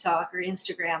on TikTok or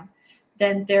Instagram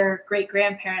than their great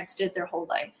grandparents did their whole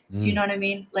life. Do you know what I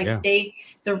mean? Like,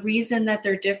 the reason that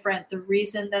they're different, the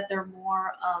reason that they're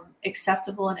more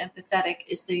acceptable and empathetic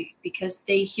is because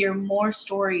they hear more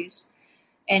stories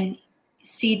and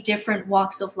see different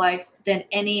walks of life than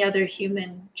any other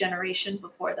human generation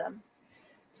before them.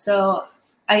 So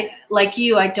I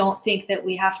don't think that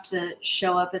we have to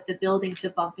show up at the building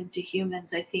to bump into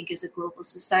humans. I think as a global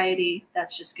society,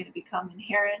 that's just going to become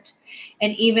inherent.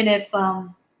 And even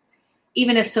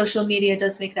if social media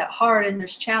does make that hard and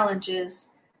there's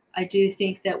challenges, I do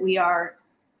think that we are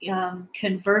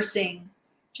conversing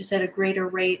just at a greater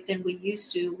rate than we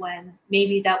used to, when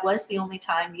maybe that was the only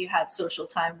time you had social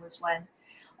time, was when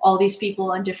all these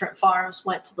people on different farms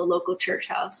went to the local church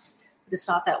house. But it's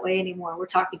not that way anymore. We're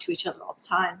talking to each other all the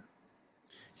time.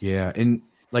 Yeah. And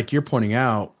like you're pointing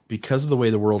out, because of the way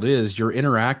the world is, you're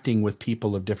interacting with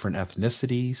people of different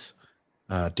ethnicities,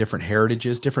 different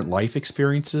heritages, different life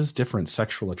experiences, different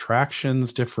sexual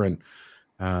attractions, different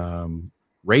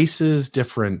races,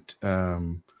 different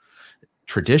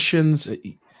traditions.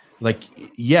 Like,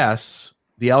 yes,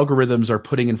 the algorithms are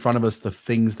putting in front of us the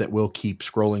things that we'll keep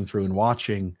scrolling through and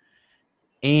watching.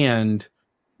 And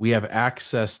we have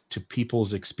access to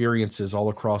people's experiences all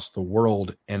across the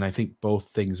world. And I think both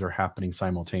things are happening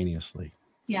simultaneously.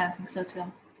 Yeah, I think so too.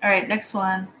 All right, next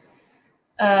one.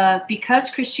 Because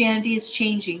Christianity is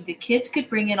changing, the kids could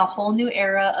bring in a whole new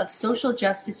era of social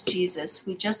justice Jesus.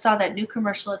 We just saw that new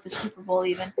commercial at the Super Bowl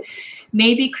even.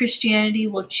 Maybe Christianity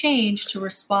will change to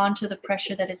respond to the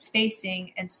pressure that it's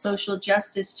facing, and social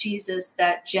justice Jesus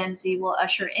that Gen Z will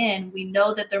usher in. We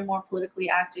know that they're more politically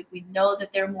active. We know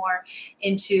that they're more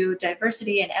into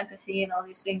diversity and empathy and all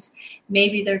these things.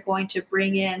 Maybe they're going to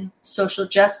bring in social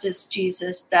justice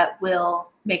Jesus that will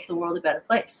make the world a better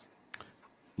place.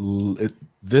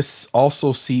 This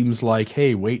also seems like,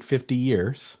 hey, wait 50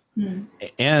 years.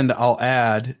 And I'll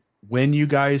add, when you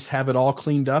guys have it all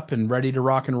cleaned up and ready to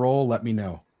rock and roll, let me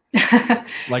know.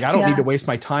 Like, I don't need to waste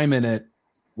my time in it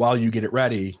while you get it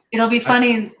ready. It'll be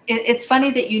funny. It's funny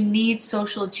that you need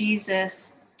social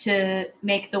Jesus to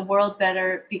make the world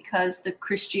better, because the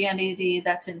Christianity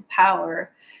that's in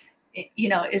power,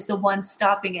 is the one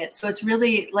stopping it. So it's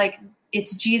really like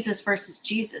it's Jesus versus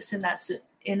Jesus in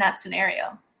that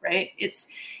scenario, right?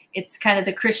 It's kind of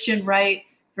the Christian right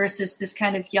versus this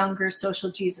kind of younger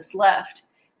social Jesus left,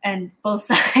 and both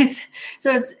sides.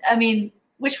 So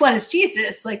which one is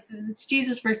Jesus? Like, it's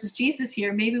Jesus versus Jesus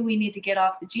here. Maybe we need to get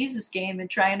off the Jesus game and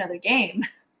try another game.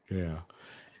 Yeah.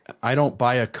 I don't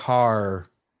buy a car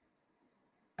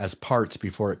as parts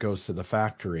before it goes to the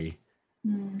factory.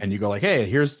 And you go like, hey,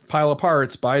 here's a pile of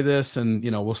parts, buy this, and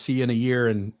we'll see you in a year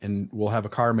and we'll have a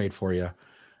car made for you.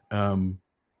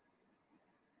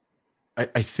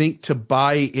 I think to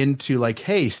buy into like,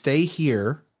 hey, stay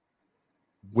here,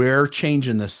 we're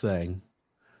changing this thing.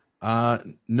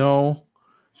 No,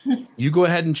 you go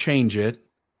ahead and change it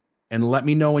and let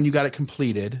me know when you got it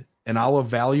completed, and I'll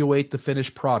evaluate the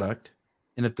finished product.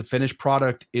 And if the finished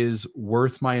product is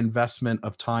worth my investment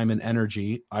of time and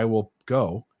energy, I will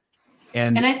go.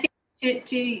 And I think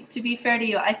to be fair to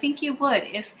you, I think you would,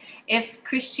 if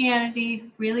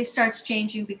Christianity really starts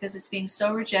changing because it's being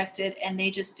so rejected, and they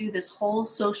just do this whole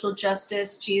social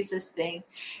justice Jesus thing,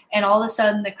 and all of a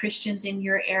sudden the Christians in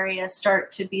your area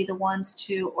start to be the ones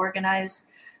to organize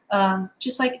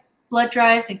just like blood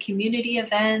drives and community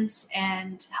events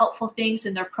and helpful things,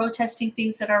 and they're protesting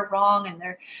things that are wrong, and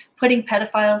they're putting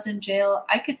pedophiles in jail.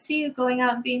 I could see you going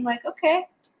out and being like, okay,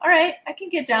 all right, I can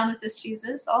get down with this,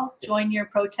 Jesus. I'll join your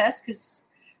protest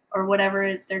or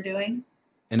whatever they're doing.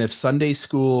 And if Sunday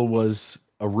school was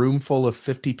a room full of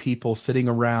 50 people sitting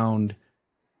around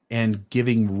and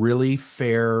giving really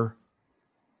fair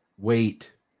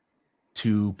weight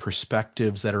to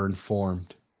perspectives that are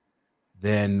informed,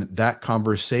 then that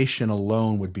conversation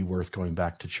alone would be worth going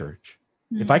back to church.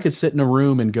 If I could sit in a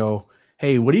room and go,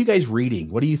 hey, what are you guys reading?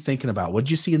 What are you thinking about? What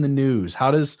did you see in the news?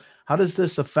 How does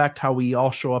this affect how we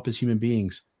all show up as human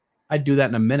beings? I'd do that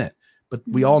in a minute. But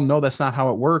we all know that's not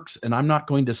how it works. And I'm not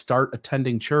going to start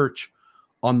attending church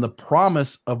on the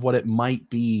promise of what it might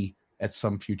be at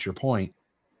some future point.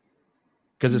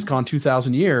 because it's gone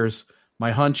 2,000 years.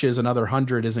 My hunch is another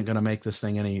 100 isn't going to make this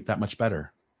thing that much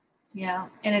better. Yeah.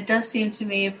 And it does seem to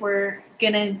me, if we're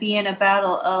going to be in a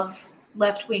battle of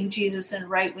left-wing Jesus and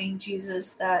right-wing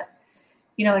Jesus, that,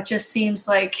 it just seems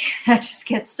like that just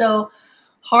gets so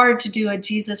hard to do a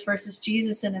Jesus versus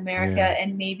Jesus in America. Yeah.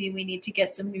 And maybe we need to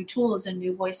get some new tools and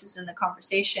new voices in the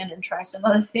conversation and try some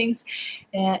other things,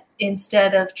 and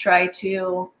instead of try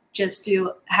to just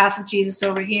do half of Jesus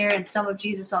over here and some of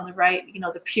Jesus on the right.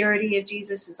 The purity of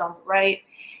Jesus is on the right.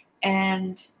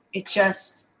 And it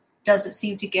just doesn't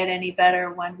seem to get any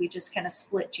better when we just kind of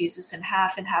split Jesus in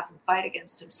half and have him fight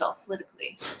against himself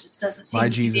politically. It just doesn't seem My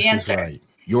to Jesus be the answer. is right.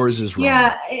 Yours is wrong.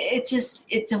 Yeah,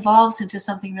 it devolves into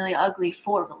something really ugly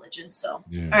for religion. So,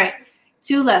 Yeah. All right,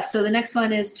 2 left. So the next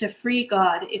one is to free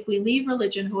God. If we leave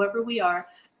religion, whoever we are,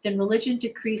 then religion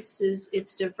decreases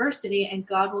its diversity, and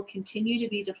God will continue to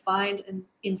be defined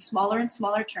in smaller and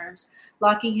smaller terms,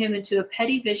 locking him into a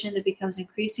petty vision that becomes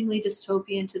increasingly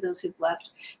dystopian to those who've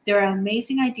left. There are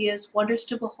amazing ideas, wonders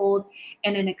to behold,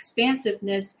 and an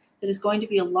expansiveness that is going to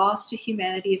be a loss to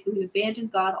humanity if we abandon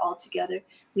God altogether.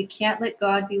 We can't let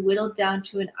God be whittled down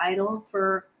to an idol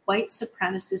for white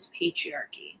supremacist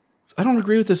patriarchy. I don't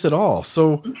agree with this at all.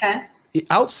 So Okay.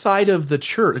 outside of the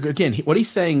church, again, what he's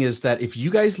saying is that if you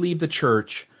guys leave the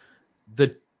church,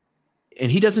 and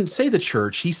he doesn't say the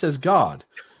church, he says God.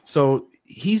 So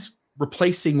he's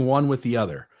replacing one with the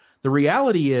other. The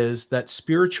reality is that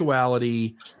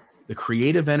spirituality, the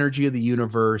creative energy of the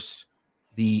universe,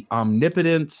 the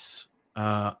omnipotence,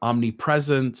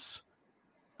 omnipresence,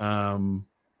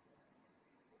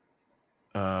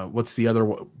 what's the other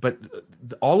one? But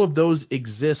all of those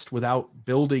exist without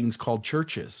buildings called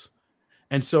churches.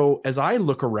 And so as I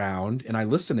look around and I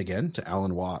listen again to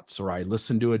Alan Watts, or I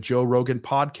listen to a Joe Rogan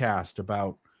podcast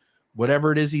about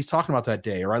whatever it is he's talking about that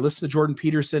day, or I listen to Jordan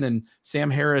Peterson and Sam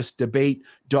Harris debate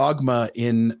dogma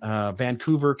in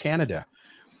Vancouver, Canada,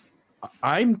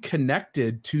 I'm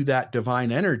connected to that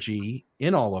divine energy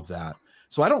in all of that.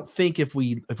 So I don't think if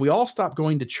we all stop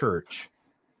going to church,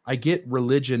 I get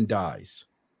religion dies,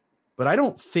 but I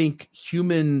don't think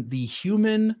the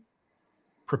human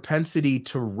propensity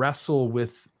to wrestle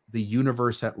with the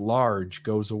universe at large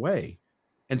goes away.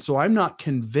 And so I'm not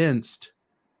convinced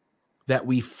that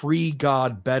we free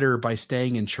God better by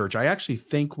staying in church. I actually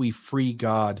think we free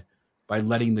God by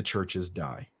letting the churches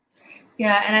die.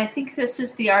 Yeah, and I think this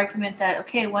is the argument that,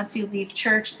 okay, once you leave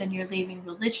church, then you're leaving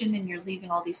religion and you're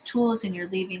leaving all these tools and you're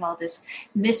leaving all this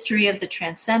mystery of the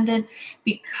transcendent,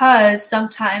 because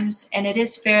sometimes, and it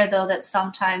is fair though, that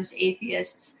sometimes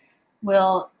atheists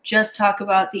will just talk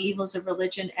about the evils of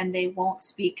religion and they won't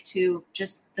speak to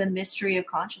just the mystery of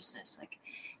consciousness. Like,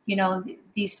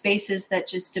 these spaces that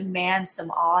just demand some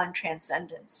awe and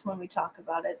transcendence when we talk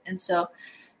about it. And so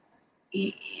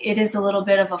it is a little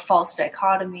bit of a false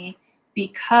dichotomy.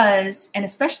 And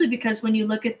especially because when you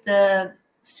look at the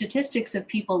statistics of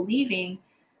people leaving,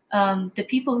 the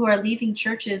people who are leaving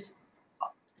churches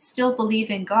still believe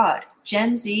in God.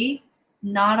 Gen Z,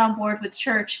 not on board with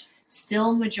church,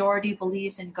 still majority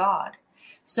believes in God.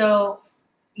 So,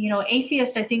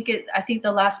 atheist, I think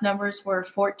the last numbers were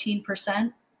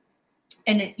 14%.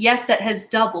 And yes, that has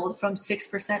doubled from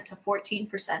 6% to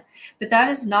 14%, but that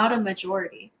is not a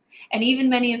majority. And even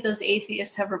many of those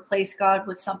atheists have replaced God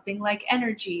with something like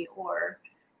energy or,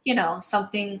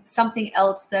 something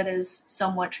else that is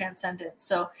somewhat transcendent.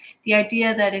 So the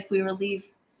idea that if we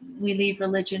leave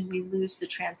religion, we lose the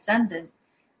transcendent.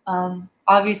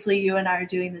 Obviously, you and I are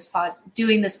doing this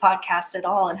podcast at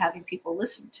all and having people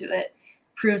listen to it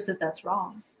proves that that's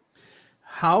wrong.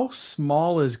 How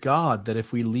small is God that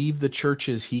if we leave the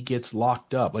churches, he gets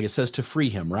locked up? Like it says to free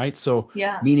him, right? So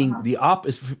yeah, meaning the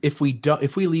opposite, if we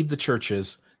leave the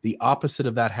churches, the opposite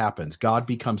of that happens. God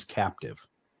becomes captive.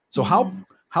 So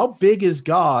how big is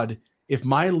God if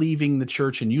my leaving the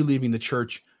church and you leaving the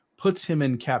church puts him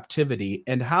in captivity?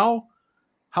 And how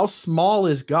small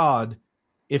is God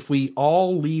if we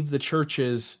all leave the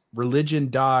churches, religion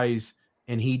dies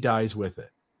and he dies with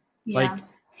it? Yeah. Like,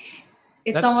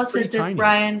 it's almost as if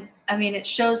it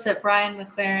shows that Brian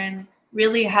McLaren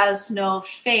really has no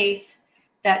faith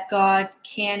that God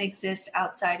can exist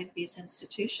outside of these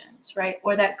institutions, right?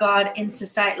 Or that God in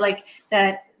society, like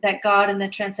that God and the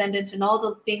transcendent and all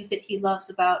the things that he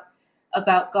loves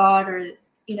about God, or,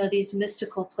 these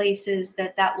mystical places,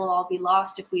 that will all be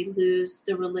lost if we lose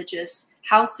the religious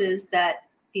houses that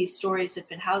these stories have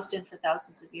been housed in for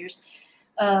thousands of years.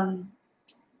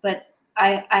 But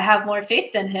I have more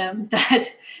faith than him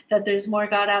that there's more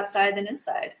God outside than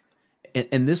inside.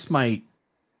 And this might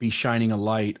be shining a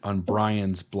light on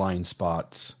Brian's blind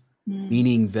spots.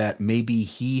 meaning that maybe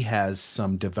he has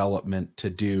some development to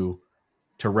do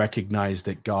to recognize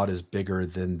that God is bigger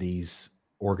than these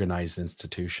organized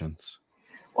institutions.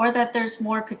 Or that there's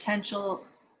more potential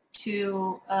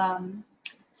to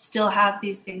still have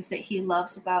these things that he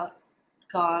loves about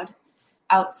God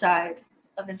outside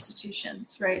of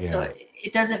institutions, right? Yeah. So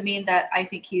it doesn't mean that I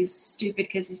think he's stupid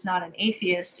because he's not an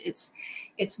atheist.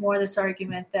 It's more this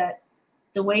argument that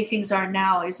the way things are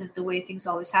now isn't the way things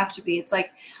always have to be. It's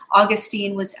like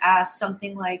Augustine was asked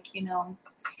something like,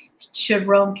 should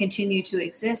Rome continue to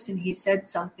exist? And he said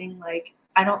something like,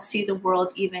 I don't see the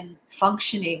world even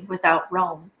functioning without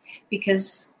Rome,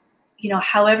 because,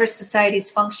 however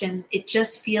societies function, it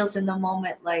just feels in the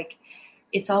moment like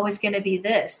it's always going to be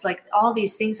this. Like all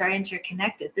these things are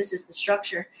interconnected. This is the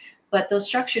structure, but those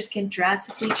structures can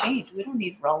drastically change. We don't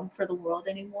need Rome for the world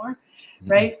anymore,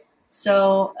 right?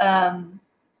 So,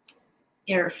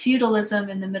 feudalism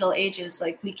in the Middle Ages,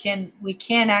 like we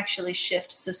can actually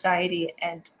shift society,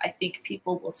 and I think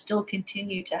people will still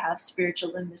continue to have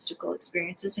spiritual and mystical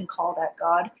experiences and call that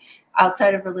God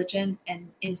outside of religion and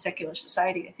in secular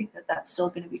society. I think that that's still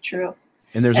going to be true.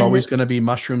 And there's always going to be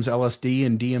mushrooms, LSD,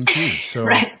 and DMT. So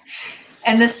right.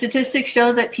 And the statistics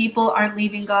show that people aren't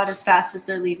leaving God as fast as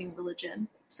they're leaving religion.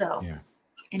 So,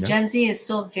 and Gen Z is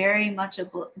still very much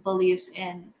believes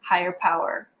in higher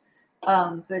power.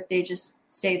 But they just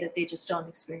say that they just don't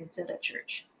experience it at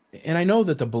church. And I know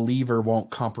that the believer won't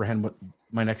comprehend what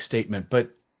my next statement, but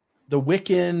the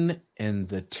Wiccan and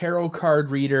the tarot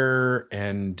card reader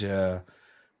and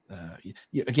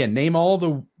again, name all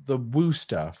the woo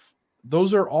stuff.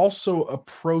 Those are also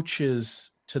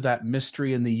approaches to that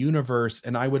mystery in the universe.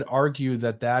 And I would argue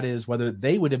that is, whether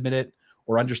they would admit it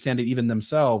or understand it even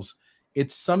themselves,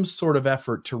 it's some sort of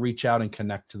effort to reach out and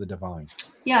connect to the divine.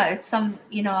 Yeah, it's some,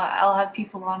 I'll have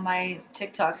people on my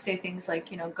TikTok say things like,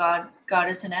 God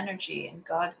is an energy, and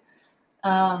God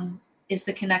is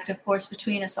the connective force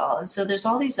between us all. And so there's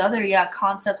all these other,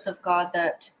 concepts of God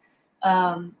that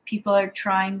people are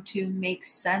trying to make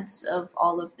sense of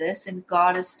all of this. And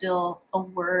God is still a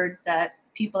word that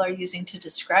people are using to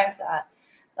describe that.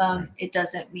 It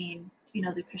doesn't mean,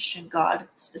 the Christian God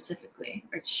specifically,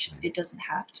 or it doesn't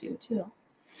have to, too.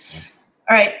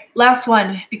 All right, last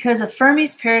one. Because of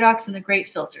Fermi's paradox and the great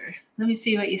filter. Let me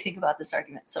see what you think about this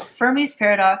argument. So Fermi's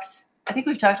paradox, I think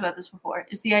we've talked about this before,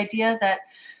 is the idea that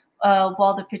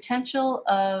while the potential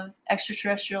of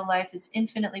extraterrestrial life is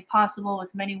infinitely possible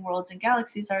with many worlds and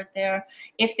galaxies out there,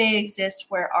 if they exist,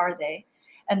 where are they?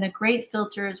 And the great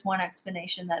filter is one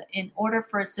explanation that in order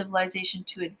for a civilization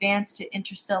to advance to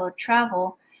interstellar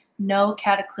travel, no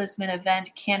cataclysmic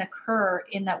event can occur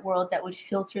in that world that would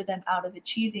filter them out of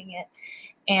achieving it.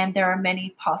 And there are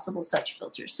many possible such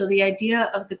filters. So the idea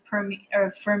of the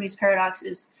Fermi's paradox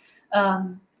is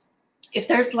if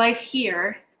there's life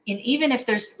here, and even if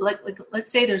there's, like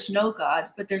let's say there's no God,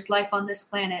 but there's life on this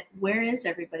planet, where is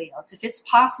everybody else? If it's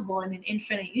possible in an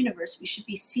infinite universe, we should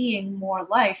be seeing more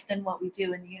life than what we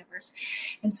do in the universe.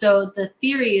 And so the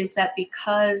theory is that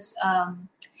because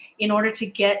in order to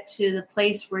get to the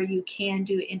place where you can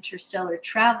do interstellar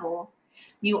travel,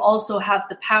 you also have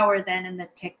the power then and the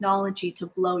technology to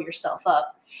blow yourself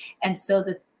up. And so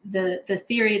the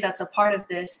theory that's a part of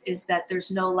this is that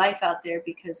there's no life out there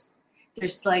because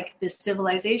there's like this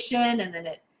civilization, and then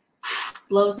it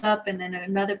blows up, and then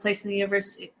another place in the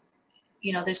universe,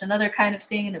 there's another kind of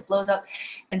thing and it blows up.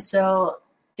 And so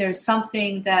there's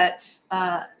something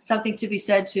to be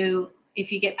said to,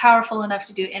 if you get powerful enough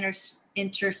to do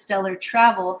interstellar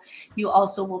travel, you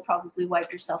also will probably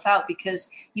wipe yourself out, because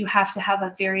you have to have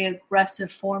a very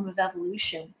aggressive form of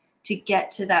evolution to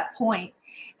get to that point.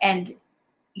 And,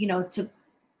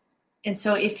 and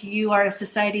so if you are a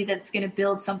society that's going to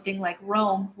build something like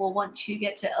Rome, well, once you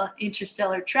get to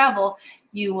interstellar travel,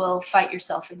 you will fight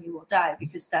yourself and you will die,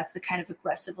 because that's the kind of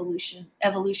aggressive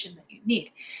evolution that you need.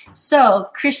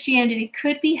 So Christianity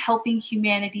could be helping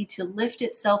humanity to lift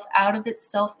itself out of its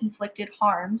self-inflicted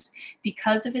harms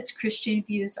because of its Christian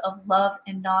views of love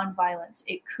and nonviolence.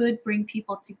 It could bring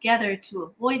people together to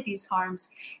avoid these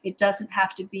harms. It doesn't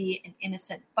have to be an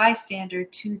innocent bystander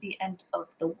to the end of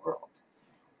the world.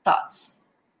 Thoughts?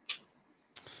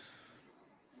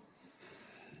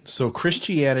 So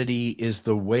Christianity is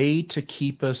the way to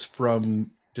keep us from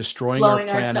destroying our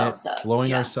planet,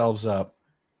 blowing ourselves up.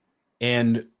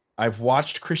 And I've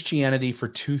watched Christianity for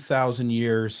 2,000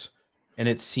 years, and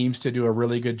it seems to do a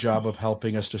really good job of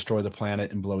helping us destroy the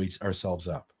planet and blow ourselves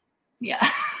up. Yeah.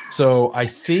 So I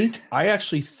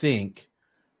actually think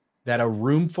that a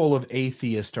room full of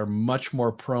atheists are much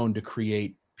more prone to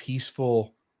create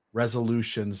peaceful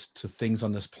resolutions to things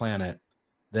on this planet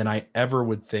than I ever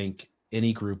would think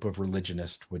any group of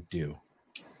religionists would do.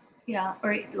 Yeah,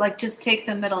 or like just take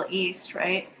the Middle East,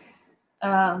 right?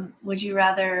 Would you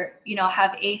rather,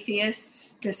 have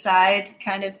atheists decide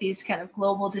kind of these kind of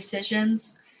global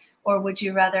decisions, or would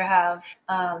you rather have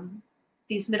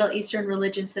these Middle Eastern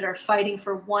religions that are fighting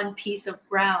for one piece of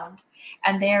ground,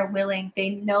 and they are willing,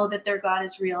 they know that their God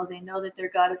is real, they know that their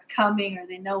God is coming, or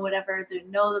they know whatever, they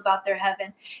know about their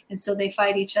heaven, and so they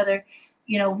fight each other.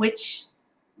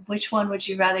 Which one would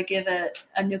you rather give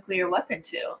a nuclear weapon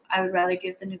to? I would rather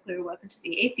give the nuclear weapon to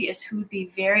the atheists, who would be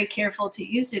very careful to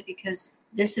use it, because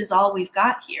this is all we've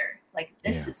got here. Like,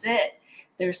 this is it.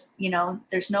 There's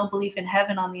no belief in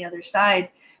heaven on the other side,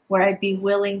 where I'd be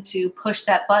willing to push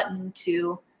that button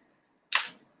to,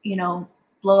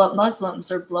 blow up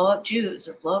Muslims or blow up Jews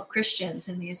or blow up Christians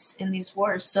in these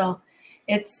wars. So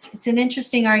it's an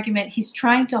interesting argument. He's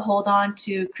trying to hold on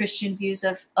to Christian views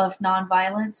of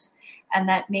nonviolence, and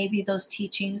that maybe those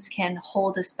teachings can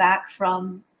hold us back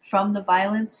from the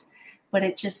violence, but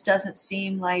it just doesn't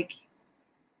seem like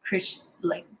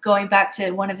going back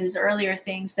to one of his earlier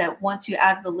things, that once you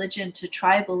add religion to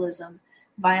tribalism,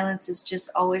 violence is just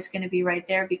always going to be right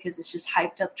there, because it's just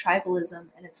hyped up tribalism,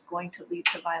 and it's going to lead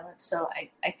to violence. So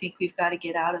I think we've got to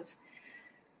get out of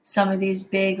some of these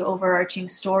big overarching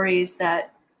stories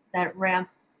that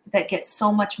get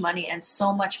so much money and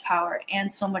so much power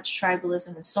and so much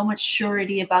tribalism and so much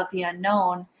surety about the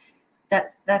unknown,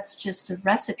 that's just a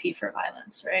recipe for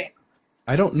violence, right?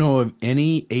 I don't know of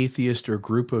any atheist or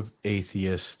group of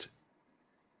atheists,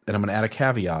 and I'm going to add a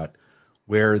caveat,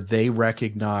 where they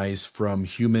recognize from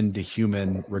human to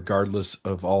human, regardless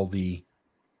of all the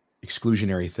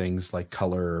exclusionary things like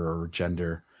color or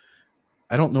gender.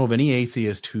 I don't know of any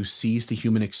atheist who sees the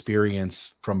human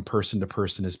experience from person to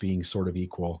person as being sort of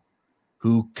equal,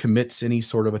 who commits any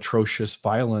sort of atrocious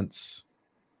violence,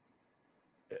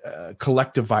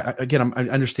 collective violence. Again, I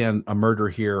understand a murder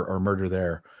here or a murder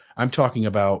there. I'm talking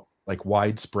about like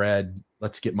widespread,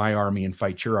 let's get my army and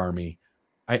fight your army.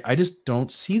 I just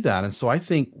don't see that. And so I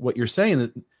think what you're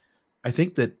saying, I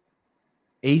think that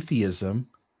atheism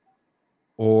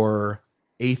or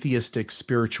atheistic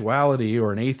spirituality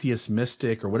or an atheist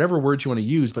mystic or whatever words you want to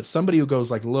use, but somebody who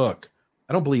goes like, look,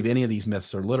 I don't believe any of these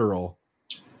myths are literal.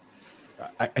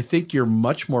 I think you're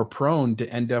much more prone to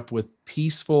end up with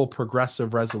peaceful,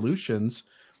 progressive resolutions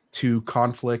to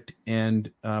conflict and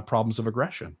problems of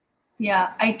aggression.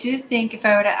 Yeah, I do think if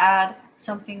I were to add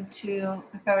something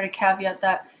if I were to caveat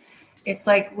that, it's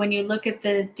like when you look at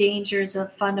the dangers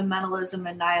of fundamentalism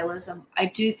and nihilism, I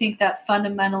do think that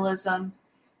fundamentalism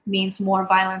means more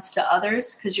violence to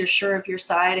others because you're sure of your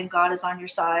side and God is on your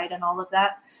side and all of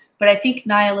that. But I think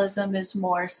nihilism is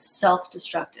more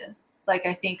self-destructive. Like,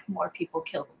 I think more people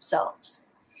kill themselves,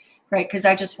 right? Because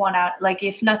I just want out, like,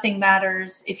 if nothing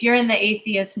matters, if you're in the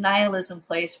atheist nihilism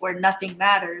place where nothing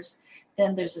matters,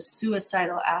 then there's a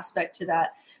suicidal aspect to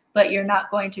that. But you're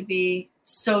not going to be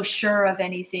so sure of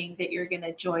anything that you're going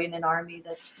to join an army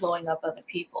that's blowing up other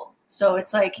people. So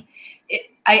it's like,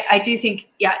 I do think,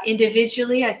 yeah,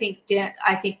 individually, I think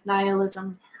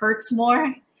nihilism hurts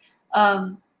more.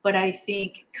 But I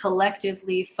think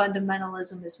collectively,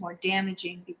 fundamentalism is more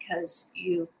damaging because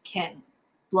you can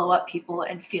blow up people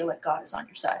and feel like God is on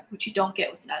your side, which you don't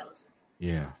get with nihilism.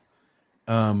 Yeah.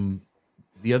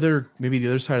 The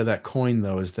other side of that coin,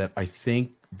 though, is that I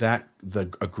think that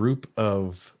a group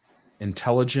of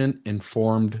intelligent,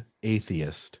 informed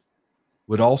atheists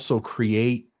would also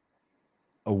create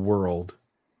a world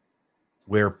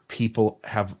where people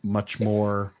have much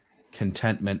more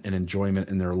contentment and enjoyment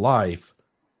in their life,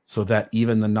 so that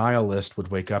even the nihilist would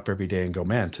wake up every day and go,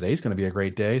 man, today's going to be a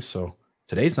great day. So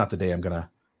today's not the day I'm going to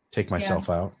take myself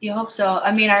out. You hope so.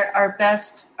 I mean, our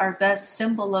best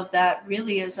symbol of that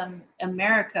really is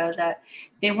America, that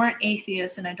they weren't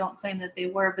atheists, and I don't claim that they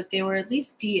were, but they were at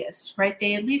least deists, right?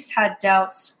 They at least had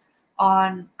doubts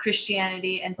on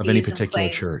Christianity and of any theism particular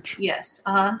claims. church. Yes.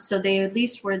 So they at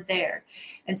least were there.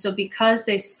 And so because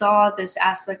they saw this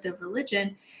aspect of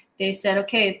religion, they said,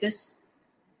 okay, if this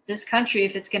country,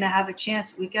 if it's going to have a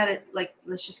chance, we got to, like,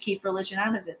 let's just keep religion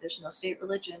out of it. There's no state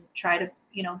religion. Try to,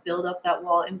 build up that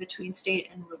wall in between state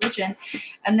and religion.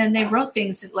 And then they wrote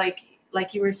things like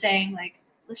you were saying, like,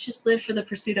 let's just live for the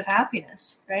pursuit of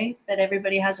happiness, right? That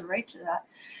everybody has a right to that.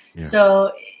 Yeah.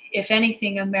 So if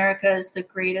anything, America is the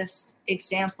greatest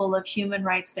example of human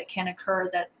rights that can occur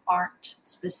that aren't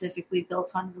specifically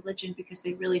built on religion, because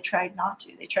they really tried not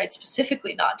to. They tried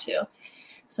specifically not to.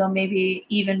 So maybe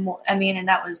even more, and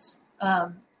that was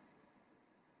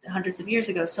hundreds of years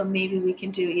ago. So maybe we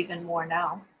can do even more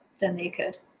now than they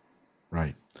could.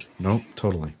 Right. No,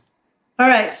 totally. All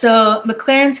right, so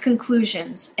McLaren's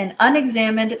conclusions. An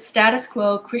unexamined status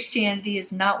quo Christianity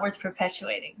is not worth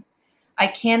perpetuating. I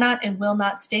cannot and will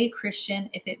not stay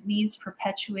Christian if it means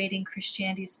perpetuating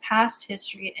Christianity's past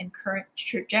history and current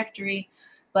trajectory,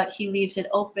 but he leaves it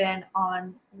open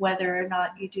on whether or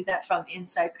not you do that from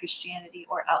inside Christianity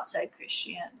or outside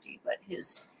Christianity. But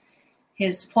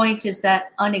his point is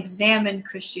that unexamined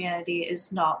Christianity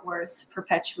is not worth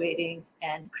perpetuating,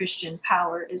 and Christian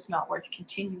power is not worth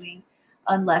continuing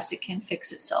unless it can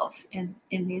fix itself in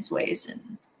these ways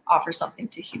and offer something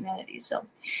to humanity. So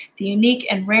the unique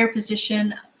and rare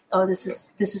position, this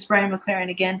is Brian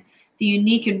McLaren again. The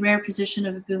unique and rare position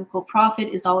of a biblical prophet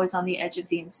is always on the edge of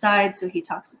the inside. So he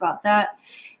talks about that.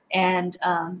 And,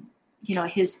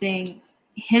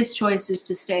 his choice is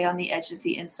to stay on the edge of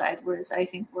the inside, whereas I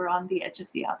think we're on the edge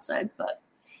of the outside. But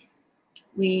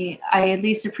I at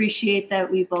least appreciate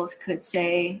that we both could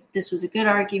say this was a good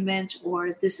argument,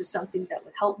 or this is something that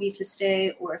would help me to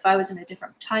stay, or if I was in a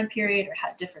different time period or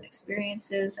had different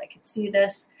experiences, I could see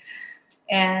this.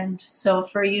 And so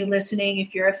for you listening,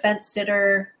 if you're a fence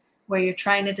sitter where you're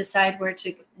trying to decide where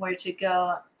to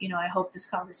go, I hope this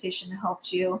conversation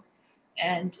helped you.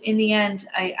 And in the end,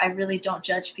 I really don't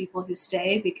judge people who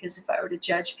stay, because if I were to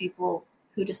judge people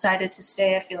who decided to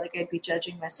stay, I feel like I'd be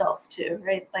judging myself too,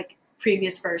 right? Like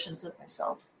previous versions of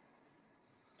myself.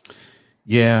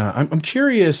 Yeah, I'm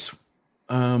curious.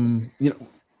 I'm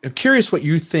curious what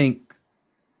you think.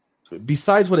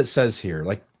 Besides what it says here,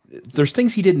 like there's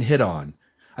things he didn't hit on.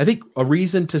 I think a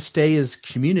reason to stay is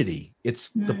community. It's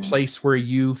the place where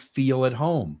you feel at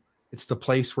home. It's the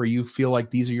place where you feel like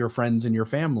these are your friends and your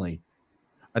family.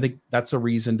 I think that's a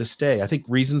reason to stay. I think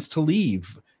reasons to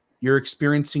leave. You're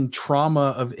experiencing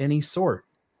trauma of any sort.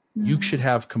 You should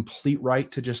have complete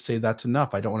right to just say, that's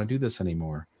enough. I don't want to do this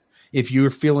anymore. If you're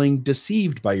feeling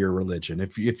deceived by your religion,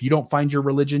 if you don't find your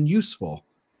religion useful,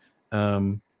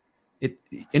 any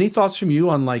thoughts from you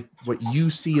on like what you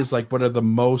see as like what are the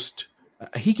most?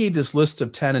 He gave this list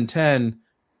of 10 and 10.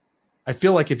 I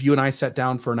feel like if you and I sat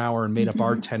down for an hour and made up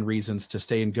our 10 reasons to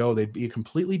stay and go, they'd be a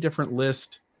completely different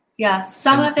list. Yeah,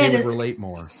 some of it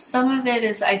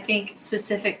is, I think,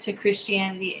 specific to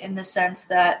Christianity in the sense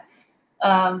that,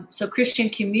 so Christian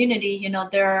community,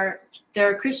 there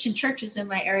are Christian churches in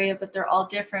my area, but they're all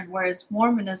different. Whereas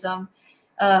Mormonism,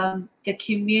 the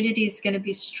community is going to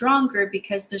be stronger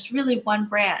because there's really one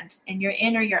brand, and you're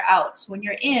in or you're out. So when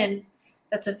you're in,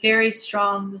 that's a very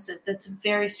strong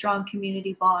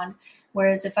community bond.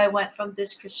 Whereas if I went from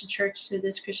this Christian church to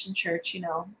this Christian church,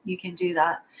 you can do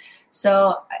that.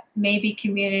 So maybe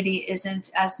community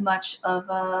isn't as much of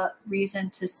a reason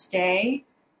to stay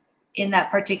in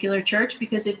that particular church,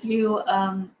 because if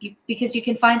because you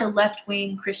can find a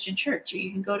left-wing Christian church, or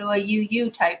you can go to a UU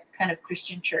type kind of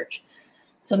Christian church.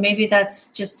 So maybe that's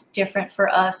just different for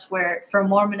us, where for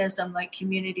Mormonism, like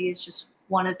community is just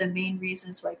one of the main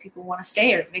reasons why people want to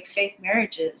stay, or mixed faith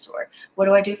marriages, or what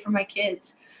do I do for my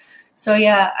kids? So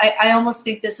yeah, I almost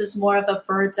think this is more of a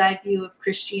bird's eye view of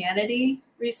Christianity,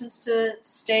 reasons to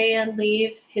stay and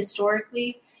leave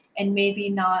historically, and maybe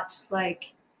not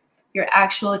like your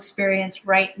actual experience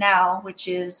right now, which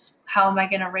is how am I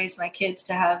going to raise my kids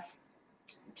to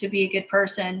be a good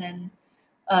person? And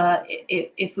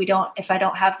if I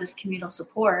don't have this communal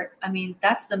support, I mean,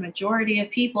 that's the majority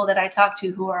of people that I talk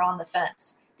to who are on the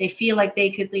fence. They feel like they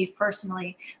could leave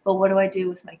personally, but what do I do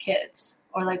with my kids?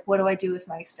 Or like, what do I do with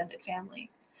my extended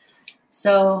family?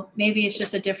 So maybe it's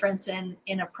just a difference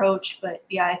in approach, but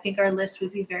yeah, I think our list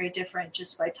would be very different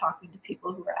just by talking to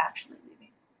people who are actually leaving.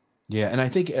 Yeah. And I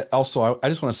think also, I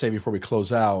just want to say before we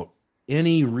close out,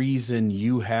 any reason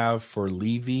you have for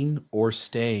leaving or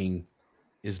staying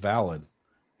is valid.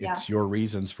 It's your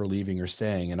reasons for leaving or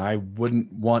staying. And I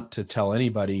wouldn't want to tell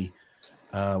anybody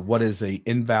what is a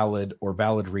invalid or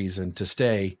valid reason to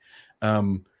stay.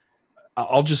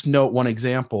 I'll just note one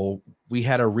example. We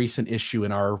had a recent issue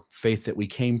in our faith that we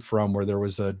came from where there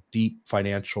was a deep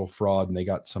financial fraud and they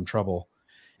got some trouble.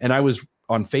 And I was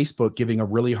on Facebook giving a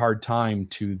really hard time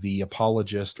to the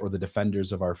apologist or the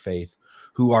defenders of our faith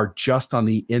who are just on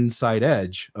the inside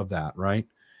edge of that, right?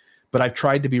 But I've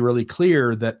tried to be really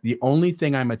clear that the only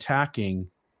thing I'm attacking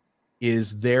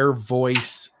is their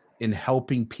voice in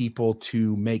helping people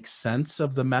to make sense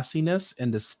of the messiness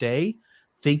and to stay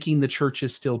thinking the church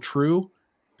is still true.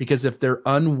 Because if they're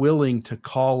unwilling to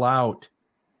call out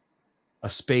a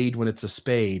spade when it's a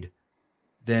spade,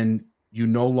 then you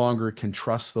no longer can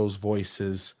trust those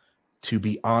voices to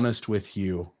be honest with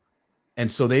you.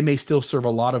 And so they may still serve a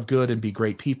lot of good and be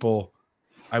great people.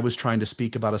 I was trying to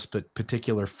speak about a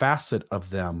particular facet of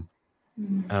them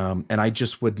And I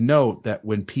just would note that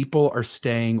when people are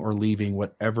staying or leaving,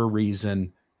 whatever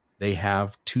reason they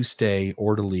have to stay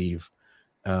or to leave,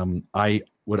 I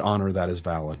would honor that as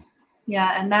valid.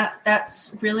 Yeah, and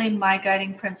that's really my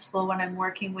guiding principle when I'm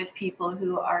working with people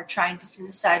who are trying to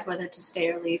decide whether to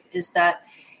stay or leave, is that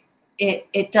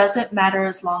it doesn't matter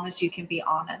as long as you can be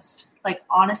honest. Like,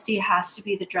 honesty has to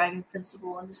be the driving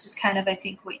principle. And this is kind of, I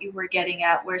think, what you were getting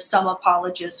at, where some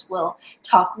apologists will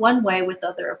talk one way with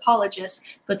other apologists,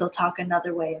 but they'll talk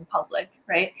another way in public,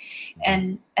 right?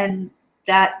 And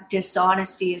that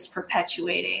dishonesty is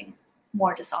perpetuating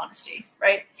more dishonesty,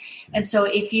 right? And so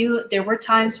there were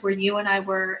times where you and I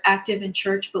were active in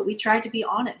church, but we tried to be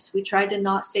honest. We tried to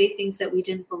not say things that we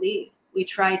didn't believe. We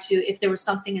tried to, if there was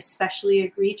something especially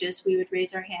egregious, we would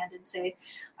raise our hand and say,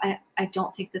 I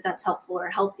don't think that that's helpful or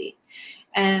healthy.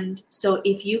 And so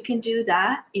if you can do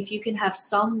that, if you can have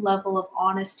some level of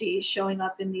honesty showing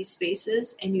up in these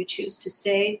spaces, and you choose to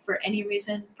stay for any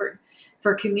reason, for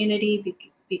community,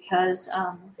 because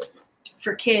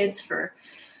for kids, for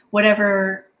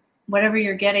whatever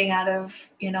you're getting out of,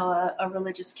 a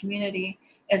religious community,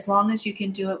 as long as you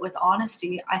can do it with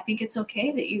honesty, I think it's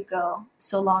okay that you go,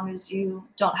 so long as you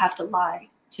don't have to lie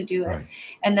to do it. Right.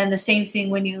 And then the same thing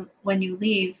when you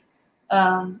leave,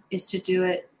 is to do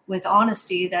it with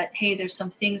honesty, that, hey, there's some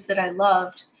things that I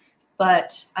loved,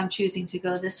 but I'm choosing to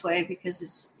go this way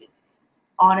because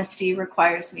honesty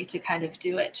requires me to kind of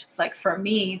do it. Like, for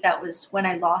me, that was when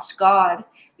I lost God.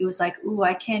 It was like, ooh,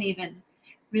 I can't even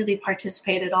really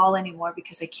participate at all anymore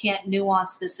because I can't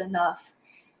nuance this enough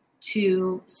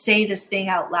to say this thing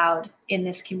out loud in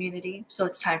this community. So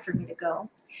it's time for me to go.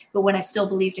 But when I still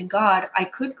believed in God, I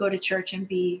could go to church and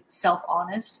be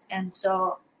self-honest. And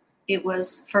so it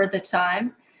was, for the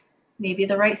time, maybe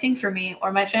the right thing for me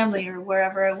or my family or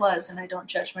wherever I was. And I don't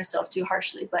judge myself too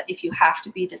harshly. But if you have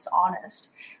to be dishonest,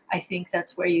 I think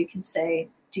that's where you can say,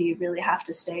 do you really have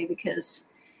to stay? Because,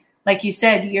 like you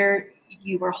said,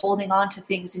 you were holding on to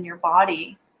things in your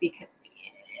body,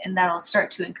 and that'll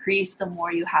start to increase the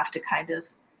more you have to kind of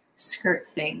skirt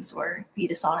things or be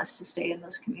dishonest to stay in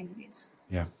those communities.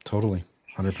 Yeah, totally.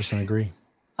 100% agree.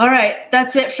 All right.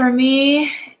 That's it for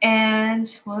me.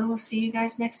 And we'll see you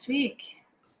guys next week.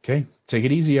 Okay. Take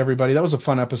it easy, everybody. That was a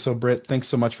fun episode, Britt. Thanks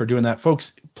so much for doing that.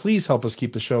 Folks, please help us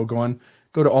keep the show going.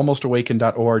 Go to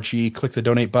almostawakened.org, click the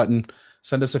donate button,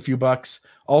 send us a few bucks.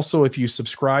 Also, if you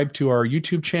subscribe to our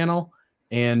YouTube channel,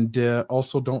 and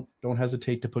also don't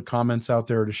hesitate to put comments out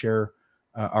there to share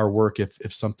our work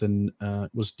if something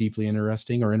was deeply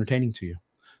interesting or entertaining to you.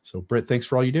 So, Britt, thanks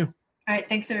for all you do. All right.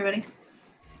 Thanks, everybody.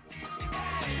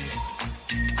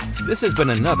 This has been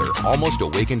another Almost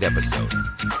Awakened episode.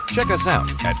 Check us out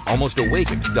at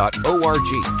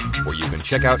almostawakened.org, where you can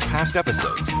check out past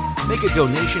episodes, make a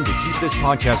donation to keep this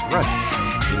podcast running,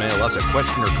 email us a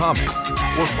question or comment,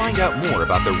 or find out more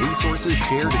about the resources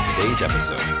shared in today's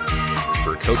episode.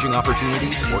 For coaching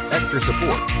opportunities or extra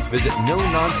support, visit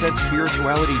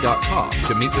NoNonsenseSpirituality.com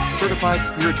to meet with Certified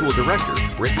Spiritual Director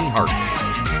Brittany Hartley.